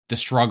the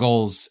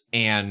struggles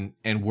and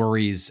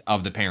worries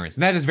of the parents.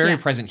 And that is very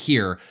present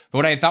here. But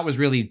what I thought was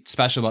really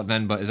special about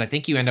Venba is I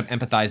think you end up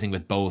empathizing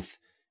with both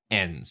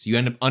ends. You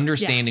end up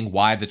understanding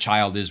why the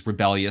child is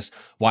rebellious,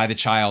 why the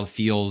child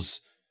feels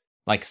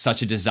like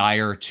such a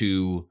desire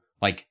to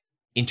like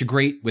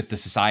integrate with the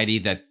society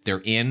that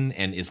they're in,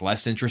 and is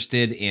less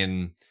interested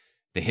in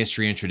the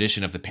history and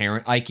tradition of the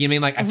parent. Like, you know what I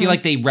mean? Like, I feel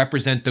like they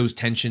represent those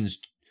tensions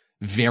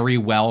very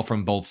well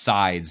from both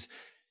sides,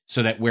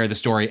 so that where the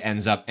story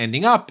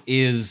ending up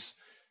is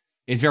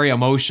it's very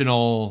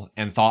emotional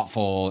and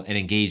thoughtful and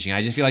engaging.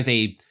 I just feel like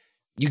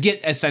you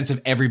get a sense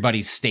of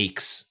everybody's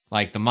stakes,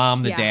 like the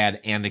mom, the dad,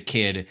 and the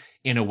kid,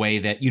 in a way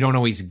that you don't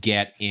always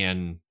get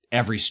in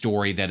every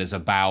story that is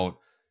about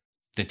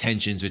the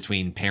tensions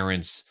between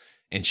parents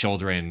and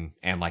children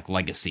and like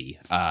legacy.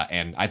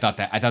 And I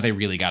thought they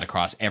really got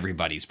across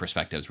everybody's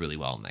perspectives really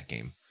well in that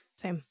game.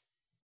 Same.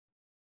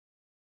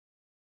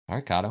 All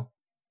right, Kato.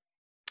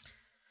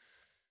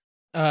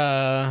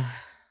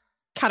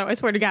 Kato, I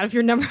swear to God, if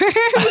your number,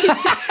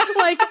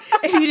 like,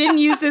 if you didn't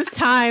use this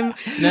time,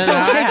 No, to,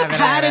 I like, haven't,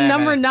 add a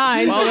number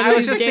 9. Well, to I was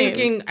these just games.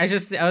 thinking.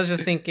 I was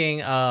just thinking.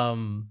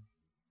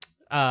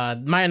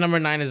 My number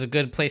 9 is a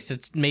good place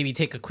to maybe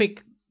take a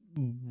quick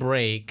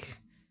break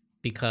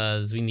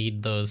because we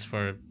need those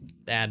for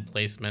ad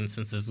placement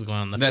since this is going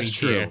on the That's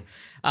free tier. true.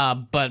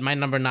 But my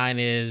number 9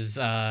 is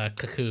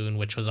Cocoon,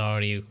 which was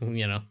already,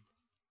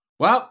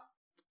 Well,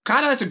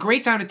 kind of that's a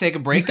great time to take a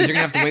break because you're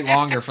gonna have to wait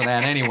longer for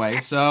that anyway.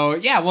 So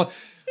yeah, well,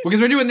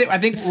 because we're doing, I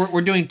think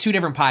we're doing 2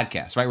 different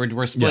podcasts, right?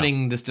 We're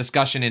splitting this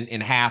discussion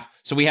in half,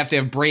 so we have to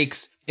have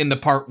breaks in the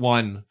part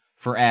 1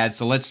 for ads.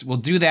 So we'll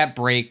do that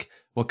break.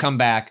 We'll come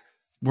back.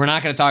 We're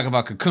not going to talk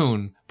about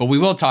Cocoon, but we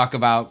will talk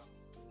about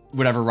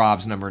whatever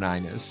Rob's number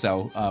 9 is.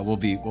 So we'll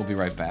be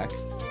right back.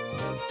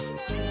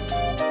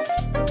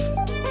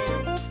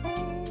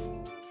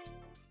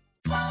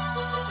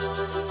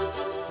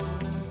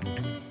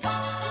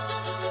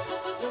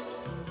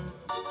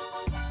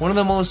 One of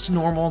the most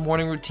normal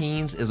morning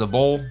routines is a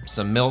bowl,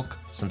 some milk,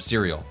 some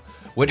cereal.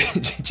 What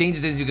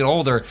changes as you get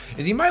older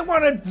is you might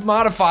want to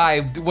modify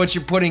what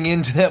you're putting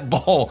into that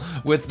bowl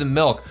with the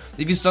milk.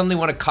 If you suddenly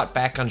want to cut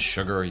back on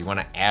sugar, or you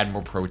want to add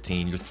more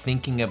protein, you're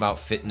thinking about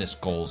fitness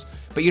goals,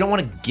 but you don't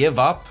want to give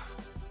up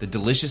the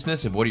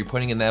deliciousness of what you're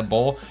putting in that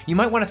bowl, you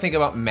might want to think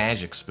about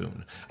Magic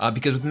Spoon.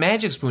 Because with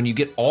Magic Spoon, you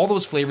get all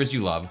those flavors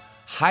you love,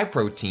 high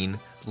protein,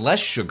 less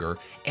sugar,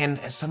 and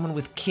as someone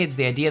with kids,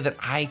 the idea that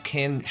I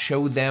can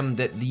show them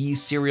that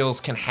these cereals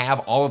can have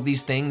all of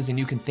these things and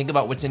you can think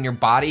about what's in your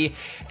body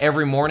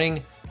every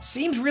morning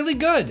seems really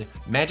good.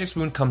 Magic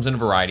Spoon comes in a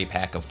variety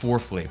pack of 4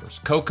 flavors: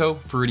 cocoa,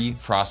 fruity,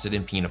 frosted,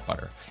 and peanut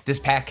butter. This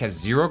pack has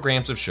 0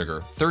 grams of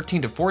sugar,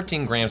 13 to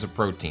 14 grams of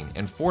protein,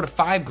 and 4 to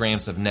 5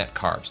 grams of net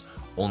carbs.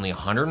 Only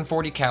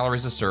 140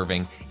 calories a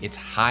serving. It's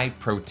high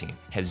protein,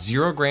 has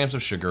 0 grams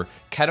of sugar,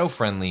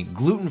 keto-friendly,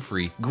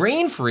 gluten-free,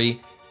 grain-free,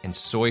 and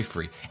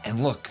soy-free.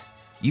 And look,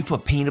 you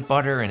put peanut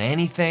butter in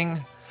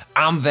anything,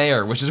 I'm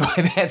there, which is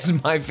why that's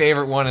my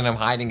favorite one, and I'm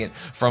hiding it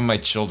from my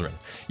children.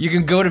 You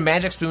can go to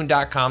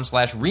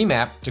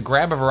magicspoon.com/remap to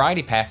grab a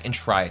variety pack and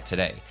try it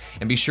today.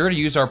 And be sure to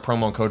use our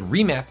promo code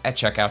REMAP at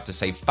checkout to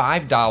save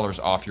 $5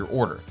 off your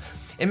order.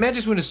 And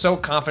Magic Spoon is so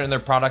confident in their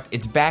product,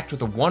 it's backed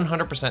with a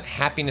 100%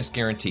 happiness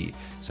guarantee.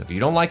 So if you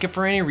don't like it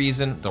for any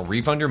reason, they'll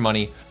refund your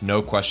money,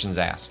 no questions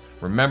asked.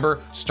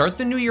 Remember, start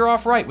the new year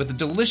off right with a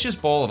delicious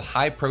bowl of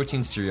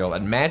high-protein cereal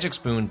at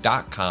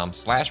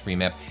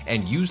magicspoon.com/remap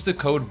and use the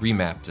code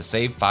REMAP to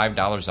save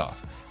 $5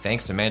 off.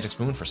 Thanks to Magic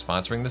Spoon for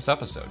sponsoring this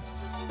episode.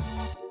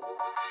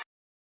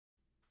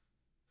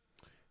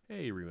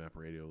 Hey, Remap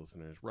Radio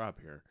listeners, Rob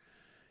here.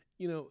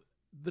 You know,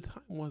 the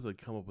time was I'd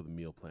come up with a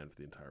meal plan for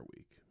the entire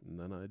week, and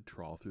then I'd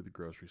trawl through the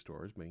grocery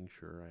stores, making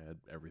sure I had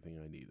everything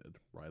I needed,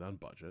 right on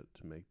budget,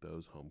 to make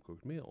those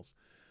home-cooked meals.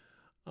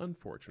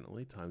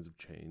 Unfortunately, times have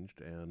changed,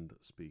 and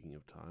speaking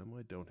of time,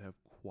 I don't have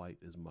quite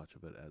as much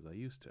of it as I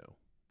used to.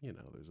 You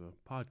know, there's a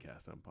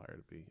podcast empire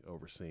to be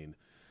overseen.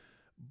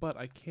 But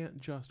I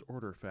can't just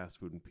order fast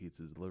food and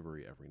pizza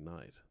delivery every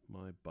night.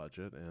 My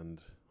budget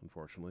and,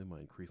 unfortunately, my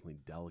increasingly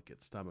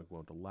delicate stomach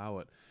won't allow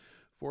it.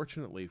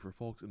 Fortunately, for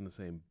folks in the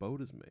same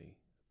boat as me,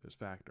 there's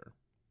Factor.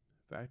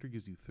 Factor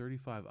gives you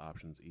 35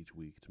 options each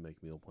week to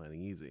make meal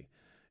planning easy.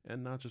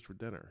 And not just for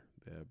dinner.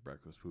 They have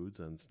breakfast foods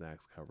and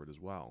snacks covered as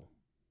well.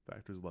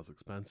 Factor is less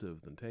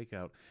expensive than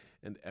takeout,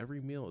 and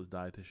every meal is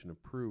dietitian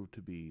approved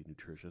to be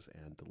nutritious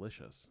and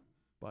delicious.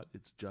 But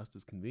it's just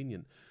as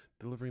convenient,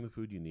 delivering the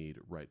food you need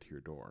right to your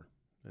door.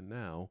 And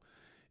now,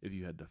 if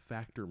you head to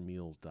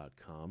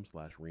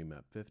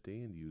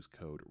factormeals.com/remap50 and use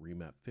code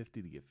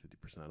remap50 to get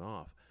 50%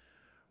 off.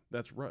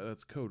 That's right,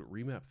 that's code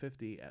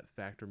remap50 at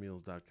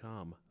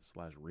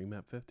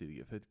factormeals.com/remap50 to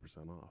get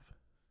 50% off.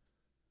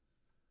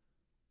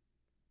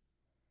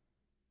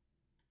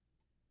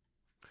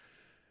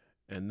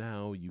 And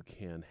now you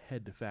can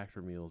head to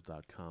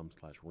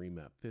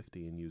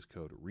factormeals.com/remap50 and use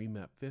code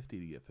remap50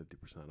 to get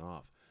 50%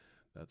 off.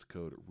 That's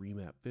code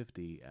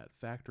remap50 at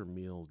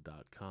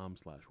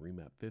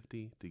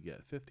factormeals.com/remap50 to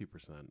get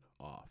 50%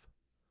 off.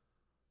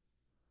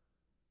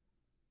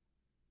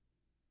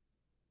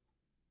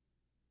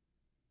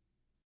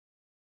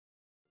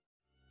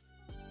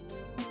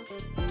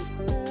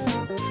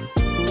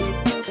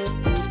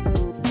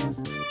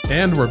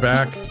 And we're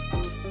back.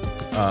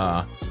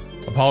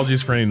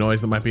 Apologies for any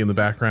noise that might be in the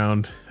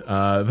background.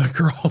 The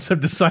girls have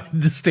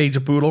decided to stage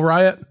a poodle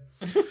riot.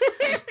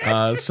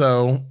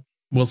 So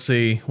we'll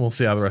see how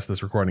the rest of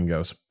this recording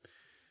goes.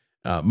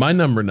 My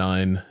number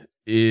 9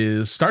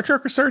 is Star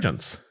Trek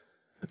Resurgence.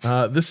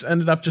 This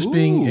ended up just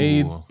being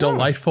a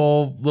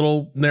delightful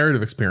little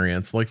narrative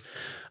experience. Like,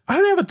 I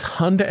don't have a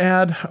ton to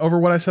add over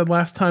what I said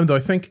last time, though. I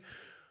think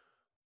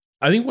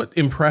what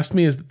impressed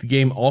me is that the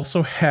game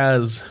also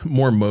has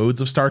more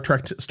modes of Star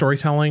Trek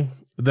storytelling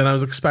than I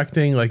was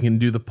expecting. Like, it can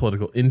do the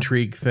political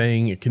intrigue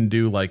thing. It can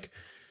do like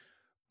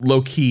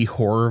low-key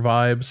horror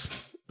vibes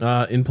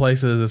in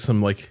places as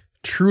some like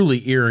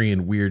truly eerie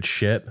and weird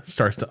shit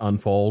starts to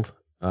unfold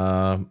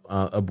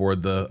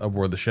aboard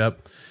the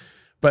ship.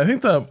 But I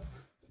think the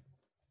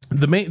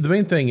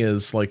main thing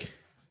is like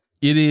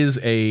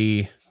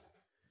it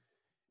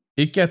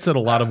gets at a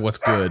lot of what's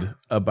good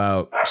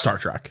about Star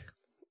Trek.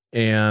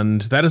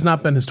 And that has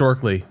not been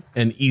historically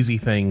an easy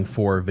thing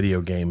for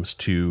video games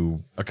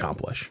to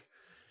accomplish.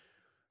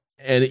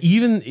 And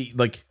even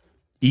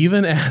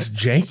as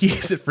janky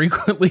as it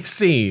frequently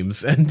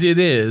seems, and it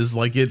is,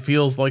 like it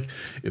feels like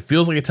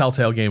a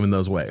Telltale game in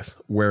those ways,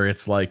 where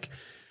it's like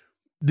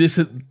this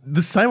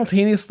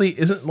simultaneously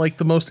isn't like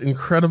the most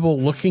incredible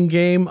looking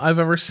game I've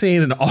ever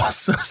seen, and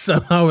also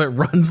somehow it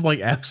runs like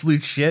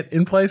absolute shit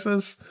in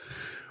places.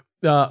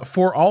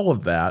 For all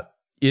of that,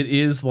 it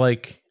is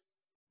like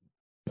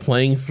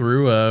playing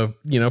through a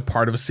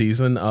part of a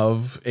season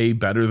of a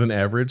better than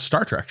average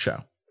Star Trek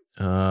show.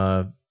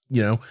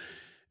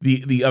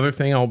 The other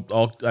thing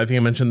I think I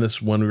mentioned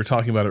this when we were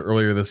talking about it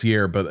earlier this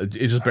year, but it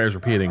just bears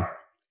repeating.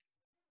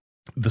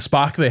 The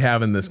Spock they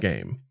have in this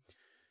game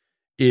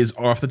is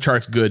off the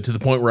charts good, to the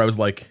point where I was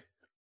like,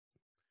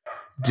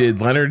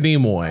 did Leonard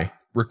Nimoy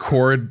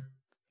record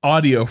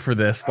audio for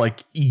this like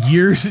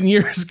years and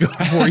years ago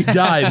before he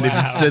died? And they've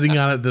been sitting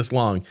on it this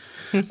long,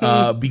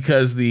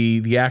 because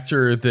the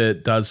actor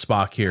that does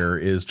Spock here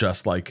is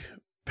just like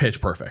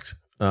pitch perfect.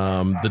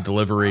 The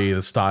delivery,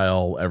 the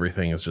style,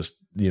 everything is just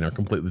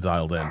completely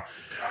dialed in.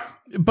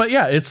 But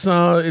yeah, it's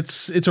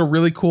a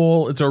really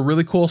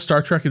cool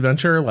Star Trek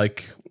adventure.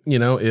 Like,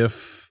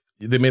 if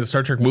they made a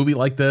Star Trek movie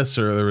like this,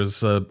 or there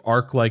was an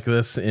arc like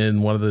this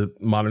in one of the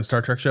modern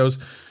Star Trek shows,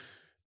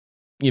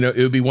 it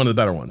would be one of the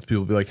better ones.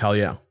 People would be like, hell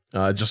yeah.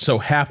 It just so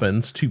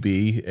happens to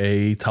be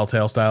a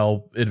Telltale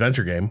style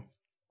adventure game.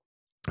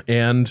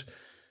 And,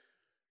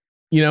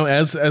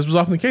 as was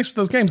often the case with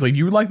those games, like,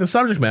 you like the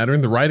subject matter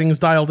and the writing is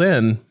dialed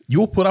in,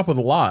 you'll put up with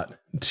a lot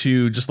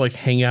to just like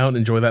hang out and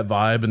enjoy that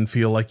vibe and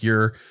feel like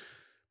you're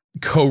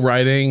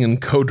co-writing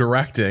and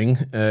co-directing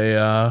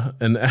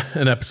an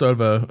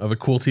episode of a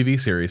cool TV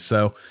series.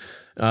 So,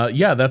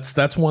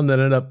 that's one that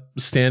ended up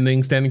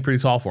standing pretty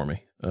tall for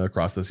me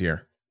across this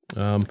year.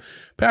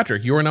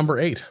 Patrick, you're number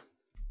 8.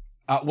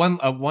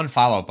 One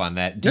follow up on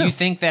that. Do you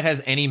think that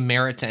has any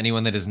merit to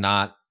anyone that is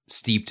not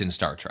steeped in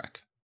Star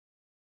Trek?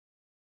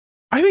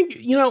 I think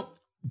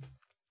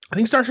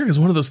Star Trek is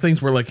one of those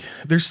things where like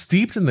they're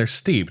steeped and they're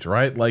steeped,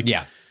 right? Like,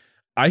 yeah.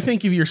 I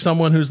think if you're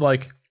someone who's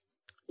like,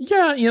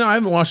 I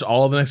haven't watched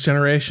all of The Next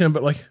Generation,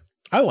 but like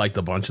I liked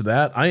a bunch of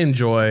that. I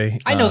enjoy.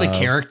 I know the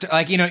character,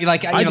 I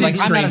dig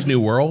Strange New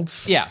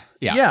Worlds.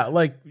 Yeah.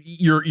 Like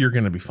you're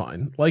gonna be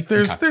fine. Like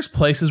there's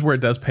places where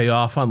it does pay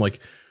off on like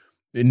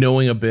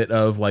knowing a bit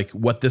of like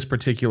what this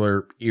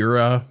particular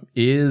era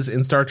is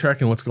in Star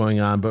Trek and what's going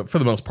on, but for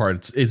the most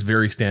part, it's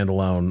very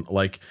standalone.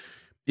 Like,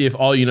 if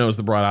all you know is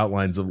the broad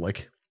outlines of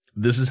like,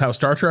 this is how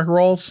Star Trek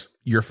rolls,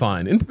 you're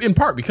fine. In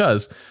part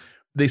because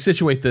they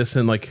situate this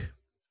in like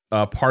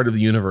a part of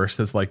the universe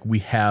that's like, we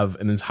have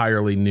an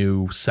entirely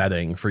new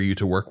setting for you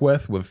to work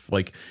with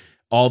like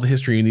all the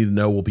history you need to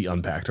know will be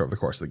unpacked over the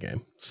course of the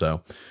game.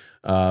 So,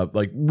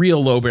 like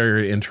real low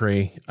barrier to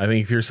entry. I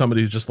think if you're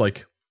somebody who's just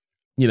like,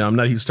 I'm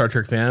not a huge Star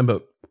Trek fan,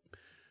 but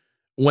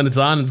when it's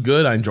on, it's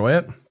good. I enjoy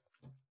it.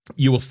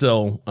 You will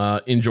still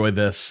enjoy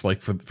this,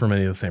 like for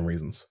many of the same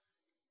reasons.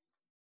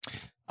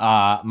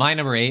 My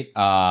number 8,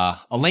 a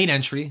late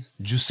entry,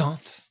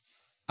 Jusant.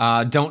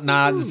 Don't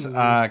Nods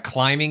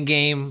climbing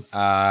game.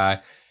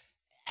 And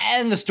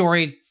the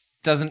story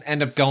doesn't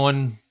end up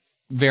going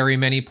very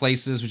many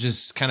places, which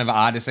is kind of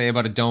odd to say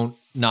about a Don't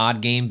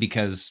Nod game,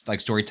 because like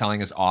storytelling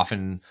is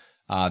often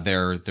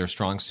their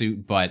strong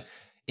suit. But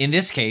in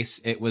this case,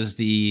 it was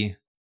the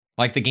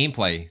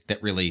gameplay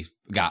that really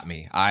got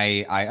me.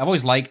 I've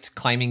always liked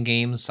climbing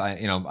games.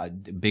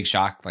 Big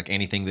shock, like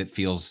anything that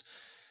feels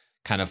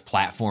kind of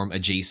platform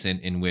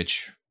adjacent, in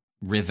which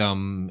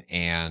rhythm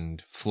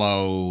and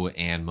flow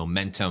and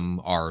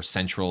momentum are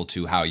central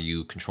to how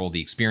you control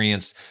the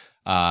experience.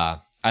 I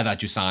thought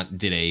Jusant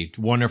did a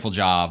wonderful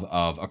job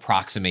of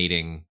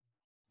approximating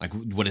like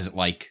what is it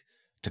like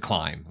to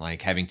climb,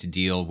 like having to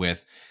deal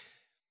with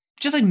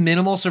just like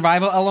minimal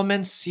survival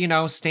elements,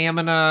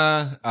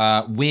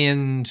 stamina,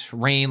 wind,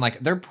 rain, like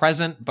they're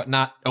present, but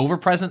not over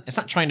present. It's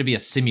not trying to be a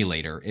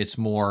simulator. It's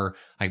more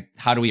like,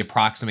 how do we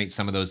approximate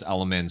some of those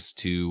elements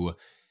to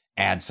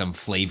add some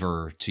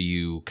flavor to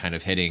you kind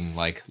of hitting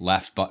like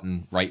left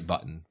button, right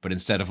button. But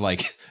instead of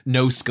like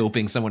no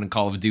scoping someone in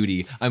Call of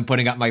Duty, I'm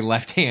putting up my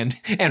left hand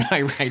and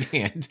my right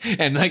hand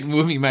and like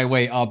moving my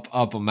way up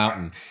a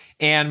mountain.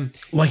 And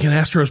like an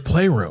Astro's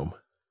Playroom.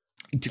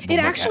 It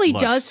actually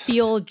does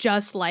feel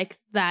just like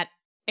that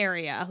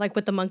area, like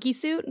with the monkey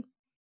suit.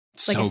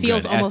 Like So it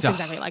feels good. almost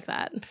exactly like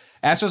that.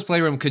 Astro's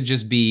Playroom could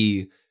just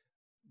be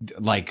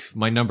like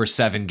my number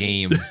 7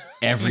 game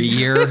every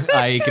year.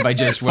 Like if I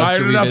just was to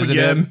Fired it up revisit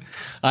again. it.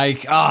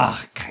 Like,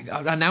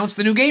 announce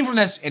the new game from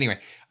this. Anyway,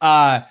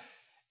 but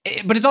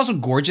it's also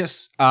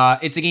gorgeous.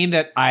 It's a game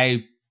that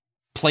I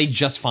played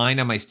just fine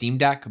on my Steam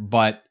Deck,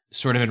 but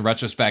sort of in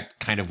retrospect,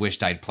 kind of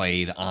wished I'd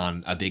played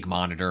on a big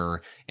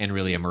monitor and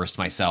really immersed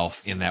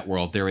myself in that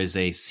world. There is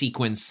a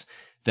sequence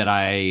that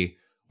I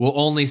will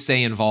only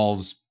say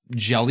involves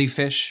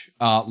jellyfish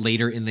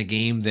later in the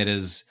game that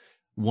is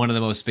one of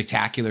the most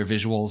spectacular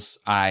visuals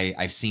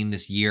I've seen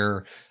this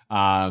year.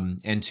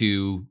 And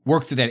to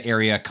work through that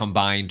area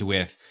combined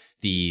with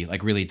the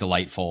like really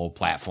delightful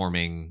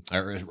platforming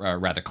or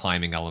rather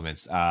climbing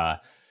elements,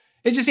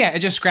 it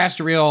just scratched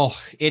a real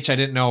itch I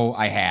didn't know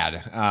I had.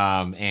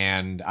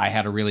 And I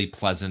had a really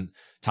pleasant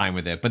time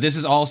with it. But this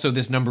is also,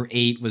 this number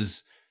 8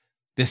 was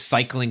this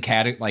cycling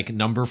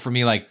number for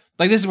me. Like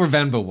this is where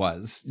Venba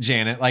was,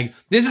 Janet. Like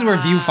this is where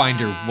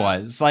Viewfinder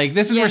was. Like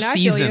this is where now I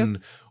feel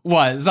Season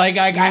was. Like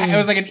it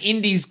was like an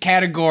indies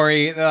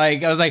category.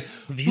 Like I was like,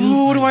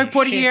 ooh, what do I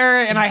put here?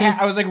 And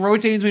I was like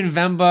rotating between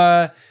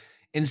Venba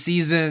and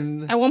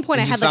Season. At one point,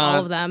 I and had like Jusant.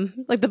 all of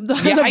them. Like the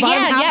bottom Yeah.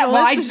 half of the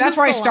Well, list was that's just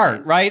where I the start,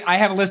 line. right? I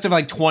have a list of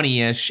like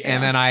 20-ish,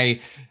 and then I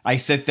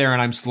sit there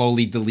and I'm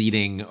slowly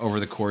deleting over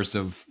the course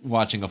of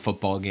watching a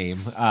football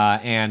game.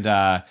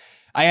 I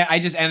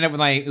just ended up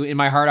with in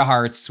my heart of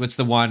hearts, what's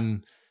the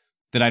one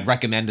that I'd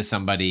recommend to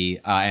somebody?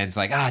 And it's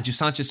like,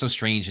 Jusant's just so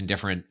strange and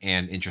different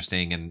and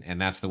interesting,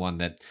 and that's the one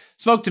that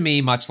spoke to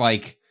me. Much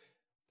like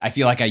I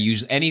feel like I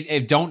use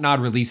if Don't Nod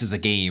releases a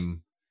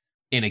game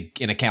in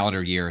a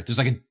calendar year, there's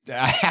like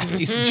a half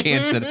decent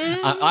chance that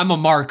I'm a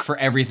mark for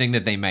everything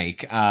that they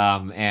make.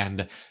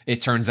 And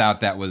it turns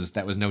out that was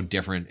no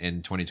different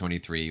in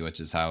 2023, which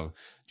is how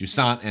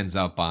Jusant ends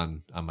up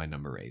on my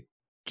number 8.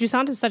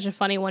 Jusant is such a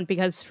funny one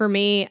because for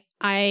me,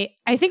 I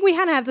think we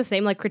kind of have the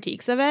same like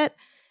critiques of it.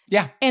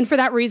 Yeah. And for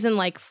that reason,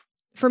 like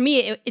for me,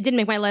 it didn't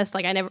make my list.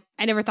 Like I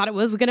never thought it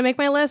was going to make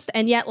my list.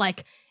 And yet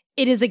like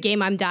it is a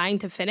game I'm dying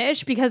to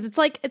finish because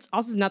it's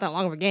also not that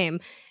long of a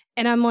game.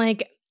 And I'm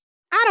like,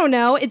 I don't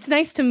know. It's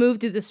nice to move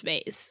through the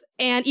space.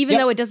 And even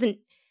though it doesn't,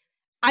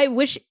 I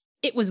wish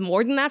it was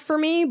more than that for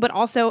me, but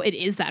also it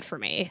is that for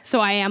me.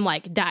 So I am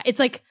like, it's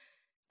like,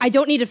 I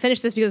don't need to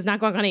finish this because it's not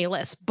going on any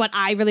list, but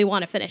I really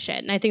want to finish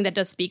it. And I think that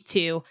does speak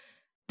to,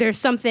 there's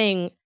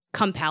something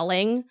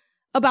compelling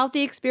about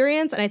the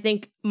experience. And I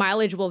think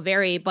mileage will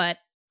vary, but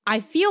I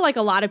feel like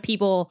a lot of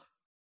people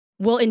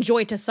will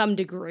enjoy to some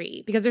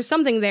degree because there's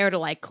something there to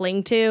like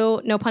cling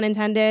to, no pun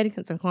intended,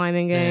 because it's a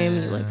climbing game.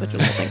 And you like put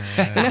your little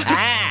thing.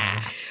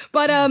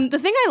 But the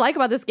thing I like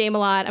about this game a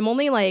lot, I'm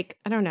only like,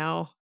 I don't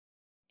know,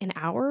 an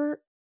hour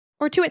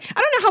or two. I don't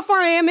know how far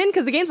I am in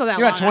because the game's not that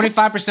You're long. at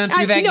 25%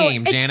 through that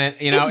game,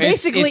 Janet. You know,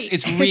 it's basically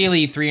it's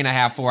really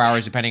 3.5, 4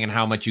 hours, depending on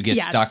how much you get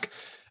Yes. stuck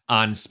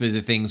on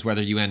specific things,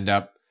 whether you end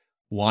up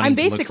wanting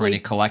to look for any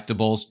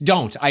collectibles.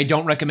 I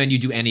don't recommend you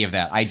do any of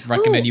that. I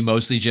recommend you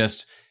mostly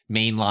just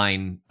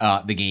mainline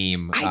the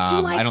game. I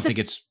do like I don't think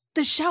it's...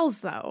 the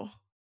shells, though.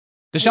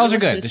 The shells are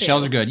good. The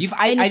shells are good.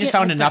 I just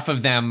found like enough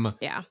of them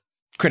Yeah.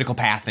 critical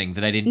pathing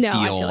that I didn't I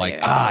feel feel like,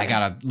 you. I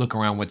gotta look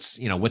around what's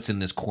in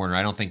this corner.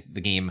 I don't think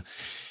the game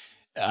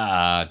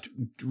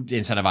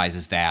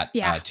incentivizes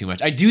that too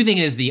much. I do think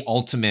it is the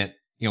ultimate,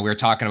 we were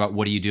talking about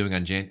what are you doing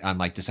on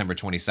like December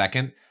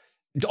 22nd.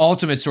 The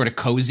ultimate sort of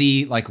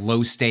cozy, like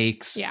low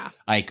stakes,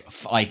 like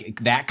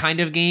that kind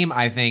of game.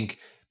 I think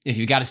if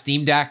you've got a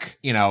Steam Deck,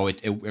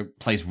 it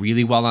plays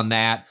really well on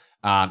that.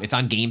 It's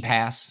on Game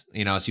Pass, so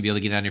you'll be able to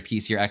get it on your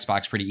PC or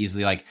Xbox pretty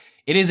easily. Like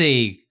it is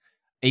a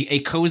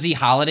cozy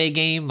holiday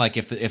game. Like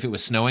if it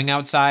was snowing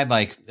outside,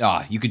 like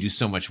you could do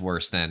so much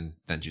worse than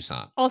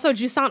Jusant. Also,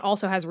 Jusant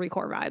also has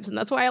Recore vibes, and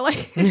that's why I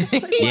like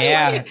it.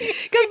 Yeah,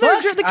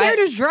 because the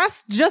characters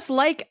dressed just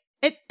like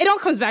it. It all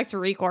comes back to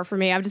Recore for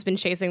me. I've just been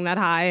chasing that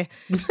high.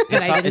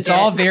 It's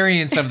all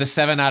variants of the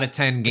 7 out of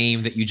 10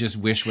 game that you just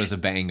wish was a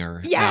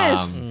banger.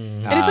 Yes,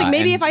 and it's like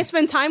maybe if I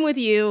spend time with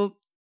you,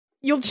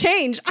 you'll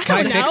change. Can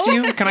I fix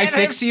you? Can I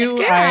fix you?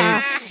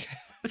 Yeah.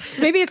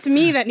 Maybe it's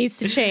me that needs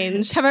to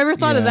change. Have I ever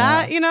thought of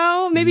that?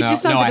 Maybe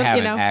Jusant. No, I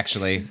haven't.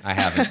 Actually, I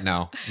haven't.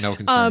 No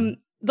concern.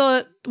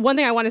 The one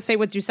thing I want to say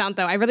with Jusant,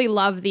 though, I really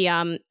love the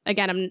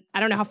again, I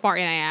don't know how far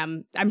in I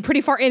am. I'm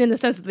pretty far in the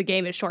sense that the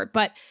game is short,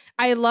 but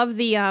I love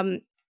the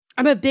I'm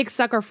a big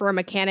sucker for a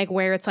mechanic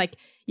where it's like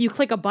you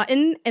click a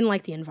button and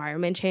like the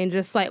environment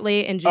changes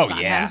slightly, and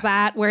Jusant has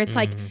that where it's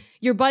like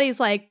your buddy's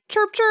like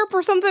chirp chirp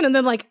or something, and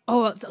then like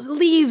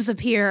leaves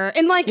appear,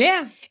 and like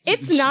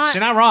it's not.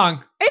 You're not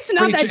wrong. It's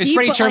not that deep. It's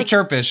pretty but,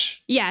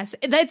 chirpish. Yes,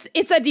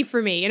 it's that deep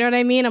for me. You know what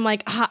I mean? I'm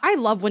like, I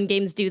love when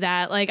games do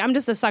that. Like, I'm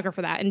just a sucker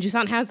for that. And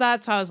Jusant has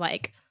that, so I was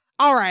like,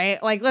 all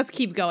right, like let's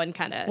keep going,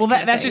 kind of. Well,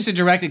 that's just a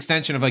direct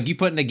extension of like you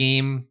put in a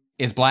game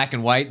is black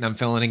and white, and I'm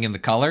filling in the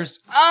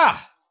colors.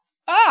 I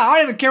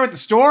don't even care what the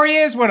story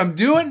is, what I'm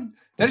doing. Did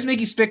that just make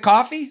you spit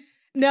coffee?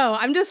 No,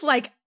 I'm just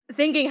like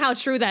thinking how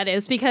true that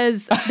is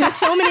because there's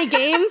so many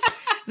games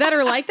that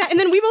are like that. And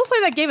then we both play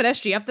that game at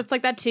SGF that's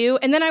like that too.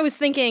 And then I was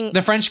thinking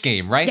The French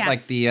game, right? Yes.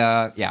 Like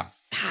the yeah.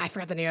 I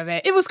forgot the name of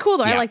it. It was cool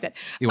though. I Yeah. liked it.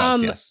 It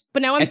was, yes.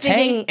 But now I'm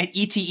thinking at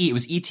ETE. It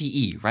was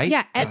ETE, right?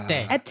 yeah,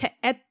 Ete.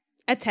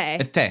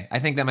 Ete. I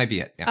think that might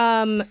be it.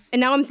 Yeah. And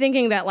now I'm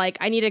thinking that like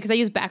I need it because I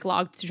use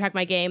backlog to track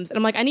my games, and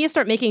I'm like I need to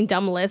start making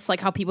dumb lists like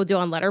how people do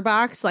on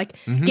Letterboxd, like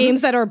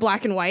games that are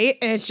black and white,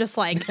 and it's just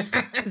like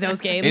those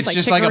games. It's like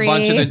just like a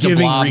bunch of the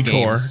Giving DeBlob Recore.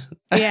 games.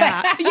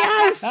 yeah,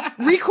 yes,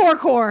 Recore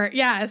Core,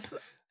 yes.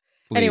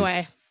 Please.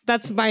 Anyway,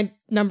 that's my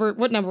number.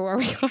 What number were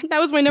we on? That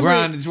was my number.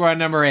 We're on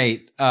number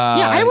 8. yeah,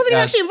 I wasn't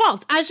even actually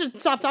involved. I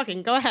should stop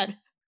talking. Go ahead.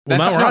 Well,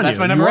 now we're on that's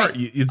you. my number You are-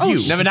 8. It's Oh,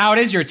 you. No, but now it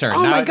is your turn.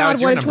 Oh now, my now god,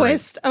 it's your what a number 8.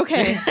 twist.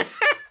 Okay.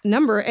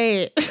 Number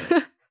 8.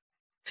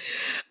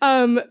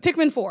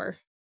 Pikmin 4.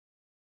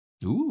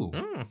 Ooh.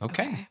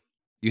 Okay.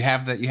 You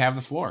have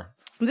the floor.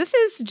 This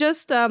is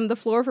just the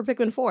floor for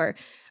Pikmin 4.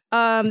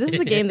 This is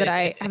a game that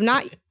I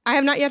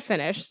have not yet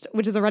finished,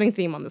 which is a running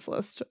theme on this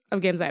list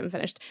of games I haven't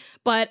finished.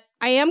 But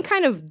I am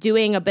kind of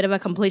doing a bit of a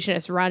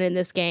completionist run in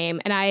this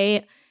game, and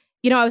I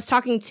was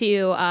talking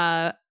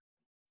to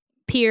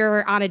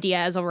peer Ana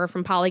Diaz over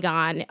from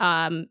Polygon.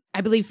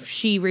 I believe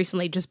she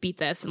recently just beat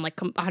this and like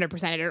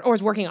 100%ed it or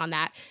is working on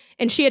that.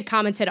 And she had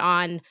commented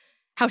on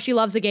how she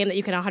loves a game that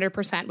you can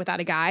 100% without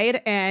a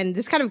guide. And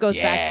this kind of goes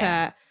back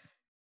to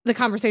the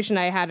conversation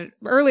I had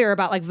earlier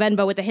about like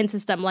Venbo with the hint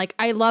system. Like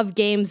I love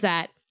games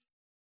that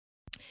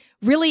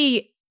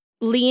really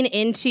lean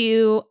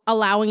into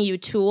allowing you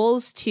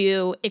tools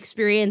to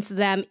experience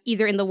them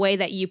either in the way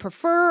that you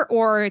prefer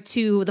or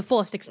to the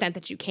fullest extent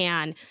that you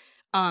can.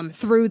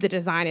 Through the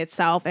design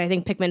itself. And I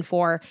think Pikmin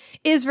 4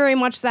 is very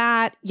much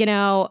that.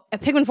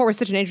 Pikmin 4 was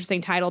such an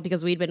interesting title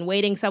because we'd been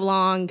waiting so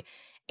long.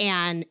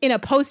 And in a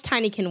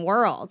post-Tinykin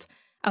world,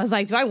 I was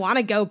like, do I want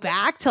to go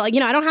back to I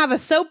don't have a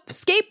soap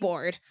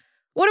skateboard.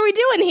 What are we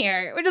doing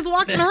here? We're just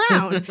walking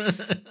around.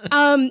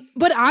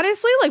 But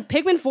honestly, like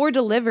Pikmin 4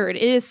 delivered.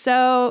 It is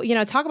so,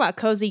 talk about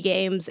cozy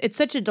games. It's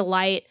such a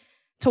delight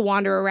to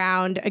wander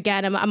around.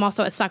 Again, I'm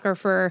also a sucker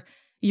for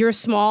you're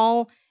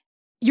small.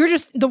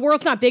 The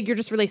world's not big, you're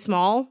just really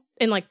small.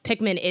 And like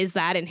Pikmin is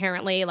that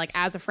inherently, like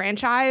as a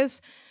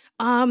franchise.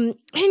 And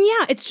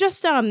yeah, it's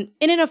just, and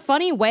in a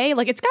funny way,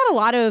 like it's got a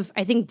lot of,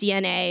 I think,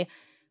 DNA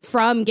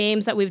from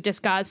games that we've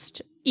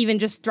discussed, even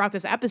just throughout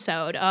this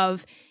episode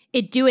of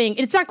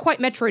it's not quite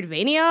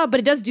Metroidvania, but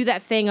it does do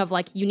that thing of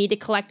like, you need to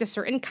collect a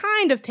certain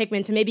kind of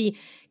Pikmin to maybe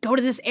go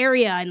to this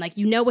area and like,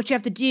 what you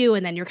have to do.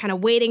 And then you're kind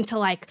of waiting to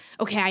like,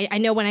 okay, I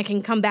know when I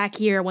can come back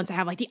here once I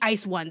have like the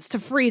ice ones to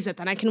freeze it,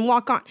 then I can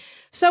walk on.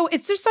 So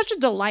it's just such a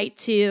delight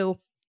to,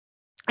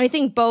 I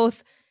think,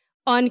 both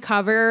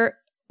uncover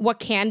what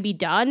can be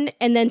done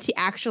and then to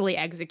actually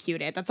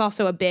execute it. That's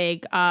also a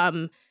big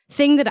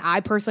thing that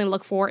I personally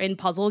look for in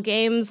puzzle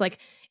games. Like,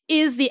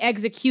 is the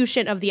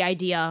execution of the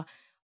idea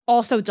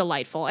also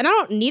delightful? And I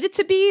don't need it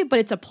to be, but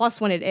it's a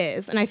plus when it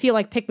is. And I feel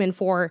like Pikmin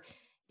 4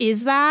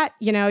 is that.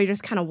 You're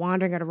just kind of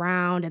wandering it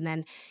around, and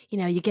then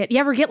you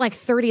ever get like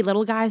 30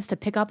 little guys to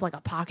pick up like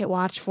a pocket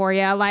watch for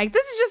you. Like,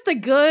 this is just a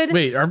good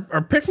are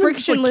Pikmin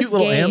frictionless like cute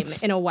little game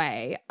ants? in a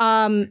way.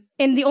 And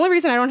the only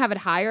reason I don't have it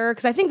higher,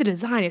 because I think the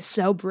design is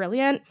so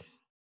brilliant,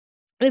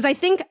 is I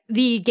think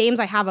the games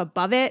I have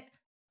above it,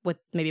 with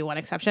maybe one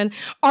exception,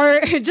 are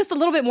just a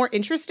little bit more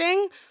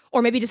interesting,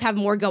 or maybe just have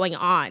more going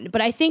on.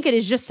 But I think it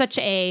is just such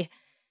a,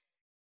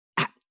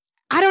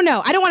 I don't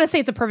know. I don't want to say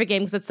it's a perfect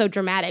game because it's so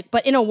dramatic,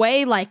 but in a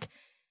way, like,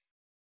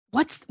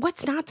 what's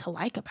not to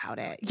like about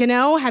it?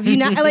 Have you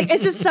not, like,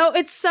 it's just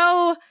it's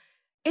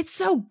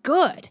so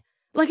good.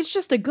 Like, it's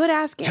just a good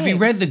ass game. Have you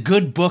read the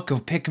good book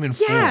of Pikmin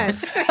 4?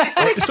 Yes.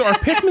 So are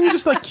Pikmin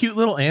just like cute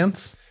little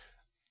ants?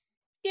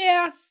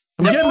 Yeah.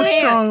 I'm getting a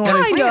strong like,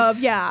 Kind of,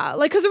 yeah.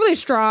 Like, because they're really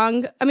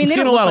strong. I mean, I'm they seeing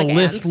don't a lot look of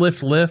like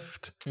ants.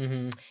 lift.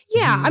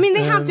 Yeah, I mean,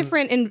 they have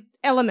different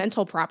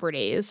elemental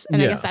properties, and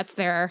I guess that's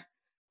their.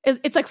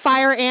 It's like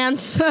fire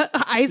ants,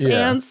 ice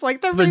ants,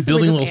 like they're like basically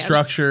building just little ants.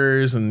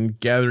 structures and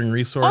gathering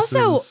resources.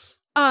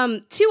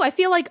 Also, too, I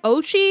feel like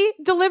Ochi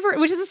delivered,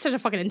 which is such a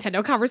fucking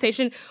Nintendo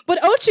conversation, but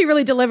Ochi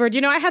really delivered.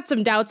 I had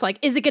some doubts, like,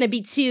 is it going to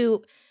be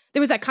too? There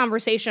was that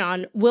conversation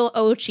on will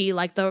Ochi,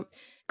 like the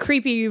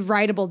creepy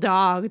rideable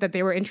dog that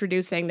they were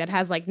introducing that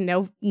has like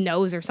no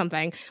nose or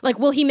something, like,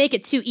 will he make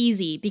it too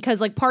easy?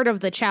 Because like part of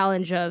the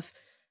challenge of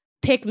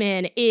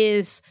Pikmin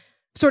is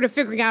sort of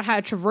figuring out how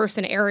to traverse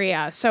an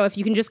area. So if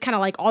you can just kind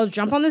of like, I'll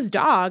jump on this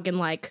dog and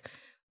like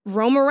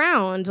roam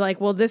around, like,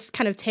 will this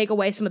kind of take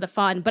away some of the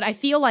fun? But I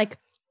feel like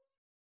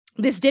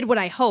this did what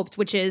I hoped,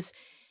 which is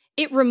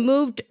it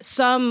removed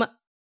some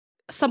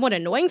somewhat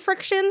annoying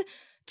friction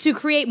to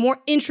create more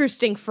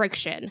interesting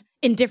friction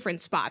in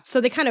different spots. So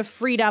they kind of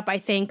freed up, I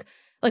think,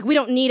 like, we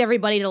don't need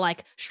everybody to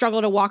like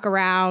struggle to walk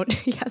around.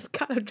 Yes,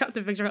 God, I dropped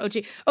a picture of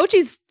Ochi.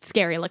 Ochi's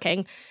scary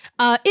looking.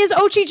 Is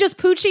Ochi just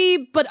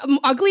Poochie but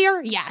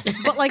uglier?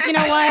 Yes, but like, you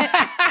know what?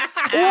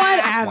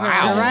 Whatever,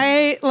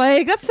 right?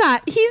 Like, that's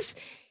not.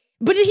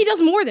 But he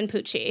does more than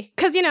Poochie,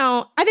 because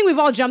I think we've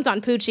all jumped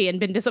on Poochie and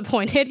been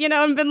disappointed,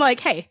 and been like,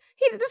 hey,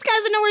 this guy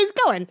doesn't know where he's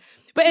going.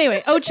 But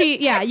anyway, Ochi,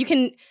 yeah, you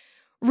can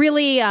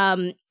really,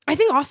 I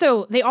think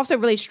also they also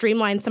really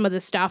streamlined some of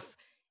the stuff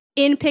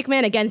in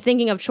Pikmin. Again,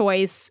 thinking of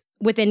choice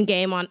within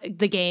game on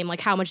the game,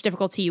 like how much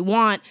difficulty you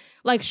want.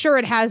 Like, sure,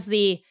 it has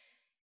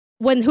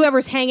when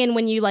whoever's hanging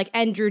when you like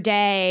end your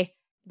day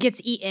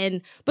gets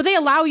eaten, but they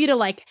allow you to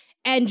like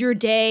end your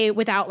day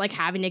without like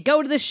having to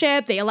go to the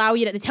ship. They allow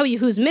you to tell you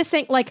who's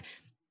missing. Like,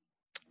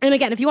 and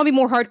again, if you want to be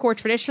more hardcore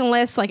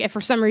traditionalist, like if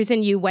for some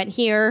reason you went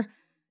here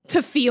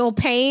to feel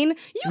pain,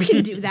 you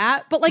can do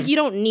that, but like you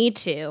don't need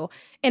to.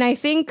 And I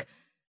think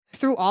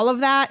through all of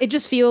that, it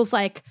just feels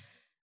like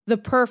the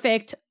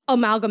perfect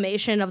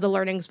amalgamation of the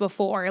learnings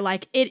before.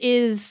 Like, it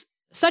is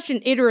such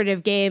an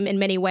iterative game in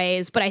many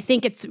ways, but I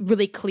think it's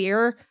really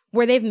clear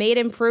where they've made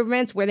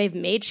improvements, where they've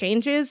made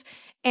changes,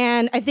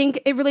 and I think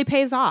it really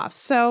pays off.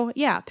 So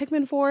yeah,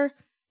 Pikmin 4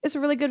 is a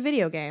really good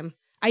video game.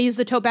 I use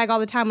the tote bag all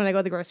the time when I go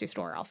to the grocery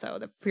store. Also,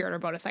 the pre-order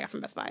bonus I got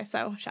from Best Buy.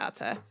 So shout out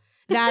to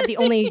that. The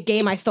only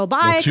game I still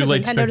buy because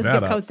Nintendo doesn't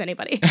give codes to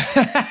anybody.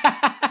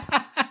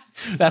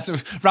 That's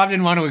what Rob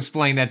didn't want to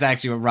explain. That's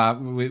actually what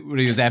Rob, when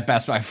he was at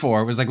Best Buy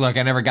 4, was like, look,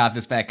 I never got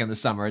this back in the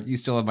summer. You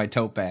still have my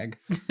tote bag.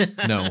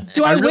 No.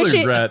 Do I really wish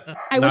regret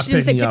I wish it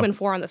didn't say picking Pikmin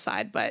 4 on the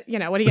side, but you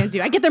know, what are you going to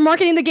do? I get they're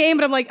marketing the game,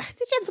 but I'm like, did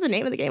you have to put the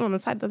name of the game on the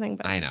side of the thing?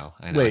 But I know.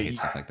 I Wait, hate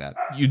stuff like that.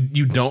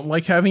 You don't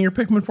like having your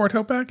Pikmin 4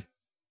 tote bag?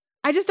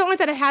 I just don't like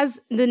that it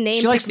has the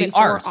name She likes Pikmin the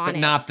 4 art, on but it.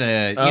 not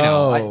the, you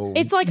know.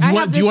 It's like, do you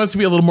want it to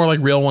be a little more like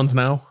real ones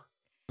now?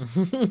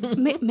 What?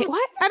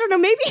 I don't know,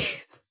 maybe.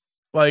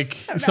 Like,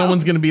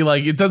 someone's going to be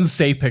like, it doesn't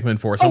say Pikmin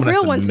 4. Someone has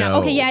real to ones know. now.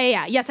 Okay,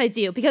 yeah. Yes, I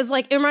do. Because,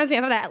 like, it reminds me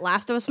of that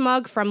Last of Us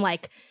mug from,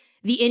 like,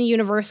 the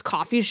in-universe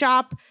coffee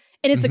shop.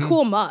 And it's a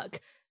cool mug.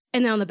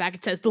 And then on the back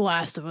it says The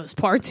Last of Us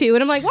Part 2.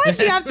 And I'm like, why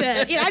do you have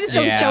to? You know, I just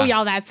don't show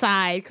y'all that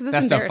side. Because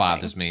that stuff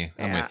bothers me.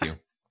 I'm with you.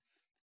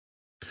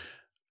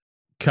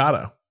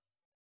 Kato.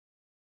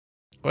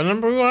 What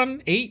number are we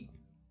on? 8?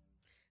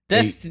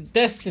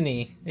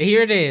 Destiny.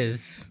 Here it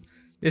is.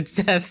 It's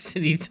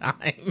Destiny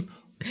time.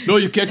 No,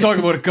 you can't talk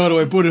about it, Kato.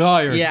 I put it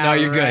higher. Yeah, no,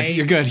 you're right. good.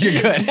 You're good.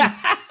 You're good.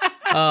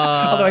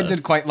 Although I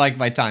did quite like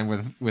my time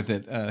with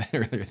it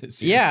earlier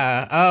this year.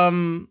 Yeah.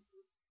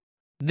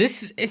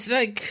 It's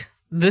like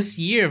this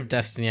year of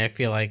Destiny, I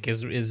feel like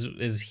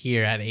is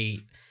here at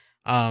 8.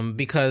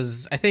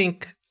 Because I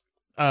think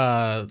you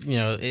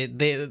know,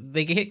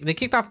 they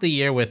kicked off the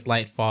year with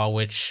Lightfall,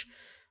 which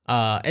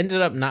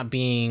ended up not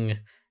being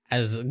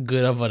as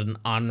good of an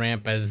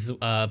on-ramp as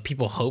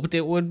people hoped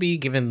it would be,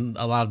 given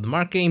a lot of the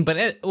marketing, but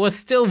it was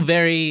still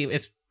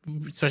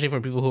especially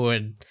for people who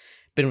had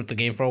been with the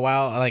game for a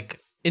while, like,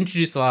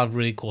 introduced a lot of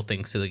really cool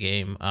things to the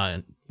game.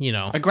 You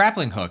know, a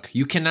grappling hook.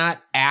 You cannot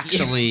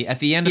actually, at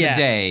the end of the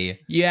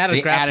day, they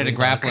added a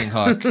grappling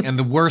hook. And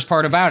the worst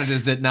part about it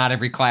is that not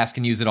every class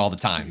can use it all the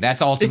time.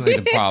 That's ultimately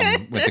the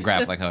problem with the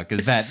grappling hook,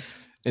 is that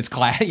it's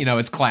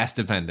class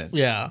dependent.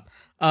 Yeah.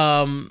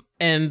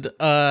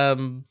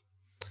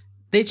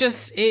 They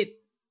just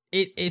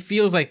it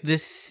feels like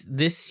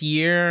this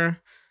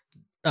year,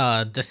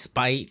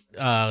 despite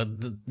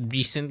the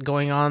recent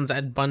going-ons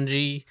at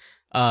Bungie,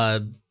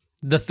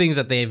 the things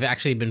that they've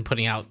actually been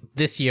putting out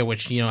this year,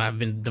 which, you know, have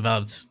been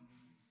developed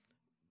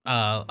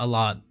a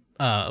lot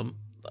of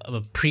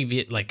a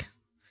previous, like,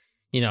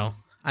 you know,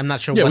 I'm not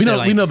sure. Yeah,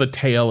 what we know the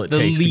tale it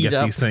takes to get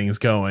up. these things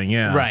going.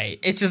 Yeah, right.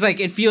 It's just like,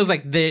 it feels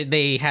like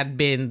they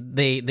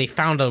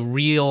found a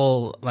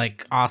real,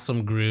 like,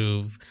 awesome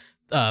groove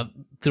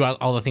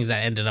throughout all the things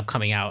that ended up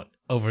coming out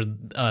over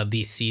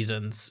these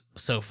seasons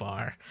so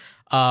far.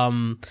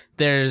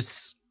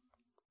 There's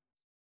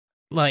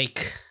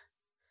like,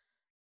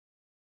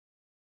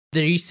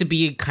 there used to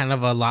be kind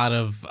of a lot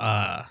of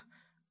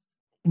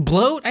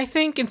bloat, I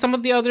think, in some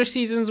of the other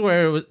seasons,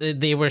 where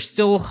they were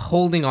still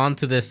holding on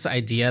to this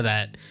idea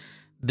that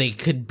they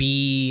could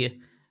be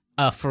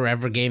a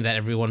forever game that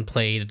everyone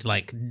played,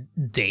 like,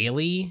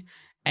 daily,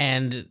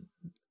 and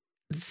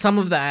some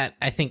of that,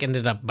 I think,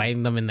 ended up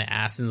biting them in the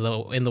ass in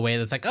the way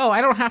that's like, oh,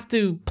 I don't have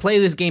to play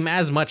this game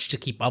as much to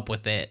keep up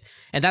with it.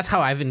 And that's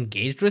how I've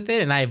engaged with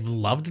it, and I've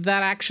loved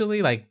that,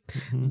 actually. Like,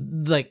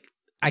 like,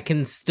 I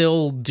can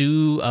still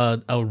do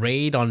a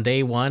raid on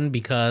day one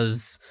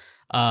because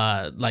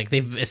like,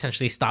 they've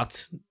essentially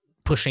stopped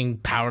pushing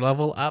power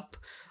level up.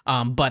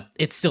 But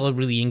it's still a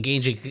really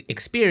engaging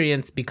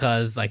experience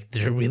because, like,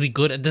 they're really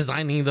good at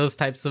designing those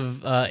types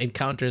of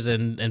encounters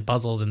and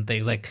puzzles and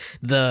things. Like,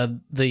 the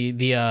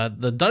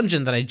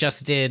dungeon that I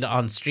just did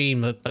on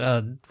stream,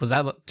 was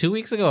that 2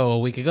 weeks ago or a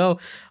week ago?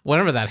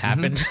 Whenever that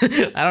happened,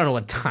 I don't know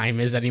what time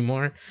is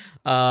anymore.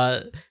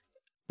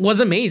 Was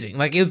amazing.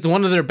 Like, it was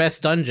one of their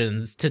best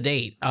dungeons to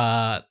date.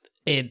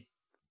 It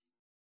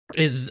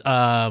is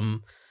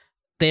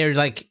they're,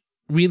 like,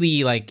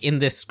 really, like, in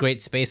this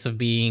great space of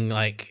being,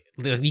 like,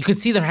 you could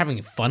see they're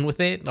having fun with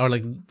it, or,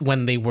 like,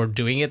 when they were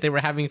doing it, they were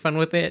having fun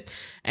with it.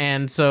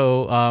 And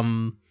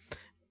so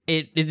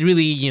it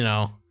really, you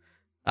know,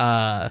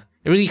 it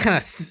really kind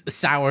of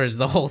sours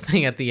the whole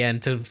thing at the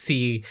end to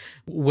see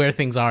where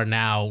things are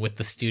now with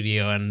the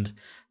studio, and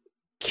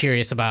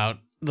curious about,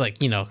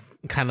 like, you know,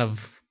 kind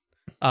of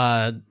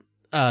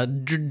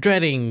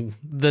dreading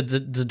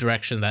the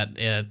direction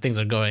that things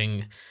are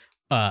going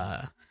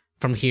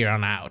from here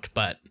on out.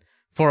 But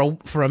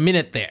for a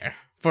minute there,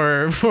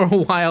 for a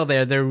while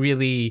there, they're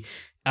really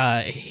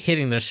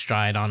hitting their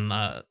stride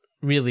on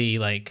really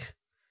like,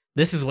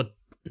 this is what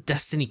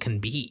Destiny can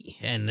be,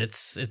 and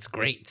it's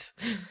great.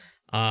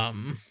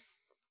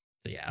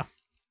 Yeah,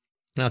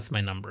 that's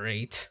my number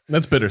 8.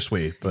 That's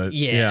bittersweet, but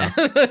yeah.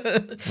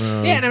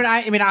 Yeah, and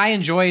I mean, I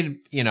enjoyed,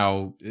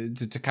 to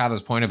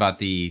Takado's point about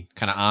the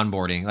kind of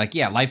onboarding. Like,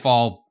 yeah,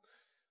 Lightfall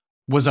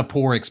was a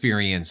poor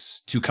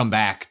experience to come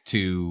back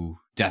to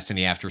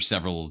Destiny after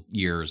several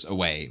years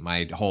away.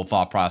 My whole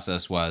thought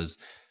process was,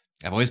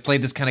 I've always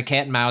played this kind of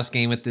cat and mouse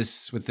game with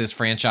this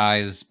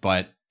franchise,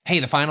 but hey,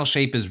 the final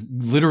shape is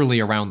literally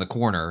around the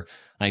corner.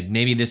 Like,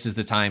 maybe this is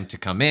the time to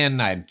come in.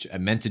 I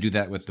meant to do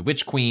that with the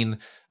Witch Queen.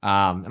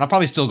 And I'll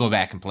probably still go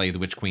back and play the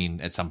Witch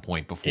Queen at some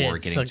point before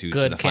getting to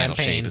the final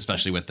shape,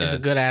 especially with the... It's a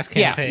good ass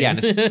campaign. Yeah,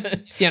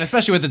 and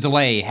especially with the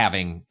delay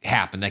having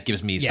happened, that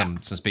gives me some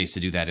space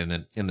to do that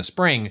in the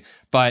spring.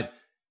 But,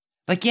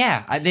 like,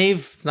 yeah,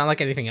 it's not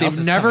like anything else.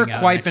 They've never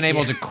quite been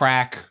able to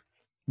crack,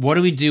 what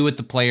do we do with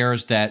the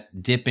players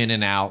that dip in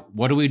and out?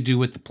 What do we do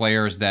with the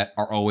players that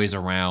are always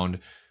around?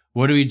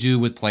 What do we do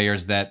with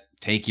players that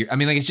take your... I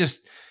mean, like, it's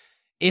just...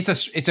 It's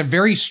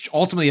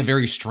ultimately a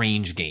very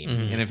strange game.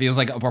 Mm-hmm. And it feels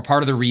like a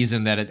part of the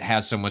reason that it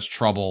has so much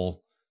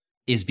trouble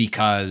is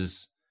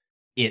because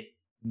it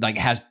like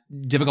has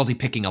difficulty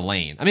picking a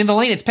lane. I mean, the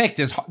lane it's picked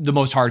is the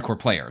most hardcore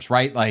players,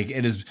 right? Like,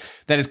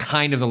 that is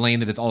kind of the lane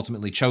that it's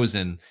ultimately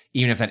chosen,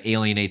 even if that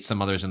alienates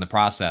some others in the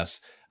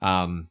process.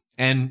 And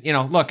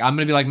look, I'm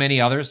going to be like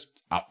many others.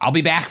 I'll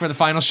be back for the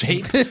final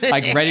shape,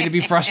 like ready to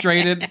be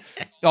frustrated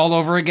all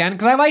over again.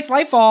 Cause I liked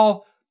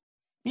Lightfall.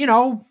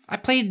 I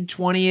played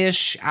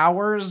 20-ish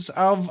hours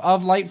of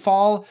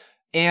Lightfall,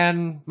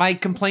 and my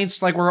complaints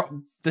were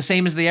the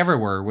same as they ever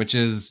were, which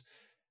is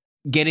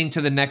getting to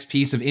the next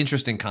piece of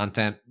interesting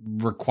content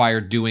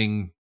required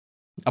doing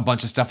a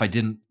bunch of stuff I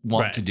didn't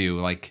want to do,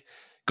 like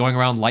going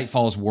around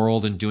Lightfall's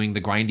world and doing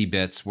the grindy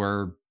bits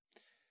where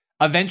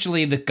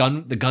eventually the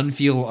gun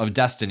feel of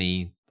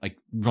Destiny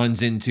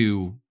runs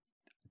into,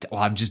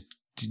 well, I'm just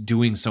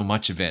doing so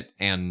much of it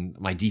and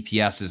my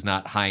DPS is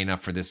not high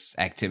enough for this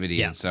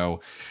activity. And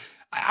so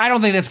I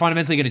don't think that's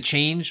fundamentally going to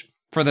change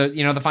for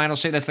the final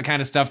shape. That's the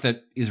kind of stuff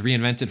that is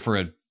reinvented for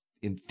a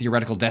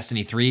theoretical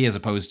Destiny 3 as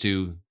opposed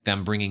to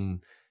them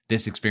bringing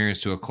this experience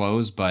to a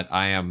close. But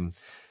I'm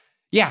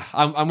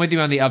with you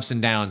on the ups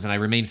and downs, and I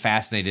remain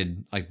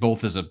fascinated,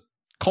 both as a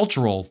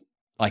cultural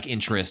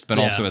interest, but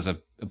also as a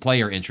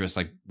player interest.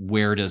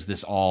 Where does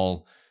this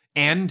all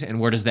end, and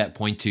where does that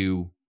point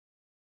to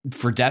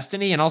for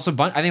Destiny? And also,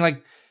 I think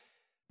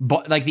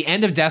the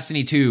end of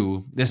Destiny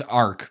 2, this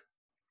arc,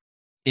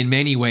 in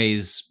many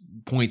ways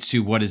points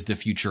to what is the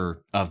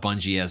future of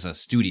Bungie as a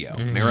studio.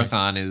 Mm-hmm.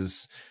 Marathon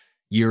is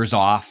years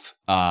off.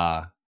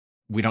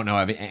 We don't know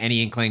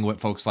any inkling what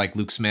folks like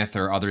Luke Smith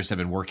or others have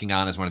been working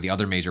on as one of the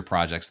other major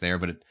projects there,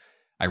 but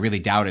I really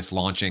doubt it's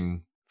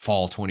launching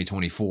fall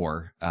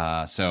 2024.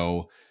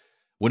 So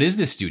what is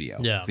this studio?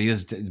 Yeah.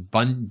 Because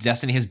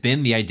Destiny has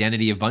been the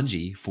identity of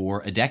Bungie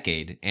for a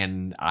decade,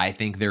 and I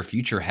think their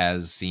future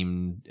has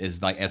seemed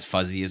as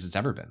fuzzy as it's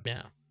ever been.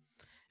 Yeah.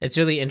 It's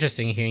really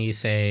interesting hearing you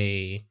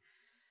say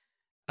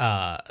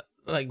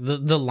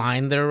the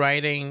line they're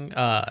writing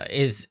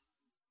is,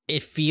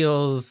 it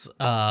feels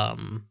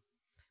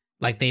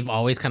like they've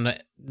always kind of,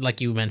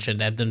 like you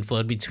mentioned, ebbed and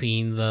flowed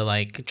between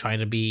the trying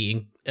to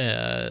be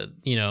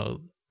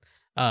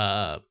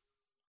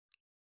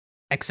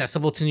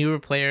accessible to newer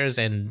players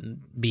and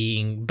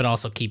but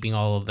also keeping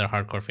all of their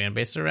hardcore fan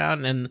base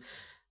around. And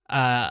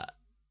I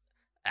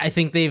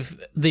think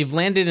they've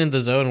landed in the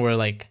zone where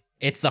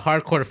it's the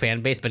hardcore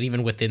fan base, but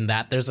even within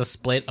that, there's a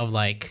split of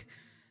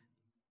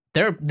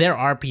there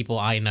are people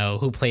I know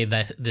who play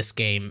this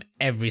game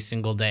every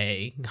single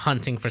day,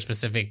 hunting for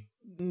specific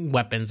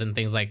weapons and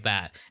things like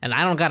that. And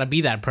I don't gotta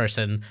be that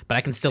person, but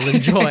I can still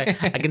enjoy.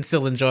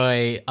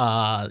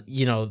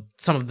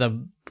 Some of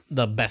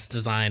the best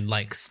designed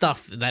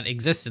stuff that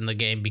exists in the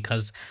game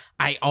because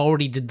I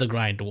already did the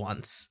grind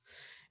once,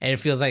 and it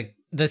feels like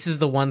this is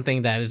the one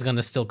thing that is going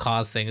to still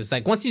cause things.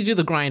 It's once you do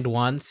the grind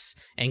once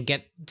and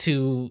get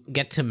to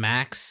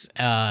max,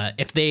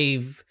 if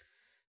they've,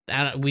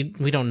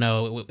 we don't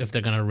know if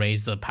they're going to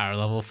raise the power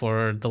level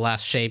for the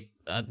last shape.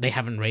 They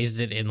haven't raised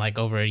it in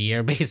over a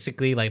year,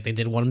 basically. They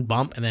did one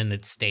bump and then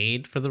it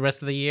stayed for the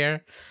rest of the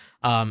year.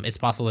 It's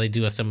possible they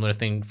do a similar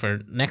thing for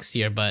next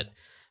year, but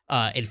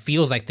it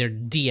feels like they're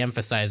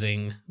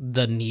de-emphasizing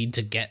the need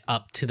to get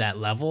up to that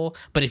level.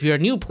 But if you're a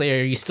new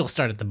player, you still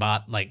start at the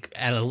bot,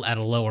 at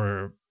a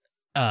lower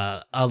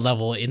a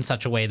level in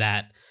such a way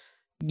that,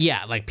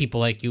 people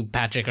like you,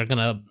 Patrick, are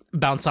gonna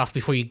bounce off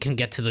before you can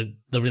get to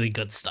the really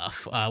good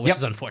stuff, which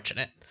is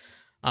unfortunate.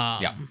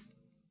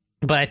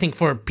 But I think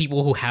for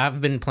people who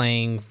have been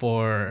playing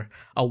for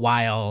a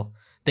while,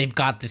 they've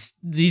got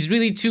these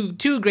really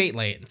two great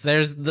lanes.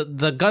 There's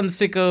the gun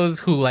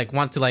sickos who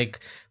want to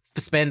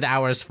spend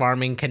hours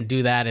farming can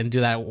do that and do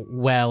that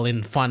well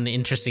in fun,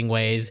 interesting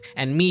ways.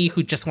 And me,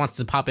 who just wants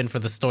to pop in for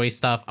the story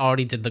stuff,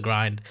 already did the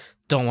grind,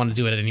 don't want to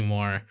do it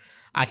anymore.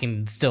 I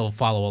can still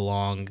follow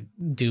along,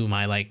 do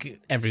my like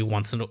every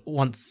once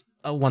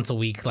a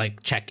week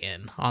like check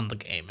in on the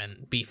game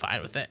and be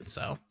fine with it.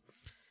 So,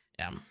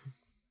 yeah.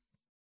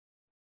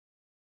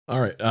 All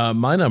right,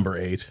 my number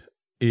 8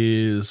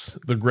 is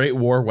The Great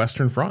War: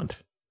 Western Front.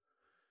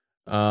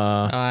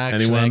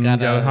 Actually, anyone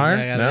got it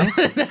higher? No.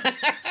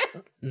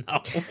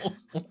 No.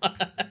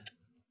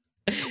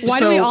 Why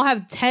do we all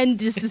have 10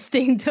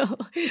 distinct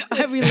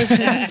every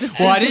listener?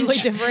 Well, I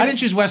didn't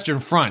choose Western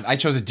Front. I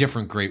chose a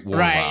different Great War,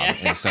 Right. Rob.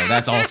 And so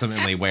that's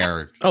ultimately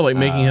where. Oh, like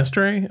making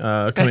history,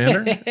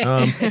 Commander.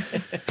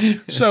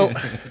 So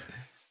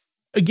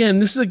again,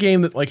 this is a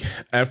game that like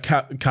I have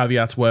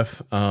caveats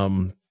with.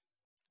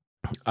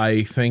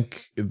 I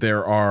think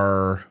there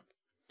are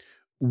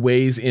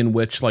ways in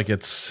which like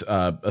it's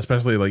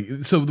especially like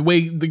so the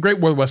way the Great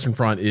War Western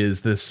Front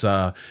is this it's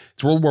a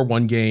World War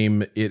I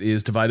game. It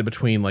is divided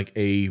between like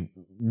a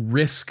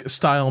risk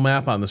style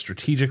map on the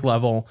strategic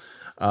level,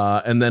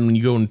 and then when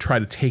you go and try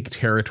to take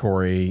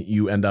territory,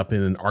 you end up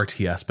in an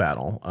RTS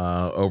battle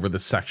over the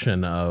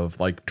section of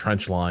like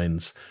trench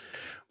lines.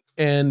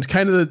 And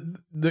kind of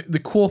the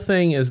cool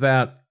thing is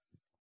that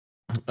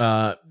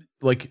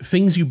like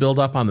things you build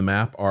up on the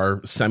map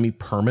are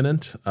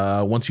semi-permanent.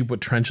 Once you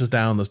put trenches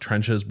down, those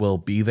trenches will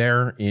be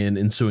there in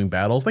ensuing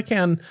battles. They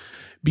can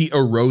be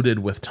eroded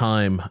with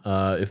time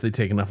if they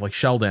take enough like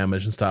shell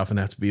damage and stuff, and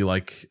have to be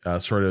like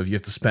sort of you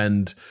have to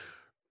spend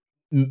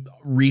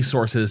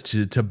resources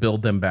to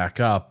build them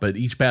back up. But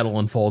each battle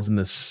unfolds in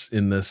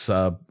this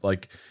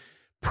like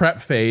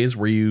prep phase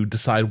where you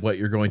decide what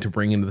you're going to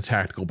bring into the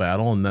tactical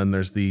battle, and then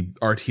there's the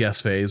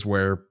RTS phase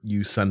where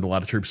you send a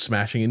lot of troops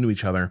smashing into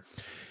each other.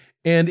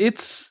 And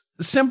it's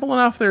simple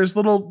enough. There's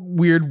little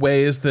weird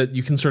ways that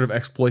you can sort of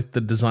exploit the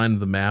design of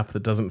the map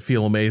that doesn't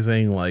feel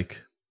amazing.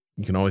 Like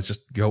you can always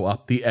just go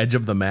up the edge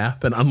of the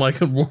map. And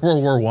unlike in World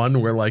War I,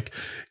 where like,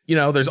 you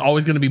know, there's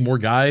always going to be more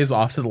guys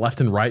off to the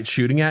left and right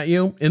shooting at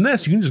you. In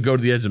this, you can just go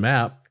to the edge of the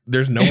map.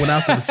 There's no one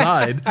out to the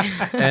side.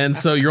 And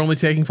so you're only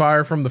taking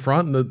fire from the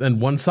front and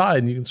one side,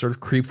 and you can sort of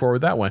creep forward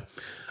that way.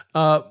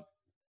 But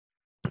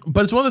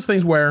it's one of those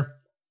things where,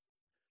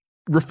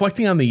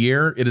 reflecting on the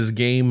year, it is a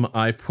game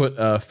I put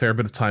a fair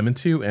bit of time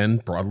into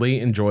and broadly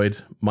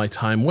enjoyed my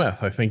time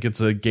with. I think it's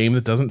a game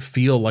that doesn't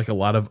feel like a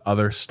lot of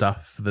other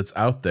stuff that's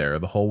out there.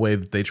 The whole way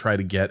that they try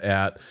to get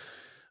at,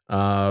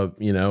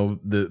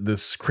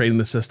 this creating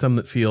the system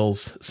that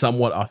feels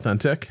somewhat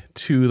authentic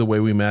to the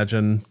way we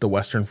imagine the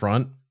Western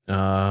Front,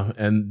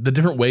 and the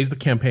different ways the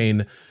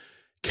campaign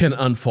can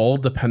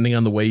unfold depending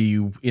on the way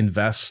you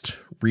invest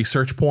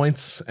research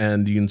points,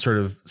 and you can sort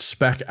of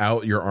spec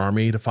out your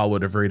army to follow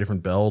a very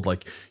different build.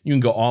 Like you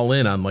can go all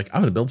in on like,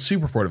 I'm going to build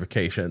super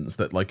fortifications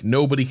that like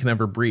nobody can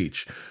ever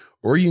breach.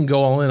 Or you can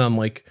go all in on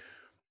like,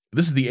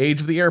 this is the age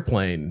of the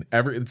airplane.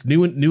 It's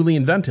newly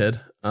invented,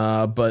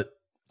 but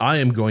I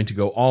am going to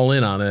go all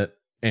in on it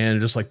and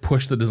just like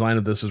push the design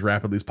of this as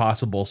rapidly as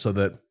possible so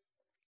that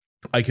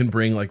I can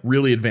bring like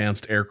really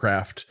advanced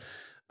aircraft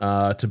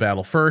to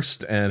battle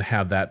first and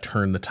have that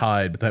turn the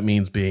tide. But that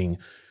means being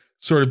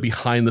sort of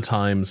behind the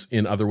times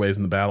in other ways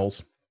in the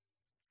battles.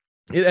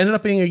 It ended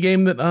up being a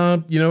game that,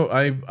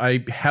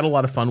 I had a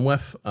lot of fun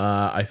with.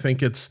 I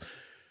think with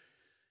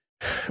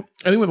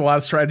a lot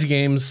of strategy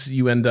games,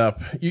 you end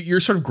up, you're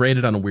sort of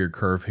graded on a weird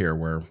curve here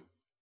where,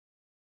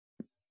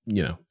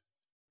 you know,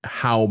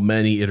 how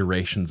many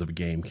iterations of a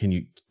game can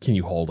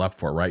you hold up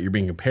for, right? You're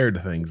being compared to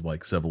things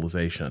like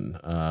Civilization,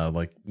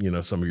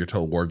 some of your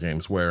Total War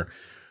games where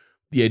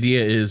the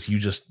idea is you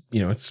just,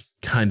 it's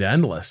kind of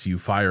endless. You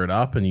fire it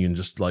up and you can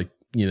just like,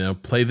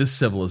 play this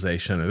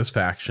civilization or this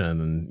faction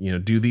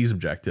and, do these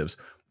objectives.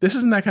 This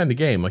isn't that kind of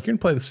game. Like you can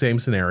play the same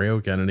scenario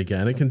again and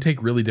again. It can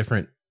take really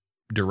different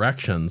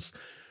directions,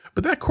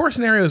 but that core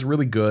scenario is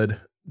really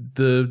good.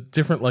 The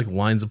different like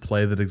lines of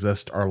play that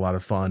exist are a lot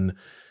of fun.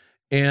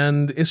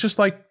 And it's just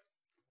like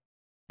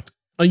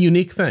a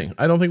unique thing.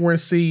 I don't think we're going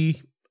to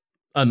see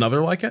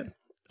another like it.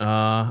 And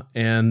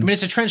I mean,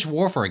 it's a trench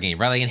warfare game,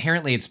 right? Like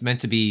inherently it's meant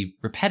to be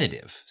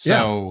repetitive.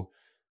 So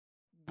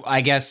yeah.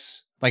 I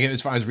guess like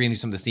as far as reading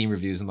some of the Steam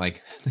reviews and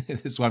like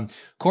this one,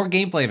 core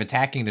gameplay of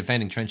attacking and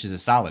defending trenches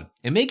is solid.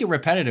 It make it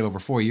repetitive over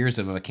 4 years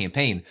of a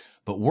campaign,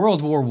 but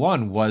World War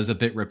I was a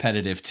bit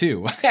repetitive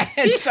too.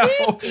 And so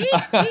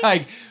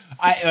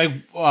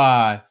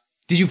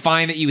did you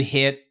find that you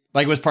hit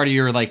like was part of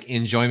your like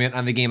enjoyment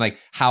on the game, like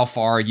how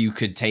far you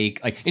could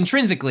take, like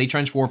intrinsically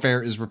trench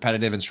warfare is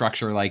repetitive in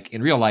structure, like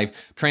in real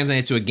life,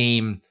 translated to a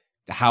game.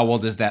 How well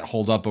does that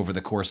hold up over the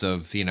course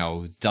of,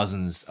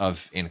 dozens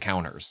of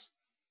encounters?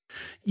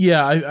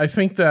 Yeah, I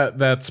think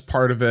that's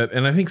part of it.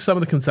 And I think some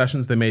of the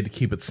concessions they made to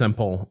keep it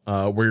simple,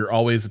 where you're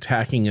always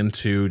attacking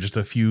into just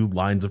a few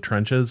lines of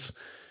trenches.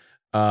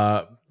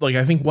 I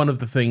think one of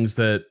the things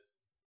that,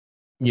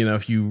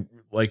 if you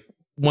like,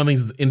 one of the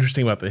things that's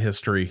interesting about the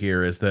history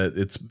here is that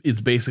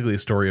it's basically a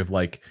story of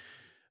like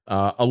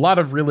a lot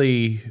of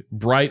really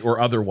bright or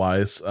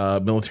otherwise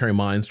military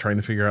minds trying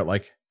to figure out,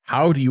 like,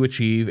 how do you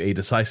achieve a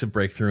decisive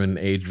breakthrough in an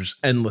age of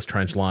endless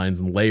trench lines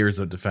and layers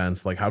of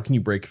defense? Like, how can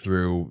you break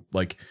through,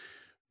 like,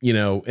 you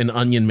know, an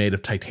onion made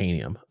of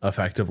titanium,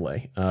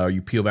 effectively?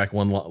 You peel back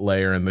one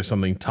layer and there's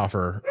something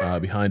tougher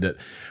behind it.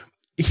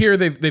 Here,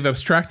 they've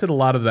abstracted a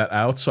lot of that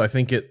out, so I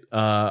think it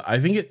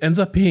ends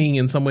up being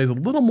in some ways a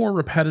little more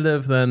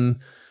repetitive than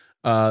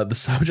the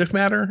subject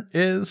matter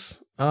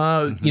is.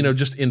 You know,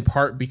 just in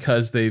part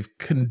because they've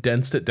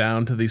condensed it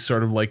down to these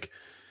sort of like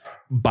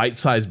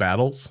bite-sized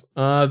battles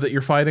that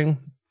you're fighting,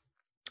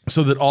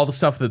 so that all the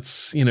stuff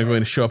that's, you know, going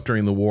to show up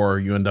during the war,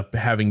 you end up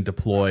having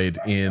deployed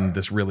in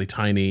this really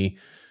tiny,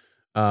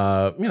 you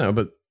know,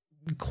 but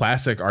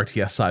classic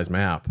RTS size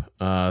map.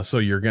 So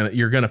you're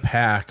gonna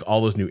pack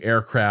all those new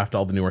aircraft,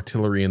 all the new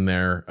artillery in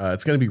there.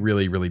 It's gonna be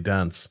really, really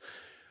dense.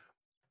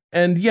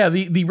 And yeah,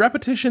 the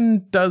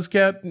repetition does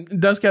get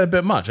a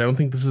bit much. I don't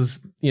think this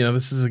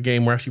is a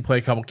game where after you play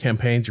a couple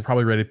campaigns, you're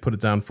probably ready to put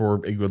it down for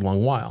a good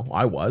long while.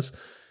 I was,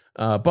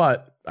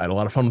 but I had a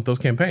lot of fun with those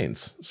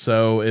campaigns.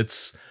 So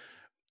it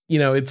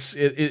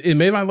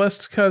made my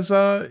list because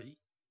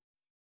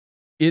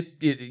it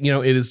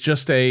is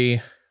just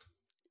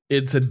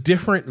it's a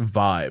different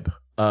vibe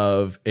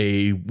of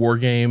a war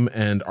game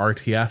and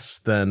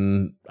RTS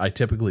than I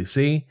typically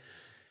see,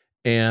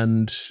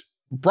 and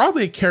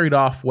broadly it carried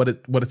off what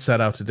it set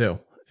out to do.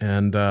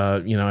 And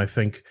I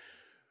think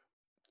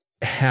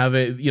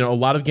having, a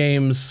lot of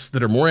games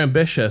that are more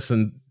ambitious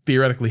and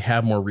theoretically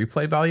have more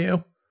replay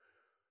value,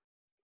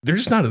 they're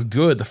just not as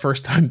good the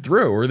first time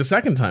through or the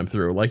second time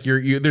through. Like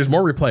there's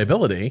more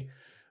replayability,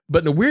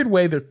 but in a weird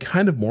way they're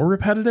kind of more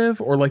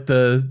repetitive, or like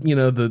the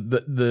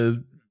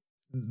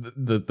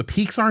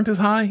peaks aren't as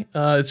high.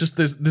 It's just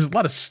there's a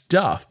lot of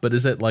stuff, but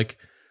is it like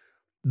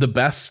the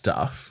best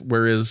stuff?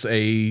 Whereas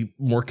a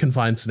more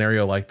confined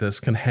scenario like this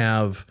can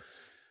have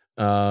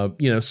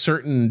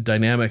certain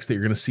dynamics that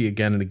you're going to see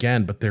again and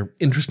again, but they're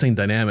interesting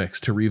dynamics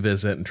to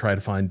revisit and try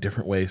to find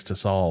different ways to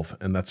solve,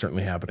 and that's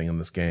certainly happening in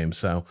this game.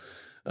 So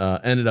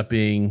ended up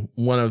being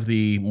one of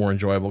the more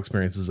enjoyable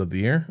experiences of the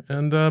year,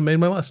 and made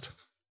my list.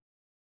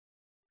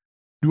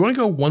 Do you want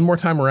to go one more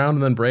time around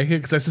and then break it?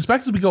 Because I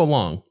suspect as we go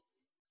along,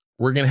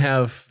 we're going to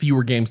have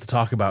fewer games to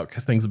talk about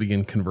because things will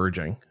begin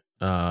converging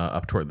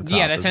up toward the top.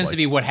 Yeah, that tends to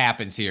be what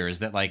happens here, is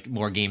that like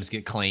more games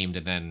get claimed,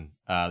 and then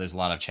there's a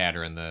lot of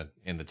chatter in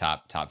the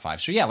top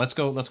five. So yeah, let's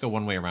go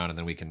one way around, and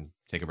then we can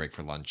take a break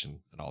for lunch and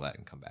all that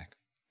and come back.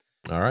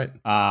 All right.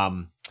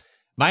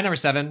 My number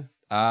 7,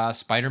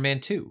 Spider-Man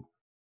 2.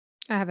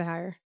 I have it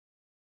higher.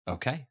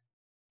 Okay.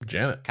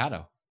 Janet.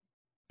 Kato.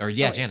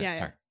 Janet, yeah,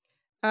 sorry.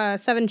 Yeah.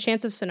 7,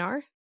 Chance of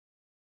Sonar.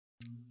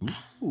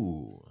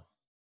 Ooh.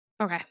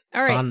 Okay.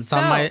 All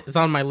right. It's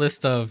on my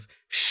list of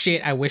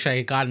shit I wish I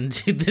had gotten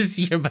to this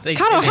year, but I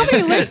Kato, didn't. how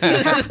many lists do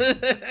you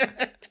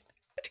have?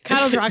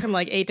 Kato's rocking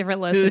like 8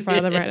 different lists in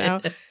front of them right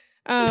now.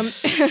 I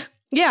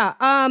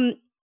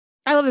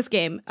love this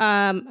game.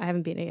 I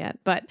haven't beaten it yet,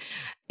 but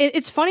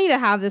it's funny to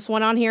have this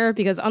one on here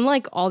because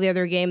unlike all the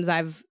other games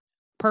I've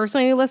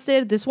personally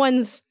listed, this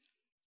one's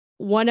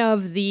one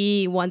of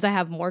the ones I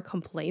have more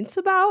complaints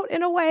about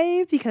in a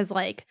way, because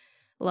like,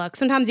 look,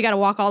 sometimes you got to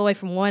walk all the way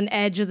from one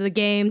edge of the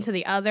game to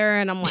the other,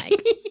 and I'm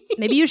like,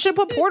 maybe you should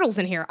put portals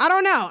in here. I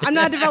don't know. I'm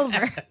not a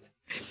developer.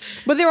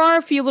 But there are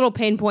a few little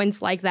pain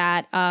points like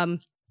that.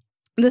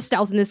 The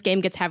stealth in this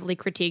game gets heavily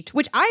critiqued,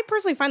 which I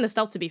personally find the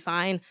stealth to be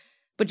fine,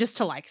 but just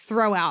to like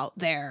throw out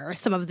there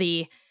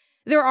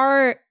there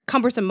are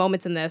cumbersome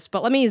moments in this,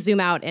 but let me zoom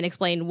out and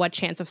explain what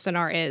Chance of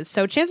Sonar is.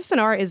 So Chance of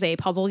Sonar is a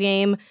puzzle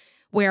game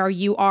where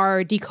you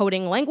are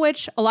decoding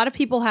language. A lot of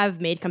people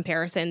have made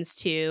comparisons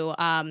to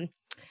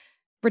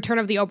Return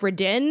of the Obra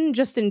Dinn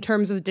just in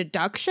terms of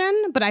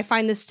deduction, but I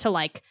find this to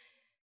like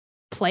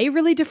play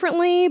really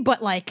differently.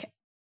 But like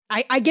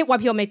I get why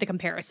people make the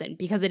comparison,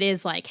 because it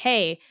is like,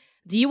 hey,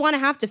 do you want to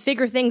have to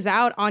figure things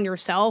out on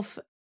yourself,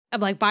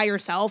 like by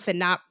yourself, and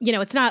not,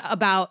 it's not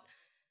about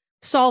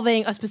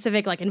solving a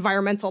specific like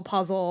environmental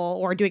puzzle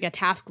or doing a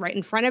task right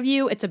in front of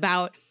you. It's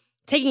about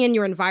taking in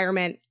your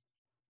environment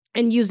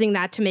and using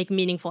that to make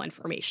meaningful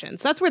information.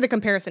 So that's where the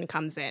comparison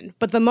comes in.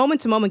 But the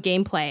moment-to-moment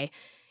gameplay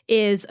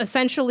is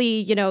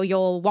essentially,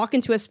 you'll walk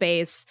into a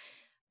space.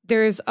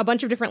 There's a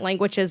bunch of different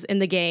languages in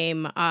the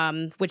game,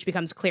 which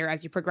becomes clear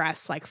as you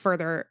progress like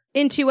further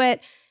into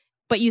it.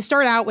 But you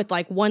start out with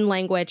like one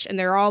language, and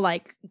they're all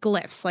like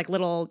glyphs, like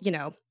little,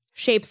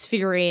 shapes,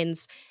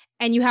 figurines,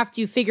 and you have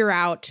to figure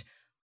out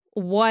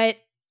you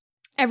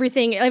have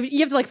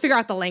to like figure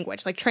out the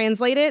language, like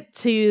translate it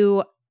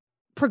to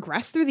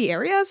progress through the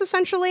areas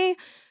essentially.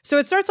 So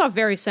it starts off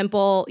very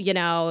simple.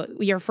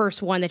 Your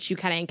first one that you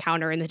kind of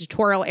encounter in the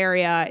tutorial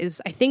area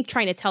is, I think,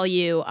 trying to tell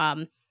you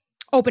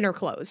open or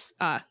close.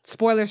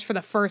 Spoilers for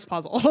the first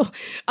puzzle.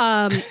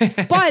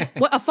 But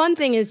what a fun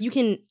thing is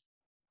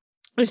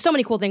there's so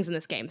many cool things in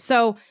this game.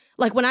 So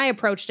like when I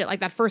approached it, like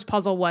that first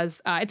puzzle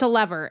was, it's a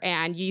lever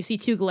and you see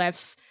 2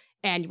 glyphs,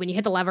 and when you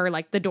hit the lever,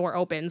 like the door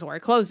opens or it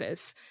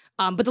closes.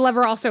 But the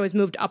lever also is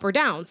moved up or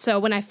down. So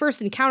when I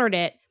first encountered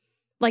it,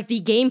 like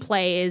the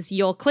gameplay is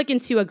you'll click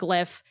into a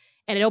glyph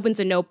and it opens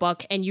a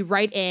notebook and you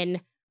write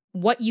in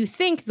what you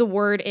think the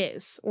word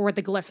is or what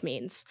the glyph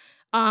means.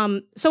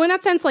 So in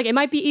that sense, like it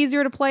might be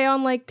easier to play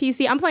on like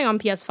PC. I'm playing on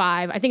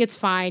PS5. I think it's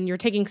fine. You're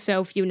taking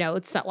so few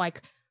notes that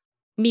like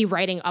me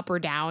writing up or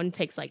down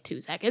takes like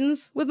 2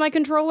 seconds with my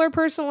controller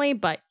personally.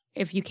 But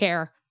if you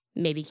care,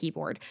 maybe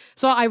keyboard.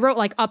 So I wrote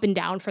like up and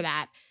down for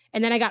that.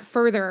 And then I got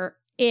further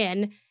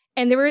in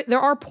and there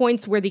are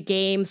points where the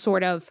game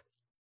sort of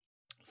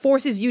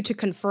forces you to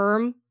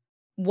confirm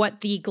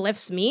what the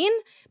glyphs mean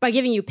by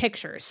giving you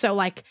pictures. So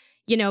like,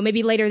 you know,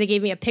 maybe later they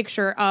gave me a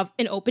picture of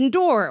an open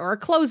door or a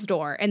closed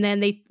door, and then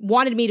they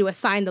wanted me to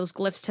assign those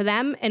glyphs to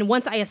them. And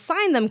once I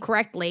assign them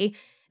correctly,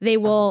 they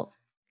will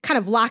kind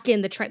of lock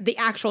in the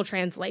actual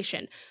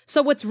translation.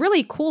 So what's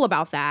really cool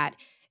about that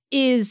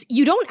is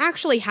you don't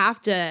actually have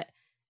to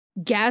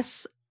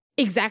guess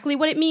exactly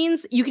what it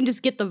means. You can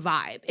just get the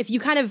vibe. If you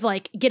kind of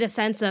like get a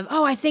sense of,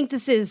 oh, I think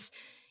this is,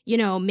 you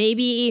know,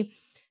 maybe,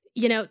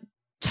 you know,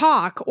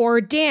 talk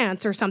or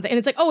dance or something. And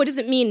it's like, oh,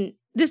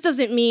 this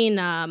doesn't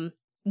mean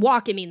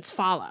walk, it means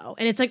follow.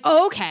 And it's like,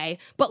 oh, okay.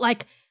 But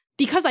like,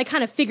 because I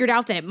kind of figured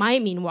out that it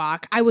might mean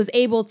walk, I was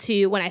able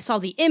to, when I saw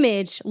the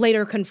image,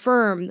 later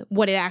confirm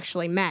what it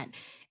actually meant.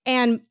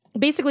 And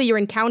basically you're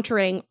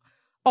encountering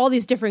all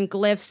these different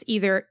glyphs,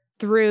 either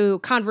through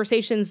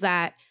conversations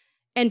that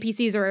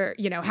NPCs are,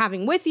 you know,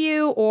 having with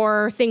you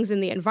or things in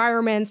the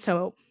environment.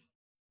 So,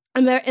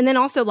 and then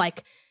also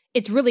like,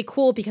 it's really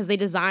cool because they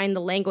designed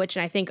the language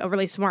in, I think, a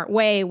really smart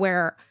way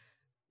where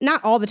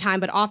not all the time,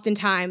 but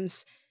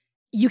oftentimes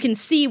you can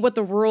see what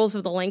the rules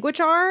of the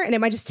language are, and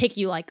it might just take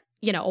you like,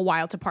 you know, a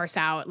while to parse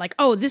out like,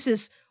 oh, this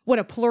is what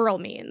a plural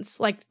means.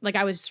 Like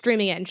I was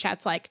streaming it and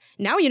chat's like,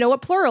 now you know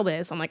what plural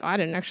is. I'm like, oh, I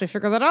didn't actually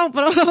figure that out,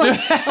 but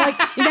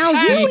like now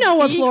you know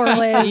what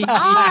plural is.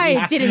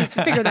 I didn't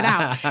figure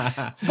that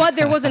out. But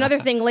there was another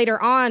thing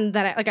later on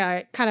that like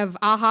a kind of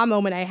aha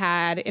moment I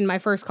had in my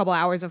first couple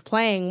hours of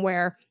playing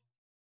where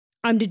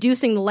I'm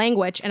deducing the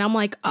language and I'm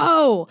like,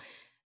 oh,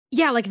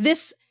 yeah, like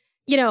this,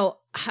 you know,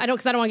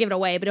 because I don't want to give it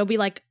away, but it'll be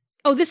like,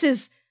 oh, this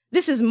is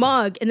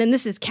mug, and then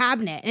this is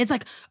cabinet. And it's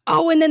like,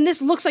 oh, and then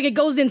this looks like it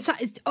goes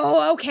inside.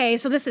 Oh, okay.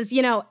 So this is,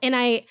 you know, and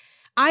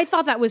I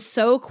thought that was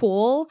so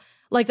cool.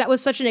 Like that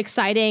was such an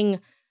exciting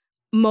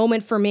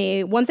moment for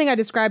me. One thing I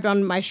described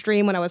on my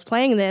stream when I was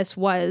playing this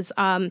was,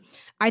 I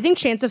think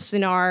Chants of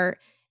Sennaar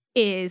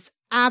is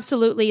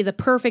absolutely the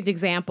perfect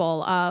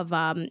example of,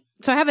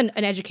 so I have an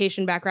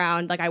education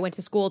background. Like I went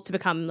to school to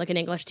become like an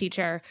English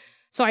teacher.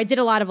 So I did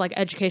a lot of like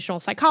educational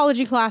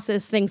psychology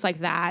classes, things like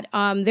that.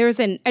 There's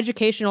an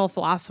educational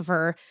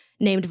philosopher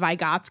named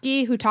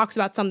Vygotsky who talks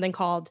about something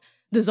called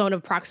the zone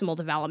of proximal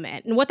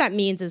development. And what that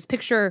means is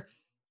picture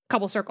a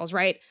couple circles,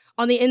 right?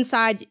 On the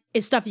inside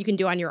is stuff you can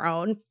do on your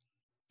own.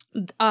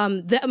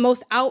 The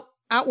most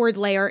outward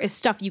layer is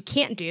stuff you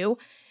can't do.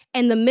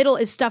 And the middle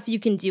is stuff you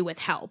can do with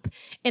help.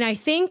 And I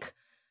think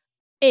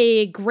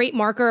a great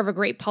marker of a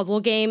great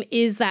puzzle game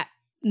is that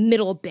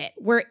middle bit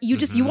where you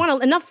just you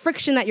want enough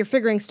friction that you're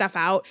figuring stuff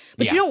out,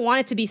 but you don't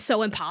want it to be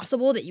so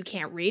impossible that you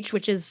can't reach,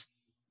 which is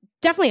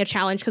definitely a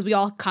challenge because we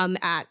all come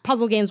at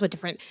puzzle games with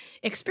different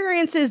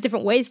experiences,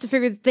 different ways to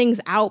figure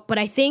things out. But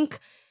I think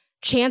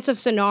Chants of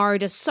Sennaar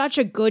does such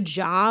a good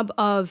job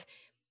of,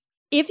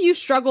 if you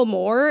struggle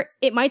more,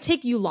 it might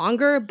take you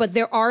longer, but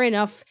there are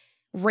enough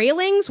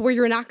railings where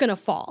you're not going to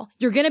fall.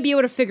 You're going to be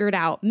able to figure it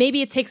out.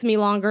 Maybe it takes me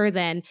longer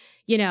than,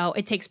 you know,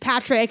 it takes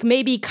Patrick.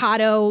 Maybe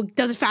Kato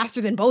does it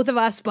faster than both of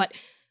us, but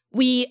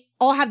we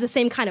all have the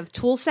same kind of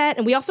tool set.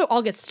 And we also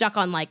all get stuck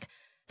on like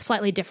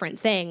slightly different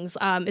things.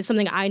 Is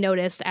something I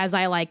noticed as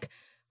I like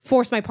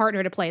forced my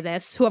partner to play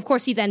this, who of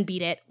course he then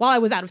beat it while I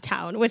was out of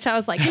town, which I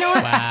was like, you know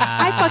what?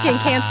 I fucking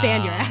can't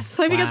stand your ass.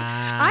 Like, because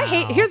I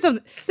hate,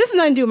 this is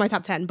nothing to do with my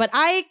top 10, but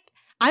I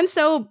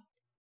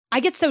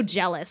get so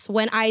jealous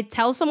when I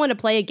tell someone to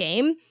play a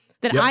game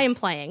that I am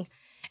playing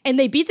and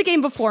they beat the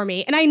game before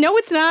me. And I know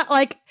it's not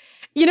like,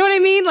 you know what I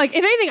mean? Like, if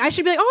anything, I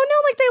should be like, oh no,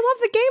 like they love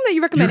the game that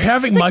you recommend. You're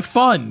having my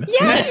fun.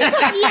 Yes,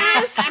 like,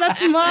 yes,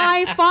 that's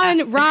my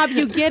fun. Rob,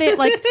 you get it.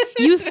 Like,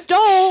 you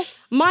stole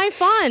my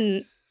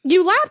fun.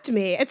 You lapped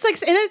me. It's like,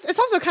 and it's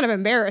also kind of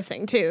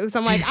embarrassing too. Because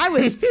I'm like, I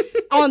was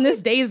on this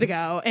days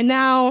ago, and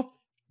now,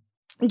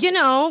 you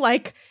know,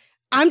 like,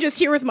 I'm just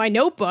here with my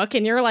notebook,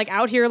 and you're like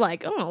out here,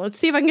 like, oh, let's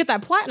see if I can get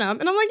that platinum.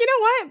 And I'm like, you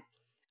know what?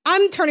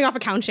 I'm turning off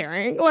account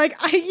sharing. Like,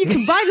 you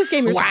can buy this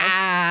game yourself.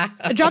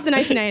 I dropped the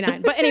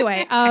 $19.99. But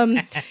anyway,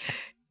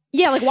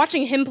 yeah, like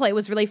watching him play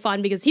was really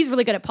fun because he's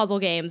really good at puzzle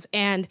games,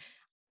 and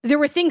there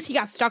were things he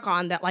got stuck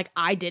on that like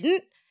I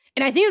didn't.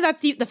 And I think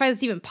that's the fact that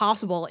it's even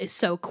possible is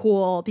so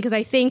cool because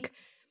I think,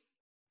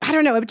 I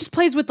don't know, it just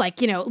plays with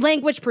like, you know,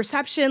 language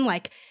perception,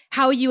 like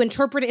how you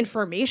interpret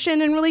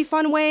information in really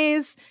fun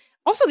ways.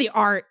 Also, the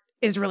art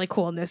is really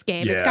cool in this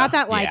game. It's got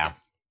that like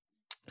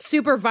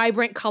super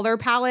vibrant color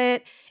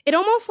palette. It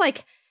almost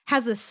like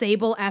has a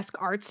Sable-esque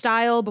art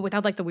style, but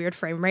without like the weird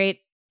frame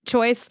rate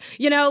choice.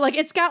 You know, like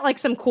it's got like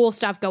some cool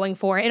stuff going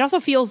for it. It also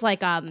feels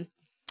like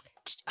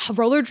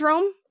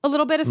Rollerdrome a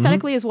little bit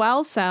aesthetically as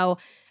well. So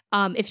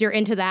If you're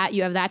into that,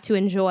 you have that to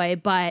enjoy.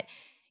 But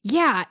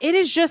yeah, it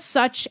is just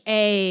such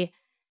a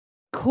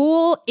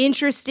cool,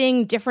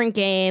 interesting, different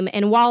game.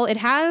 And while it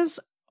has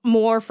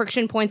more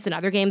friction points than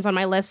other games on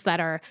my list that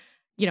are,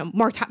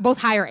 more both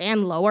higher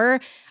and lower,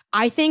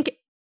 I think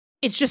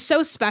it's just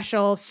so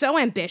special, so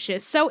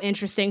ambitious, so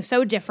interesting,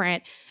 so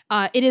different.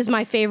 It is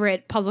my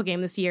favorite puzzle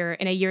game this year,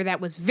 in a year that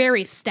was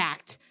very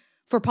stacked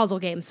for puzzle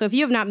games. So if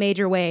you have not made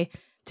your way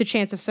to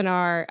Chants of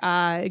Sonar,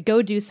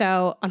 go do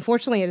so.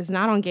 Unfortunately, it is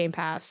not on Game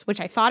Pass, which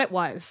I thought it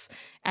was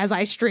as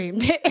I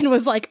streamed it and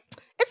was like,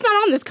 it's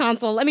not on this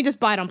console. Let me just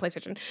buy it on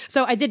PlayStation.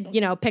 So I did,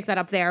 pick that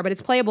up there, but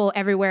it's playable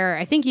everywhere.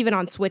 I think even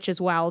on Switch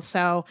as well.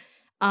 So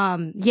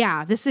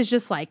yeah, this is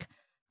just like,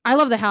 I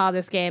love the hell out of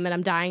this game, and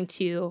I'm dying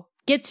to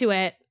get to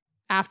it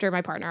after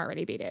my partner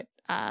already beat it.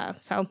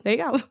 So there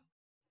you go.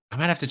 I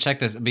might have to check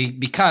this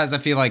because I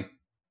feel like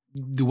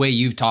the way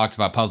you've talked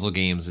about puzzle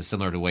games is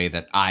similar to the way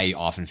that I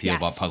often feel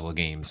about puzzle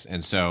games.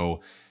 And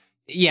so,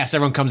 yes,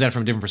 everyone comes at it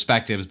from different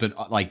perspectives,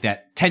 but like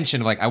that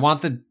tension of like, I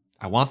want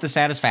the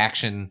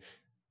satisfaction,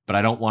 but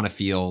I don't want to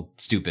feel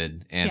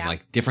stupid. And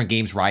like different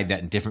games ride that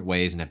in different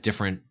ways and have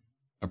different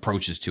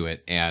approaches to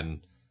it.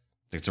 And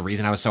it's the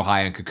reason I was so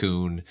high on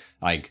Cocoon.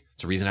 Like,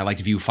 it's the reason I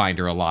liked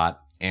Viewfinder a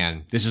lot.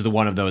 And this is the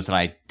one of those that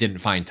I didn't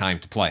find time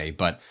to play,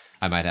 but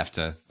I might have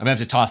to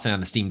toss it on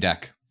the Steam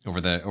Deck over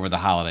the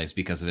holidays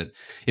because of it.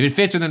 If it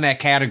fits within that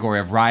category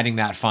of riding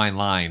that fine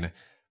line,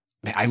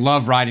 man, I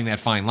love riding that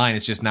fine line.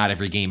 It's just not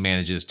every game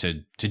manages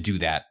to do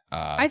that.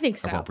 I think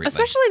so,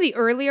 especially the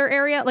earlier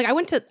area. Like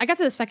I got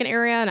to the second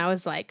area and I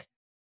was like,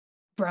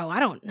 bro, I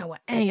don't know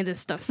what any of this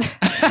stuff says.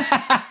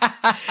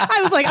 I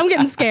was like, I'm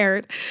getting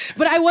scared,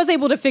 but I was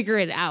able to figure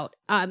it out.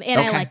 And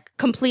I like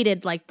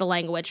completed like the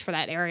language for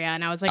that area.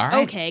 And I was like,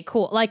 okay,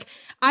 cool. Like,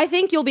 I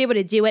think you'll be able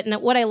to do it. And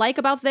what I like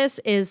about this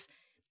is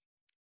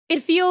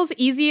it feels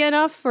easy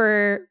enough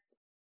for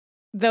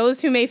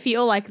those who may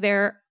feel like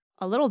they're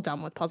a little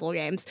dumb with puzzle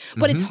games,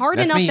 but it's hard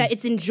enough that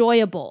it's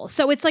enjoyable.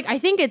 So it's like, I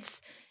think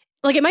it's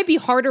like, it might be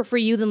harder for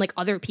you than like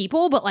other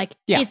people, but like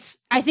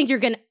I think you're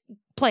going to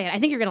play it. I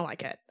think you're going to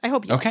like it. I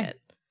hope you like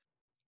it.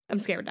 I'm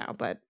scared now,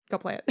 but go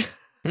play it.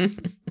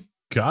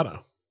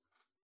 Gotta.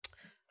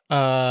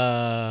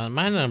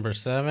 My number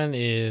 7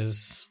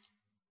 is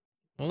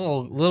a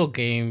little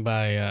game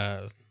by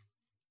a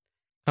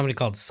company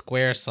called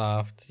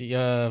Squaresoft.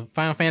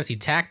 Final Fantasy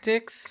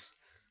Tactics.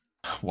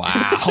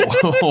 Wow.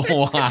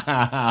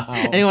 Wow.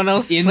 Anyone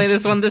else play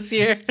this one this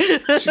year?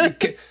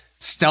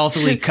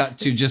 Stealthily cut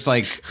to just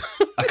like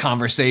a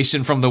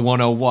conversation from the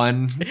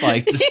 101,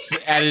 like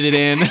just added it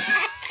in.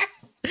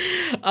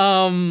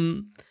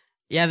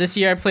 Yeah, this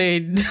year I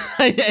played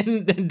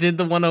and did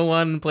the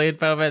 101, played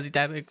Final Fantasy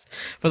Tactics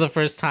for the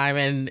first time,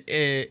 and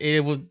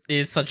it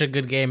is such a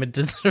good game. It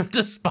deserved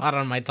a spot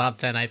on my top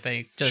 10, I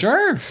think.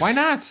 Sure, why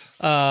not?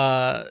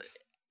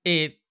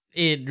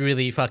 It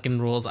really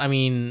fucking rules. I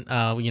mean,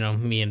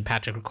 me and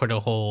Patrick recorded a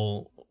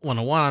whole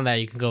 101 on that.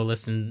 You can go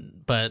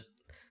listen, but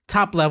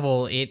top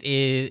level,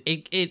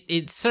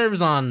 it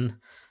serves on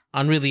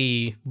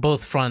really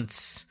both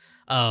fronts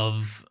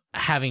of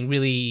having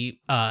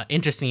really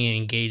interesting and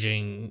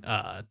engaging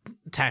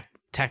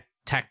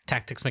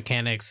tactics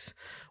mechanics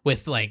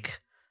with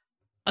like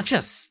a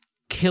just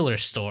killer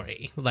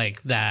story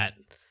like that.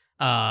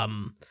 I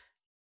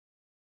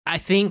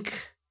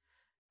think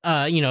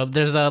there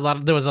was a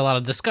lot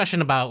of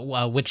discussion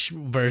about which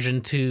version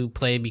to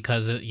play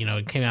because it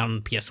came out on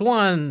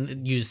PS1, it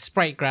used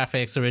sprite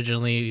graphics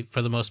originally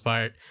for the most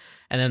part,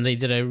 and then they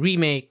did a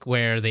remake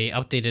where they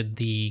updated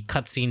the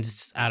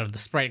cutscenes out of the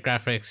sprite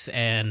graphics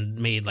and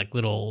made like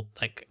little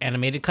like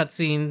animated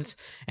cutscenes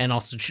and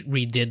also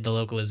redid the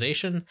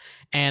localization.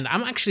 And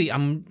I'm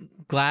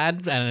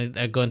glad, and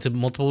I go into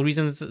multiple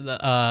reasons in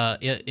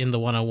the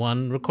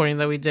 101 recording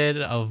that we did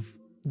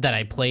that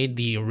I played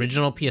the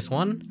original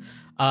PS1.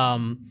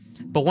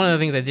 But one of the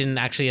things I didn't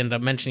actually end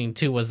up mentioning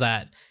too was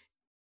that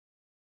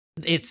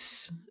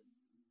it's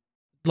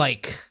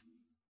like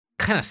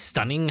kind of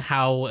stunning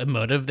how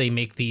emotive they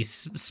make these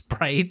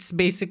sprites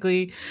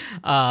basically,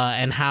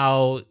 and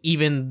how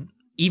even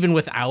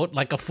without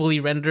like a fully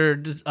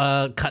rendered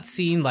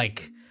cutscene,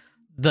 like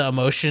the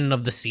emotion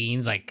of the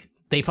scenes, like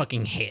they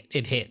fucking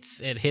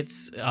hits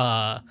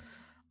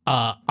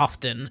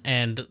often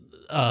and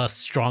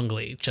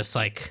strongly, just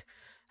like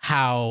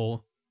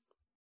how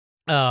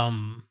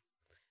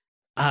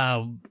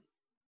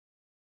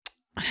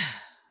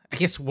I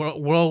guess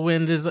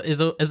whirlwind is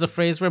a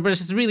phrase for it, but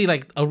it's just really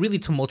like a really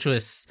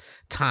tumultuous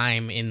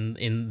time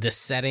in this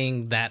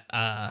setting that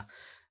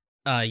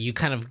you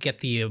kind of get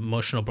the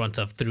emotional brunt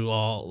of through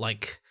all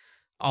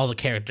the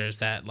characters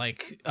that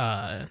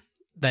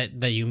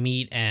that you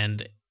meet.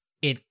 And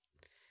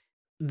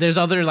there's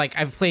other, like,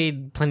 I've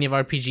played plenty of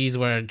RPGs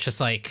where it's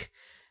just like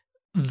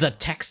the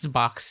text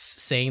box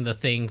saying the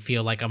thing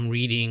feel like I'm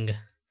reading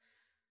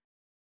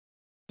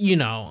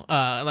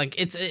like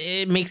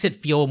it makes it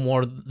feel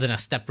more than a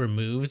step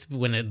removed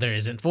when there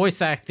isn't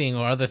voice acting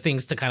or other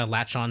things to kind of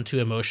latch on to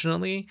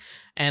emotionally.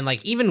 And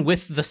like even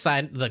with the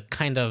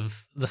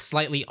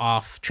slightly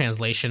off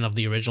translation of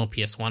the original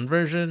PS1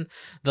 version,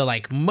 the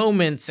like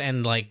moments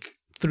and like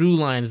through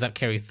lines that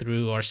carry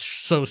through are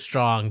so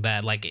strong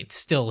that like it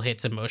still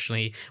hits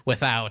emotionally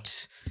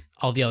without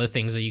all the other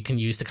things that you can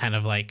use to kind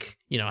of like,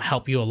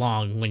 help you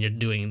along when you're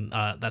doing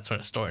that sort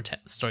of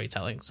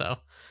storytelling. So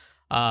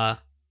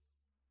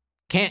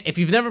if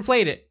you've never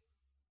played it,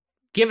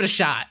 give it a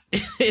shot.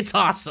 It's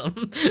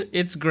awesome.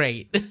 It's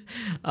great.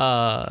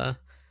 And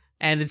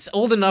it's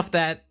old enough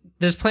that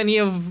there's plenty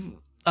of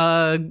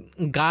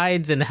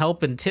guides and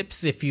help and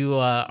tips if you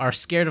are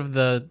scared of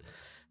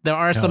there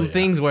are some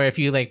things where if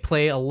you like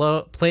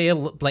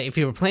if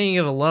you were playing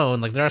it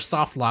alone, like there are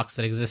soft locks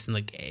that exist in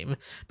the game,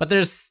 but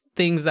there's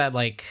things that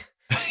like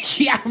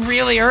yeah,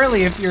 really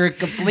early if you're a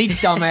complete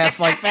dumbass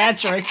like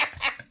Patrick.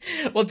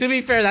 Well, to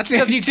be fair, that's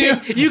because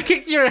you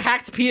kicked your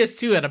hacked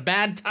PS2 at a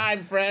bad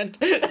time, friend.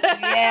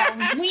 Yeah,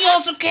 we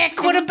also can't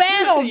quit a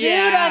battle, dude.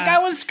 Yeah. Like, I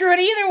was screwed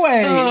either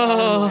way.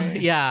 Oh,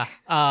 yeah.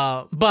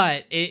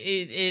 But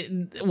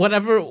it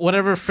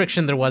whatever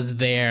friction there was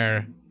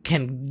there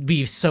can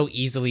be so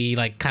easily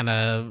like kind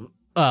of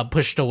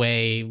pushed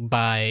away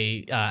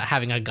by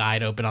having a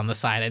guide open on the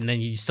side, and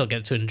then you still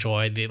get to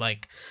enjoy the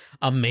like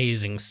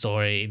amazing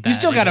story. That you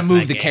still got to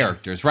move the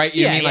characters, right?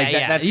 You mean like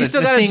that's you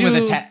still got to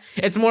do.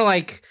 It's more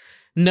like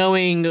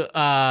knowing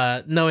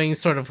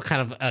sort of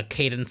kind of a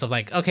cadence of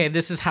like, okay,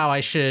 this is how I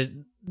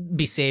should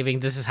be saving,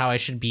 this is how I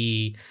should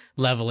be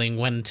leveling,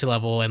 when to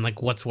level, and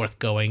like what's worth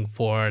going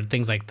for,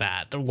 things like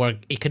that. Or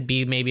it could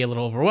be maybe a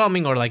little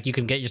overwhelming, or like you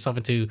can get yourself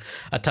into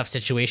a tough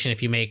situation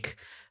if you make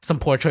some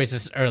poor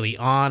choices early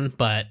on.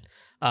 But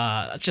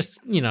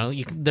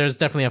there's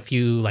definitely a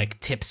few like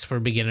tips for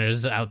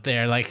beginners out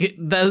there. Like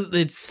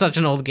it's such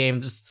an old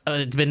game, just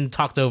it's been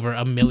talked over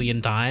a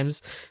million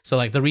times, so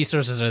like the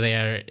resources are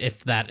there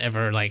if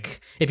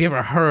you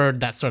ever heard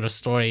that sort of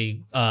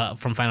story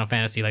from Final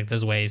Fantasy, like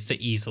there's ways to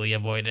easily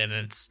avoid it,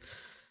 and it's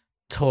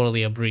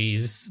totally a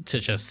breeze to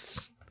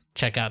just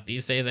check out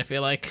these days, I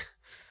feel like.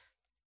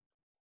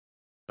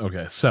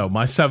 Okay, so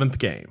my 7th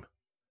game.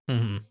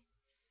 Mm-hmm.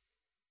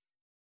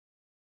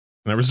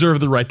 And I reserve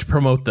the right to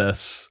promote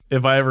this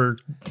if I ever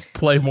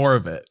play more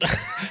of it.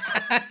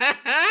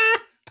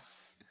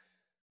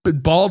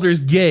 But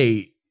Baldur's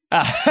Gate,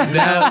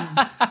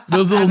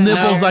 those little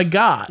nipples I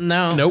got.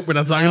 Nope, we're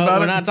not talking about it.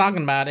 We're not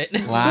talking about it.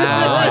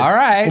 Wow. All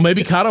right. Well,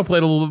 maybe Kato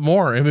played a little bit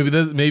more, and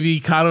maybe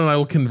Kato and I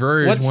will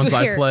converge once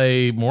I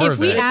play more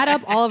of it. If we add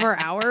up all of our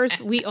hours,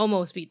 we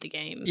almost beat the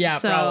game. Yeah,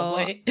 so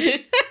probably.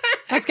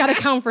 That's got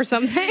to count for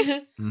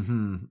something.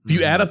 Mm-hmm. If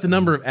you add up the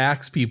number of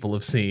axe people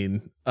have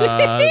seen,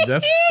 that's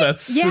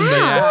as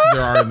many axes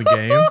there are in the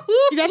game.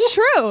 That's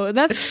true.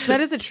 That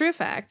is a true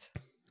fact.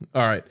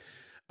 All right.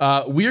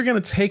 We are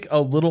going to take a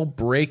little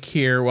break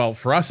here. Well,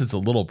 for us, it's a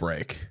little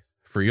break.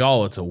 For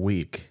y'all, it's a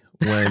week.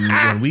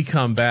 When we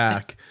come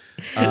back,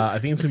 I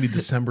think it's going to be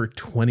December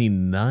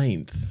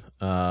 29th.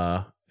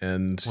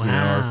 And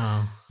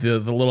wow. The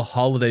little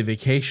holiday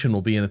vacation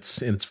will be in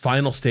its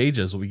final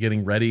stages. We'll be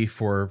getting ready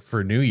for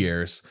New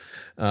Year's.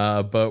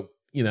 But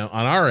on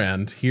our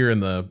end,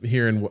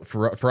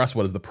 for us,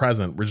 what is the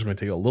present? We're just going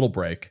to take a little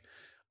break.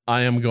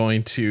 I am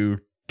going to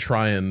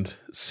try and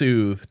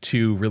soothe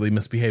 2 really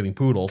misbehaving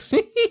poodles,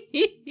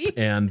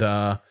 and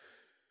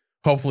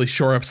hopefully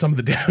shore up some of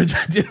the damage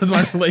I did with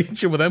my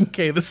relationship with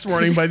MK this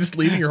morning by just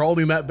leaving her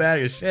holding that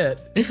bag of shit.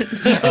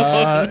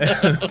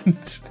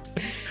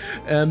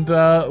 And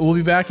we'll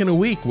be back in a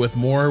week with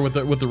more with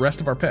the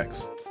rest of our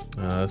picks.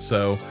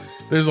 So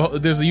there's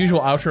the usual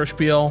outro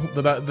spiel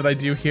that I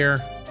do here,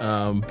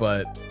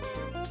 but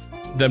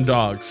them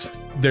dogs,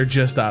 they're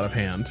just out of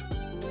hand.